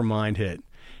when Nevermind hit,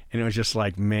 and it was just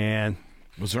like, man.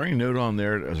 Was there any note on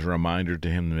there as a reminder to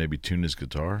him to maybe tune his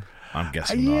guitar? I'm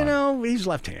guessing not. He's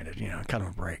left-handed. Cut him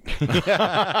a break. And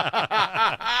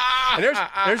there's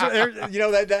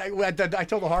I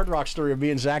told the Hard Rock story of me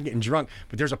and Zach getting drunk,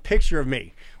 but there's a picture of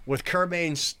me with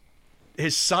Cobain's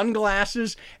his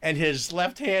sunglasses and his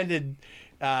left-handed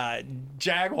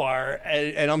Jaguar,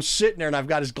 and I'm sitting there and I've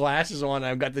got his glasses on and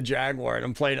I've got the Jaguar and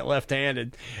I'm playing it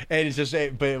left-handed, and it's just,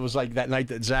 but it was like that night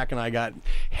that Zach and I got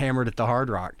hammered at the Hard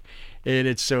Rock, and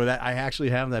it's so that I actually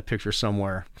have that picture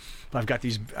somewhere. I've got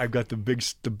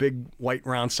the big white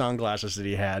round sunglasses that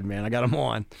he had, man. I got them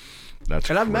on. That's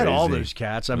and I've met all those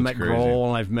cats. I've met Grohl,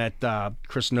 and I've met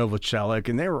Chris Novoselic,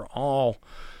 and they were all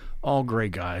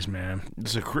great guys, man.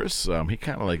 So Chris, he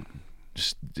kind of like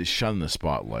just shunned the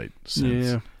spotlight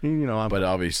since. Yeah, but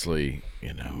obviously,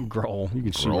 Grohl. You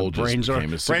can see where brains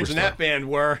in that band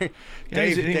were.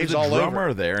 Dave's all drummer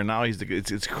over there, and now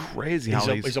it's crazy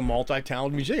how he's a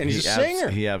multi-talented musician. He's a singer.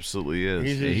 He absolutely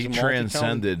is. He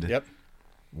transcended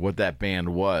what that band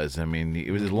was. I mean,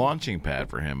 it was a launching pad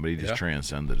for him, but he just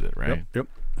transcended it, right? Yep.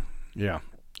 Yeah.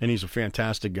 And he's a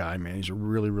fantastic guy, man. He's a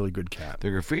really, really good cat.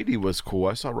 The graffiti was cool.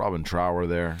 I saw Robin Trower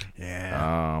there.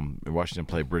 Yeah. Watching him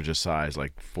play Bridge of Sighs,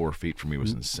 like 4 feet from me,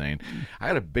 was insane. I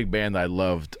had a big band that I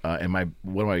loved, and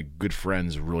one of my good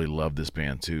friends really loved this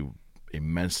band too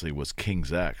immensely, was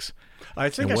King's X. I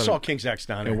think I saw King's X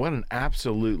down there. And what an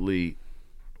absolutely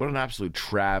an absolute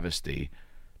travesty,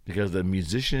 because the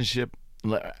musicianship,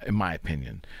 in my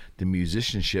opinion, the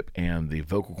musicianship and the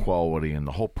vocal quality and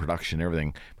the whole production,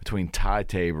 everything between Ty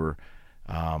Tabor,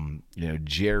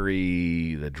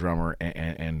 Jerry, the drummer,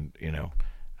 and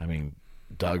I mean,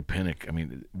 Doug Pinnick. I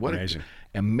mean, what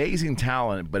amazing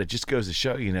talent, but it just goes to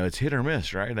show, it's hit or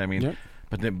miss, right? I mean,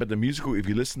 but the musical, if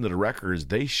you listen to the records,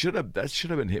 that should have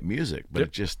been hit music, but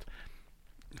it just.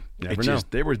 Never know.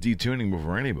 They were detuning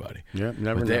before anybody. Yeah,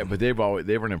 never know. But they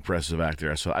were an impressive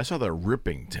actor. I saw the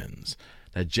Rippingtons,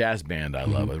 that jazz band I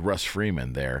love, with Russ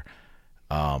Freeman there,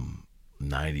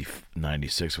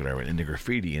 96, whatever, and the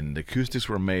graffiti and the acoustics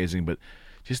were amazing, but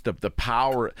just the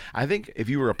power. I think if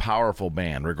you were a powerful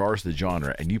band, regardless of the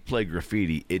genre, and you played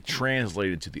graffiti, it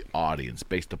translated to the audience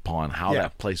based upon how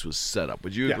that place was set up.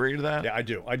 Would you agree to that? Yeah, I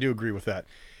do. I do agree with that.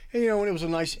 And, when it was a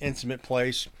nice, intimate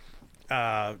place,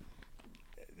 there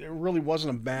really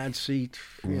wasn't a bad seat,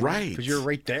 right? Because you're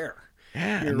right there.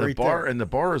 Yeah, and the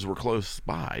bars were close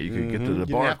by. You could get to the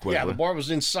bar quickly. Yeah, the bar was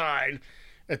inside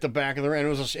at the back of the room.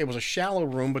 It was a shallow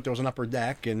room, but there was an upper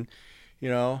deck, and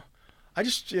I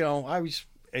was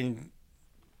and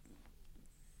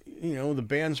the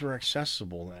bands were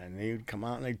accessible then. They'd come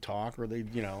out and they'd talk, or they'd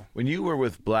When you were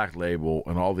with Black Label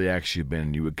and all the acts you've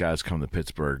been, you would guys come to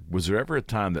Pittsburgh. Was there ever a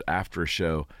time that after a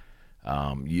show,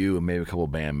 you and maybe a couple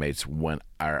of bandmates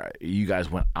you guys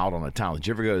went out on a town? Did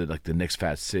you ever go to like the Knicks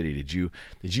Fat City?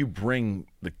 Did you bring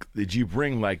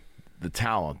like the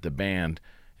talent, the band,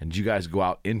 and did you guys go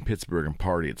out in Pittsburgh and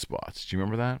party at spots? Do you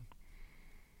remember that?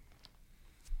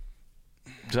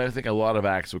 Because I think a lot of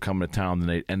acts would come to town and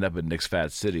they end up at Knicks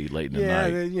Fat City late in the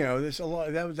night. Yeah, there's a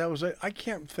lot. That was I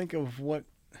can't think of what.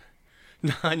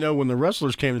 I know when the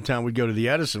wrestlers came to town, we'd go to the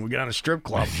Edison. We'd get on a strip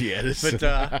club. The Edison.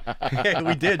 But yeah,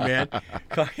 we did, man.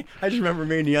 I just remember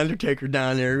me and the Undertaker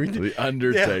down there. The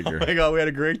Undertaker. Yeah, oh my God, we had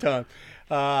a great time.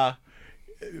 For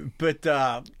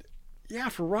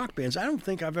rock bands, I don't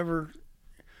think I've ever.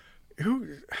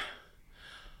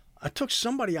 I took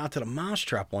somebody out to the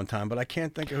Mousetrap one time, but I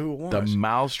can't think of who it was. The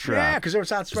Mousetrap. Yeah, because it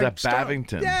was out straight. Is that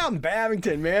Bavington? Yeah, in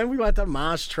Bavington, man. We went to the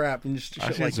Mousetrap and just shit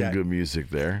like that. I've seen some good music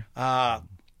there.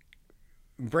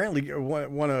 Brantley,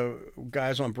 one of the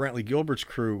guys on Brantley Gilbert's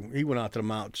crew, he went out to the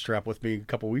Mousetrap with me a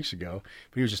couple weeks ago,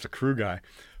 but he was just a crew guy.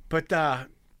 But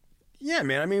yeah,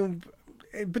 man. I mean,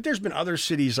 but there's been other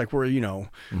cities like where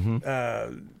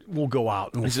we'll go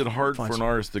out. And Is it hard for an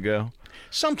artist to go?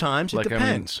 Sometimes it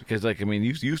depends. Because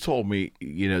you've told me,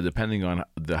 depending on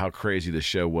how crazy the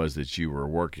show was that you were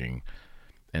working,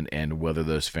 and whether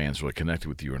those fans were connected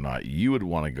with you or not, you would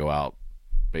want to go out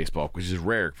baseball, which is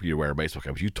rare for you to wear a baseball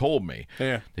cap. But you told me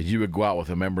that you would go out with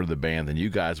a member of the band, and you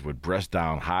guys would breast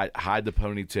down, hide the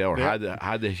ponytail, or hide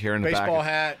the hair in the back. Baseball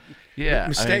hat. Yeah,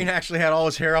 Mustaine actually had all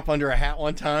his hair up under a hat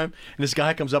one time, and this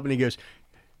guy comes up and he goes,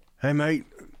 "Hey mate,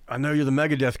 I know you're the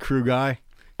Megadeth crew guy.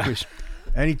 He goes,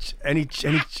 any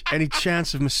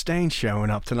chance of Mustaine showing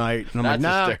up tonight?" And I'm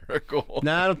That's hysterical.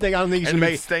 No, I don't think he's and gonna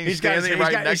make. He's standing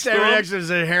next to his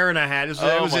hair in a hat.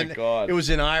 God! It was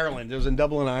in Ireland. It was in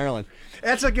Dublin, Ireland.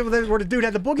 That's like where the dude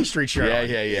had the Boogie Street shirt.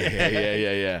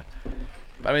 Yeah.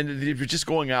 I mean, if you're just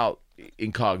going out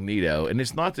incognito, and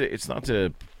it's not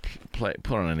to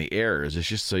put on any airs. It's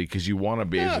just so because you want to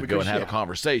be able to go and have a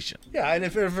conversation. Yeah, and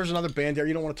if there's another band there,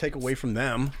 you don't want to take away from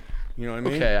them. You know what I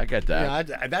mean? Okay, I get that.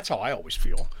 Yeah, that's how I always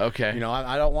feel. Okay.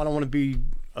 I don't want to be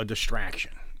a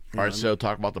distraction. All right, so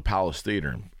talk about the Palace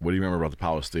Theater. What do you remember about the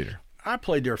Palace Theater? I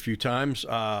played there a few times.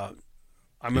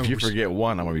 If you forget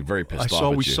one, I'm going to be very pissed off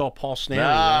at you. We saw Paul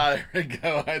Stanley. There we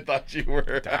go. I thought you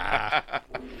were.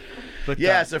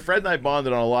 So Fred and I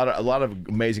bonded on a lot of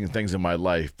amazing things in my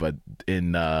life. But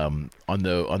on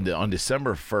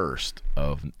December 1st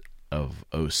of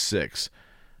 06,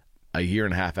 a year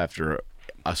and a half after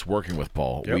us working with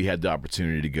Paul, we had the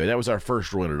opportunity to go. That was our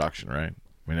first real introduction, right?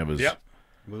 I mean, it was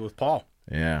with Paul.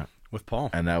 Yeah, with Paul,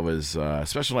 and that was a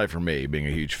special night for me, being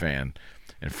a huge fan.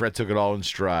 And Fred took it all in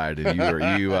stride. And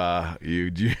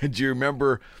do you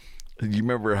remember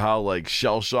how like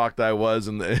shell shocked I was?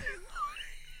 And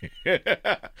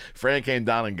Fred came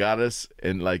down and got us,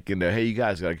 and hey, you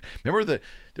guys, remember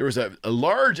there was a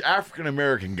large African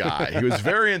American guy. He was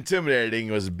very intimidating.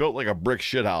 He was built like a brick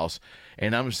shithouse.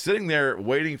 And I'm sitting there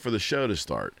waiting for the show to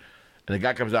start, and the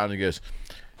guy comes down and he goes,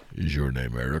 "Is your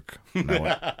name Eric?" And I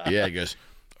went, "Yeah." He goes,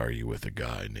 "Are you with a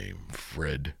guy named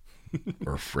Fred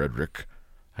or Frederick?"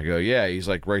 I go, "Yeah." He's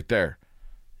like, "Right there.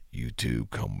 You two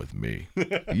come with me."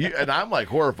 And I'm like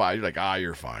horrified. You're like,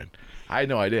 "You're fine." I had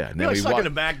no idea. And You're like stuck in the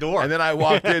back door. And then I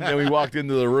walked in, and we walked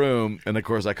into the room, and of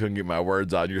course I couldn't get my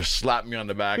words out. You slapped me on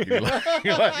the back. And you're like,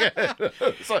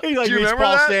 he like meets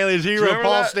Paul Stanley, his hero,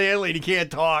 Paul Stanley, and he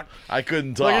can't talk. I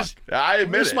couldn't talk. I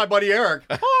admit this it. is my buddy Eric.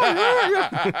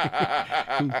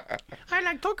 I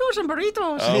like tacos and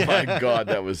burritos. Oh my God,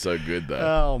 that was so good though.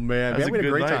 Oh man, That's we had a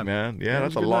great night, time, man. Yeah,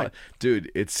 that's a lot,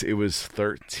 dude. It was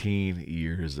 13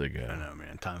 years ago. I know,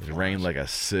 man. Time It rained like a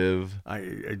sieve.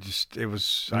 It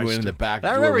was. We went in the back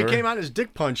I remember door. he came out in his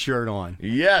Dick Punch shirt on.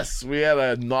 Yes, we had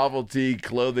a novelty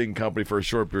clothing company for a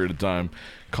short period of time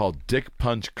called Dick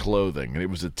Punch Clothing, and it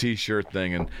was a T-shirt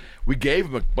thing. And we gave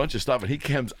him a bunch of stuff, and he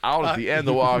comes out at the end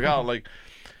to walk out like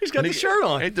he's got the shirt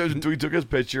on. He took his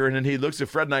picture, and then he looks at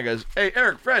Fred and I goes, "Hey,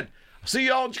 Eric, Fred, I'll see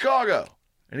y'all in Chicago."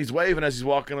 And he's waving as he's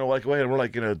walking away, and we're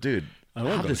like, dude,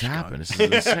 how did this happen? This is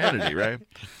insanity, right?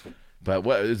 But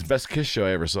it's the best Kiss show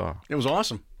I ever saw. It was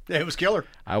awesome. Yeah, it was killer.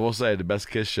 I will say the best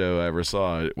Kiss show I ever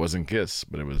saw. It wasn't Kiss,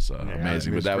 but it was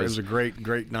amazing. It was a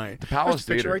great night. The Palace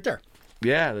There's a picture Theater right there.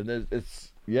 Yeah,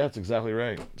 it's exactly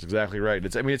right. It's exactly right.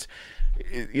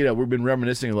 We've been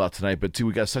reminiscing a lot tonight, but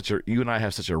too, you and I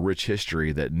have such a rich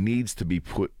history that needs to be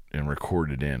put and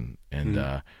recorded in,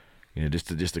 and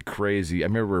just a crazy. I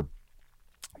remember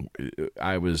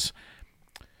I was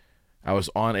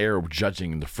on air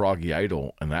judging the Froggy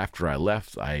Idol, and after I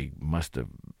left, I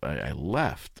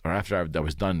left, or after I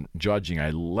was done judging, I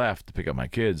left to pick up my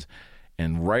kids.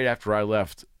 And right after I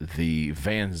left, the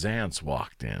Van Zants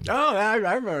walked in. Oh, I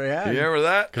remember that. You remember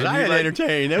that? Because I had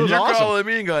entertained. It was awesome. You're calling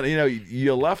me and going,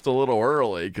 you left a little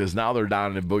early because now they're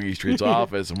down in Boogie Street's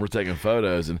office and we're taking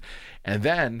photos. And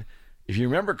then, if you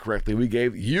remember correctly,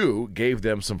 you gave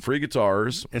them some free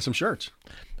guitars and some shirts.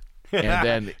 And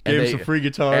then gave them some free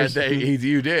guitars. And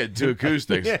you did, 2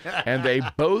 acoustics. Yeah. And they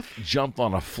both jumped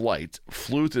on a flight,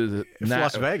 flew to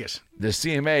Las Vegas, the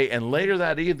CMA, and later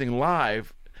that evening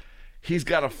live. He's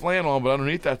got a flannel on, but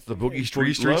underneath that's the Boogie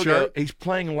Street logo. Shirt. He's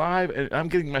playing live, and I'm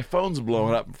getting my phone's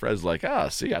blowing up. And Fred's like,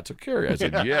 see, I took care of you. I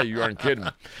said, yeah, you aren't kidding.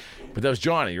 But that was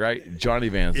Johnny, right? Johnny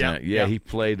Van Zandt. Yeah, he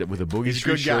played with a Boogie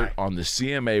Street shirt on the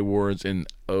CMA Awards in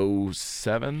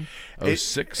 07,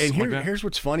 06. And here's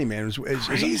what's funny, man. It's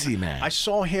crazy, man. I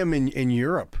saw him in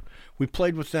Europe. We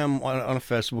played with them on a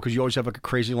festival because you always have like a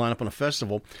crazy lineup on a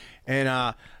festival. And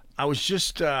I was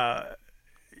just...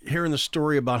 hearing the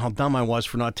story about how dumb I was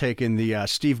for not taking the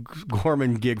Steve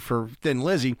Gorman gig for Thin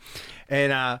Lizzy.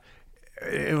 And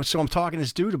so I'm talking to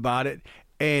this dude about it,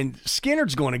 and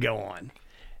Skinner's going to go on.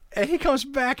 And he comes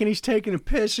back, and he's taking a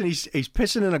piss, and he's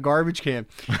pissing in a garbage can.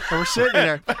 And we're sitting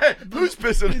there. Who's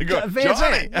pissing in a garbage can? Van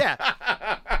Zandt,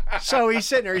 yeah. So he's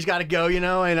sitting there. He's got to go,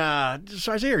 and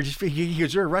so I was here. He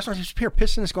goes, there a restaurant? He's here,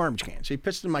 piss in this garbage can. So he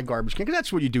pissed in my garbage can, because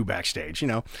that's what you do backstage,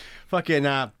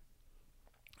 fucking...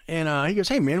 And he goes,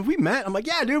 "Hey man, have we met?" I'm like,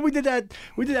 "Yeah, dude, we did that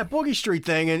Boogie Street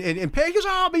thing." And Peg goes,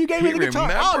 "Oh, but you gave me the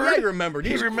guitar." Oh, yeah, he remembered.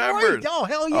 He remembered. Great. Oh,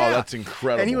 hell yeah! Oh, that's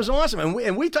incredible. And he was awesome.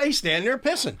 And he's standing there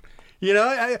pissing.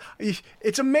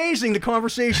 It's amazing the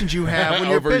conversations you have when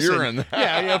you're over pissing. Urine.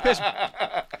 Yeah,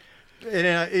 pissing. And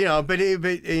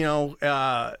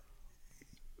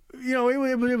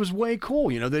it was way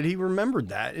cool, that he remembered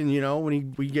that, and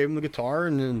when we gave him the guitar,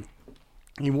 and then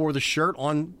he wore the shirt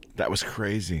on. That was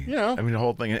crazy. Yeah. I mean, the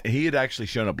whole thing. He had actually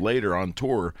shown up later on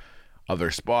tour, other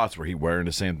spots where he wearing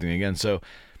the same thing again. So,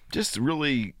 just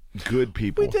really good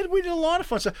people. We did a lot of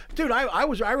fun stuff, dude.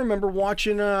 I remember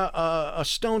watching a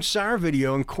Stone Sour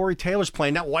video, and Corey Taylor's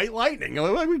playing that White Lightning.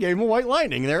 We gave him a White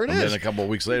Lightning. There it is. And then a couple of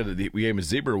weeks later, we gave him a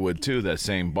Zebra Wood too. That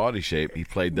same body shape. He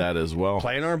played that as well.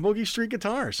 Playing our Boogie Street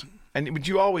guitars. But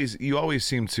you always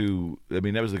seem to. I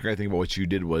mean, that was the great thing about what you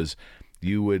did was.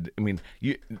 You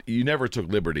never took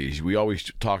liberties. We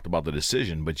always talked about the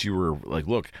decision, but you were like,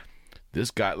 look, this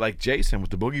guy, like Jason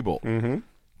with the Boogie Bolt,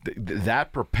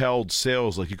 that propelled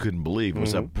sales like you couldn't believe. It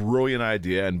was a brilliant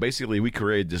idea, and basically we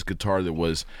created this guitar that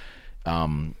was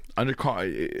Abalone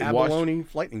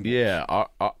Lightning. Yeah.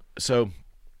 So,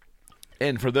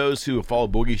 and for those who follow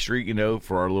Boogie Street,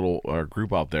 for our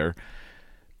group out there,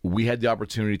 we had the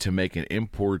opportunity to make an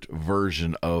import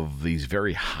version of these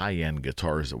very high-end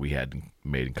guitars that we had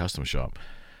made in custom shop.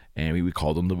 And we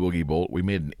called them the Boogie Bolt. We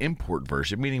made an import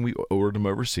version, meaning we ordered them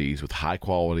overseas with high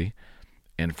quality.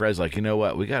 And Fred's like, you know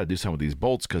what? We got to do something with these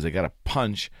bolts because they got to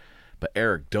punch. But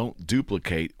Eric, don't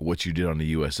duplicate what you did on the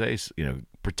USA.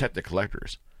 Protect the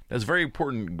collectors. That's very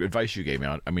important advice you gave me.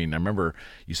 I remember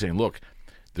you saying, look,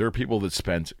 there are people that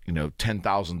spent,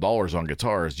 $10,000 on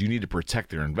guitars. You need to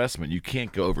protect their investment. You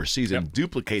can't go overseas and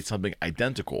duplicate something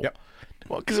identical. Yep.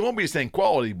 Well, because it won't be the same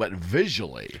quality, but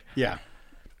visually. Yeah.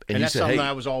 And you that's said, something hey,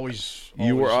 I was always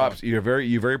you were up. you're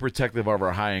very protective of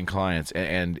our high end clients,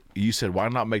 and you said, why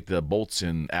not make the bolts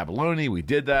in abalone? We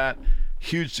did that,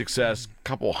 huge success,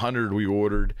 couple hundred we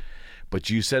ordered. But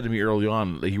you said to me early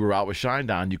on, you were out with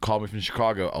Shinedown. You called me from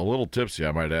Chicago, a little tipsy,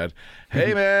 I might add.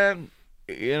 Hey man,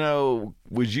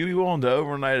 would you be willing to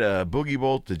overnight a boogie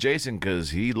bolt to Jason,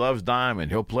 because he loves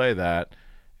Diamond, he'll play that.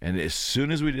 And as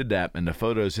soon as we did that, and the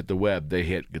photos hit the web, they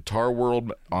hit Guitar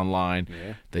World online.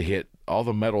 Yeah. They hit all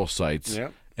the metal sites. Yeah.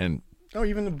 And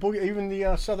even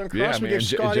the Southern Cross. Yeah, man.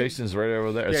 Jason's right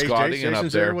over there. Yeah, Scotty Jason's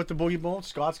up there with the boogie bolt.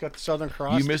 Scott's got the Southern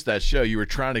Cross. You missed that show. You were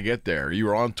trying to get there. You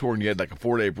were on tour, and you had like a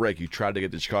 4-day break. You tried to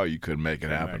get to Chicago. You couldn't make it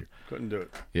happen. Couldn't do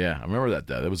it. Yeah, I remember that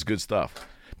day. That was good stuff.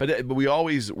 But we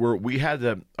always were. We had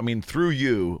to. I mean, through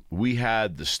you, we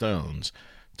had the stones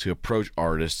to approach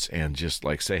artists and just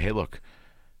like say, "Hey, look,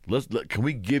 can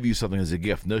we give you something as a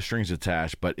gift? No strings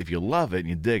attached. But if you love it and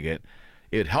you dig it,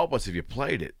 it'd help us if you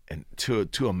played it." And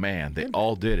to a man, they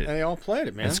all did it. And they all played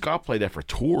it, man. And Scott played that for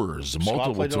tours,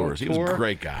 multiple tours. He was a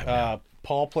great guy, man.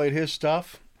 Paul played his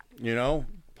stuff.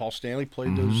 Paul Stanley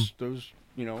played those.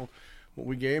 What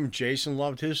we gave him. Jason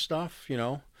loved his stuff.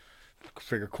 I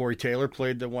figure Corey Taylor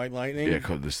played the White Lightning. Yeah,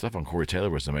 the stuff on Corey Taylor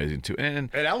was amazing too,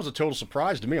 and that was a total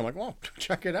surprise to me. I'm like, well,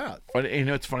 check it out. And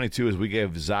it's funny too is we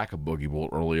gave Zach a boogie bolt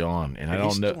early on, and I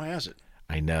don't know. He still has it.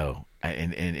 I know,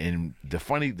 and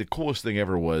the coolest thing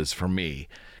ever was for me,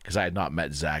 because I had not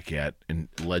met Zach yet, and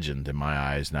legend in my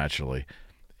eyes naturally,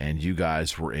 and you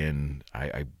guys were in.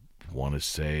 I want to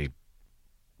say,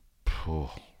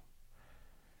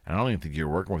 I don't even think you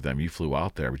were working with them. You flew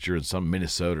out there, but you're in some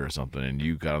Minnesota or something, and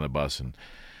you got on the bus,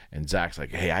 and Zach's like,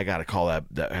 "Hey, I gotta call I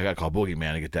gotta call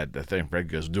Boogeyman to get that thing." Fred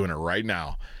goes, "Doing it right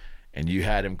now," and you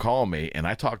had him call me, and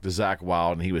I talked to Zach a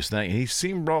while, and he was thinking, he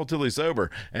seemed relatively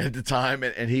sober at the time,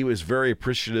 and he was very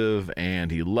appreciative,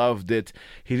 and he loved it.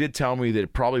 He did tell me that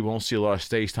it probably won't see a lot of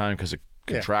stage time because of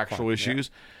contractual issues.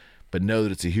 Yeah. But know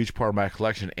that it's a huge part of my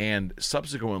collection, and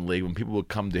subsequently, when people would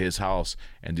come to his house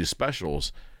and do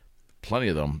specials. Plenty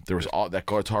of them. There was that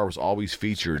guitar was always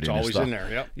featured. It's in always stuff. in there.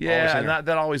 Yep. Yeah, and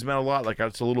that always meant a lot. Like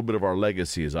that's a little bit of our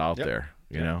legacy is out there.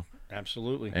 You know.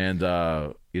 Absolutely. And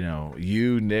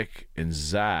you, Nick, and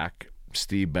Zach,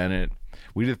 Steve Bennett,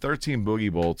 we did 13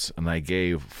 boogie bolts, and I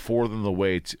gave 4 of them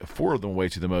away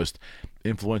to the most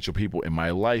influential people in my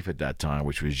life at that time,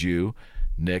 which was you,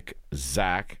 Nick,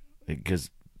 Zach, because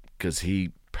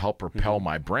he helped propel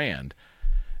my brand,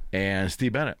 and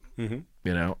Steve Bennett.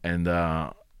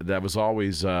 And. That was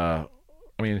always, it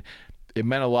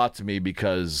meant a lot to me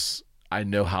because I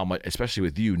know how much, especially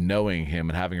with you knowing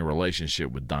him and having a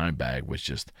relationship with Dimebag was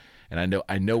just, and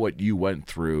I know what you went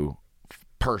through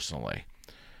personally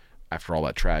after all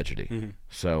that tragedy.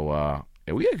 So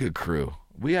we had a good crew.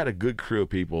 We had a good crew of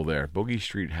people there. Boogie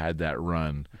Street had that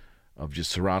run of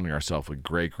just surrounding ourselves with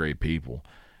great, great people.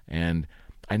 And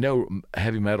I know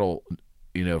heavy metal,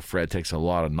 Fred takes a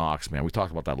lot of knocks, man. We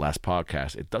talked about that last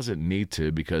podcast. It doesn't need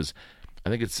to because I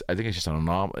think it's just an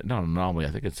anomaly. Not an anomaly.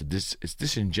 I think it's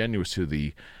disingenuous to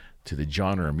the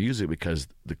genre of music because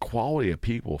the quality of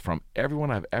people from everyone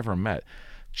I've ever met,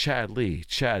 Chad Lee,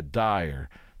 Chad Dyer,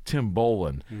 Tim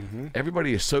Boland,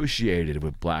 everybody associated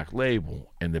with Black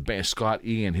Label and the band, Scott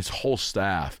Ian, his whole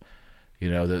staff,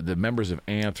 the members of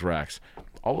Anthrax,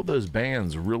 all of those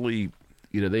bands really.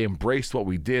 They embraced what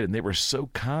we did, and they were so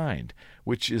kind,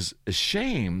 which is a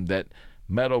shame that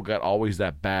metal got always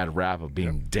that bad rap of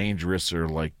being dangerous or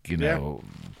Well,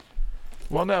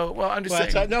 I'm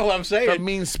just saying. I'm saying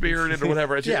mean-spirited or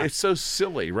whatever. It's so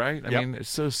silly, right? I mean, it's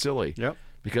so silly. Yep.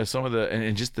 Because some of the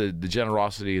and just the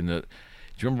generosity and do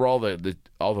you remember all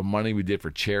the money we did for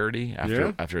charity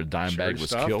after Dimebag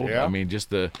was killed? Yeah. I mean,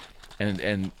 just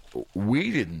and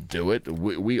we didn't do it.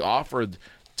 We offered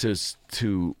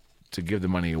to give the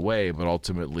money away, but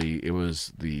ultimately it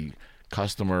was the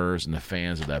customers and the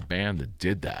fans of that band that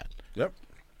did that. Yep.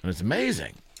 And it's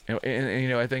amazing.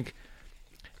 And I think,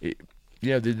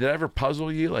 did it ever puzzle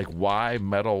you, like why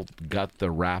metal got the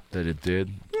rap that it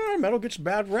did? Yeah, metal gets a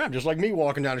bad rap, just like me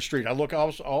walking down the street. I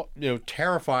was all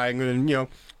terrifying, and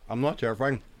I'm not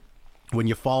terrifying. When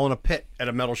you fall in a pit at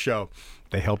a metal show,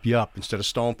 they help you up instead of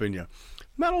stomping you.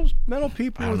 Metal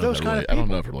people, those kind of people. I don't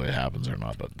know if it really happens or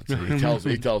not, but he tells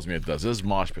me it does. This is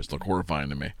mosh pits look horrifying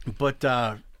to me. But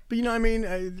they're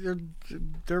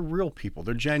real people.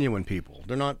 They're genuine people.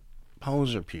 They're not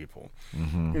poser people.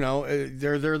 They're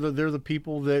the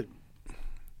people that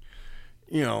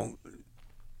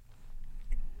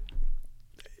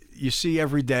you see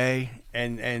every day,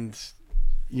 and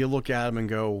you look at them and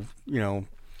go,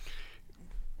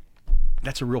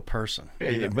 that's a real person.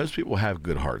 Yeah, most people have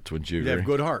good hearts, wouldn't you agree? They have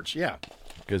good hearts, yeah.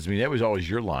 Because, I mean, that was always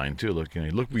your line, too.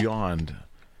 Look beyond.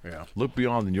 Yeah. Look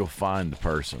beyond and you'll find the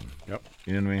person. Yep.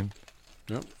 You know what I mean?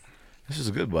 Yep. This is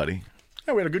good, buddy.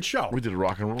 Yeah, we had a good show. We did a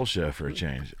rock and roll show for a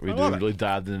change. We love it. really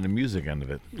dived into the music end of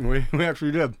it. We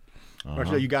actually did.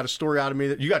 Actually, you got a story out of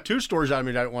me. You got 2 stories out of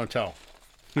me that I didn't want to tell.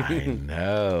 I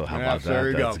know. How about that?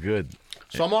 there you That's go. good.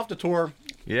 So I'm off the tour.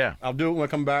 Yeah. I'll do it when I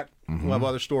come back. We'll have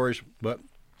other stories, but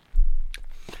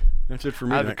that's it for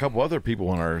me. I have a Nick. couple other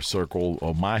people in our circle,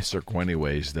 or my circle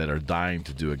anyways, that are dying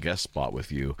to do a guest spot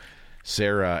with you.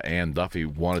 Sarah Ann Duffy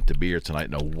wanted to be here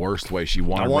tonight in the worst way. She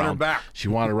wanted I want her round, back. She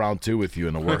wanted round 2 with you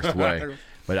in the worst way.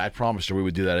 But I promised her we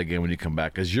would do that again when you come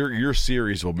back, because your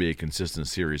series will be a consistent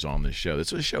series on this show.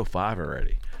 This is show 5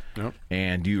 already. Yep.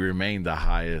 And you remain the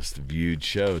highest viewed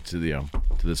show to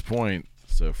this point.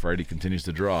 So Freddie continues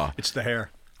to draw. It's the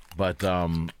hair. But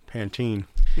Pantene.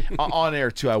 on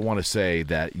air too, I want to say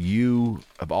that you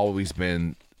have always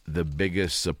been the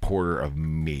biggest supporter of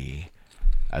me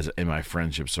as in my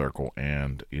friendship circle.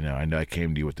 And I know I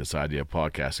came to you with this idea of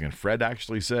podcasting, and Fred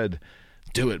actually said,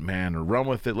 "Do it, man, or run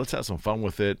with it. Let's have some fun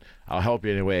with it. I'll help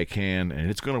you any way I can, and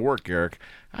it's going to work, Eric."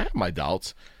 I have my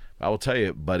doubts. I will tell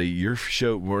you, buddy, your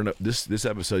show, this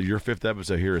episode, your 5th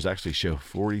episode here is actually show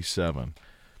 47.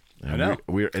 And I know.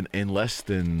 We're in less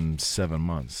than 7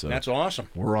 months. So That's awesome.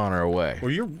 we're on our way. Well,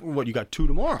 you got 2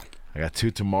 tomorrow. I got 2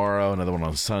 tomorrow, another one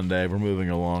on Sunday. We're moving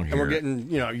along here. And we're getting,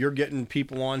 you're getting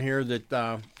people on here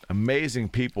that amazing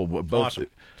people, both, Awesome.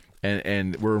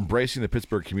 and we're embracing the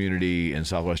Pittsburgh community in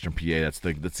southwestern PA.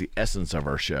 That's the essence of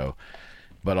our show.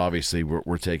 But obviously,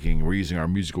 we're using our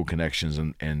musical connections,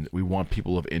 and we want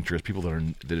people of interest, people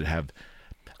that have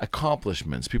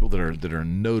accomplishments, people that are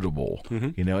notable.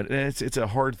 And it's a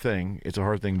hard thing. It's a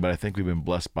hard thing, but I think we've been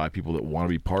blessed by people that want to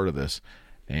be part of this.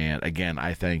 And again,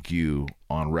 I thank you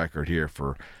on record here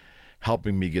for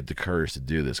helping me get the courage to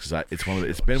do this, because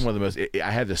it's been one of the most. I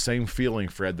had the same feeling,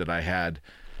 Fred, that I had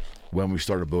when we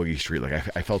started Bogey Street.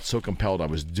 Like I felt so compelled. I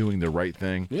was doing the right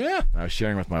thing. Yeah. I was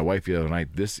sharing with my wife the other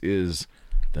night. This is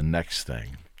the next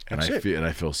thing, and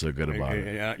I feel so good about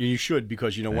it. You should,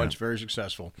 because what, it's very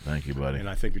successful. Thank you, buddy. And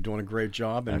I think you're doing a great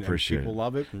job, and, I appreciate people it.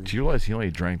 love it. And Do you realize he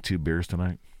only drank 2 beers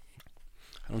tonight?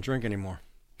 I don't drink anymore.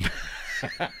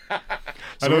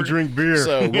 I don't drink beer.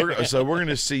 So we're going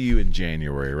to see you in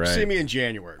January, right? See me in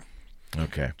January.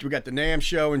 Okay. We got the NAMM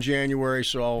show in January.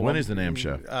 So When is the NAMM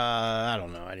show? I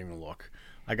don't know. I didn't even look.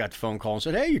 I got the phone call and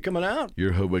said, "Hey, you coming out?"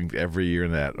 You're hoodwinked every year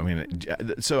in that. I mean,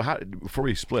 so before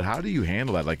we split, how do you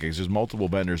handle that? Like, there's multiple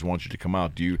vendors want you to come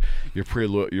out. You're pretty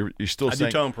loyal. You're still I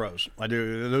saying do Tone Pros. I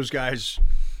do those guys.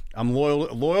 I'm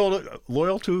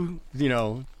loyal to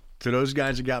to those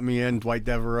guys that got me in. Dwight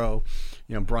Devereaux,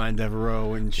 Brian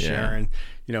Devereaux, and Sharon.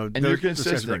 And you're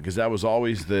consistent, because that was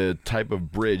always the type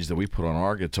of bridge that we put on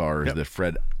our guitars that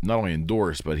Fred not only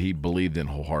endorsed, but he believed in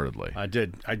wholeheartedly. I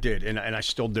did, and I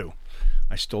still do.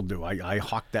 I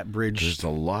hawk that bridge. There's a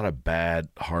lot of bad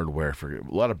hardware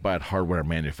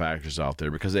manufacturers out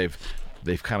there, because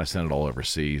they've kind of sent it all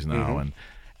overseas now, and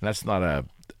that's not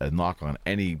a knock on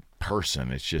any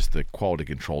person. It's just the quality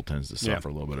control tends to suffer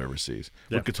a little bit overseas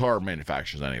with guitar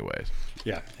manufacturers, anyways.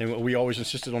 Yeah, and we always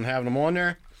insisted on having them on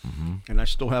there, and I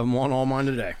still have them on all mine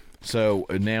today. So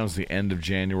now's the end of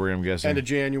January, I'm guessing. End of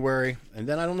January, and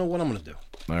then I don't know what I'm going to do.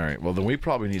 All right. Well, then we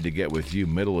probably need to get with you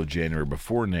middle of January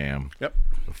before NAMM. Yep.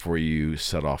 Before you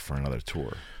set off for another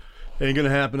tour. Ain't gonna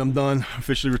happen. I'm done.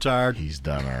 Officially retired. He's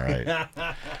done. All right.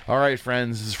 All right,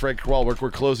 friends. This is Fred Kowal.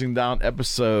 We're closing down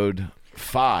episode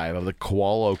 5 of the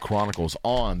Kowalo Chronicles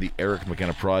on the Eric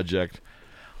McKenna Project.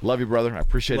 Love you, brother. I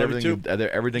appreciate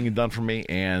everything you've done for me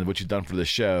and what you've done for the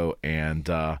show. And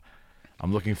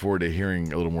I'm looking forward to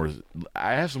hearing a little more.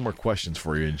 I have some more questions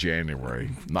for you in January.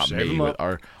 Not Save me, them but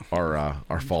our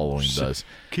following does.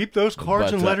 Keep those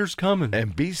cards and letters coming.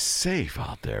 And be safe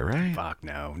out there, right? Fuck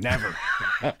no, never.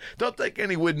 Don't take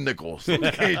any wooden nickels. Don't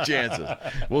take any chances.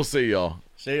 We'll see y'all.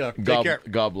 See ya. Take care.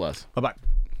 God bless. Bye bye.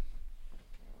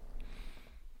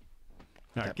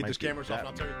 All right, get this camera off and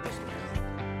I'll tell you this.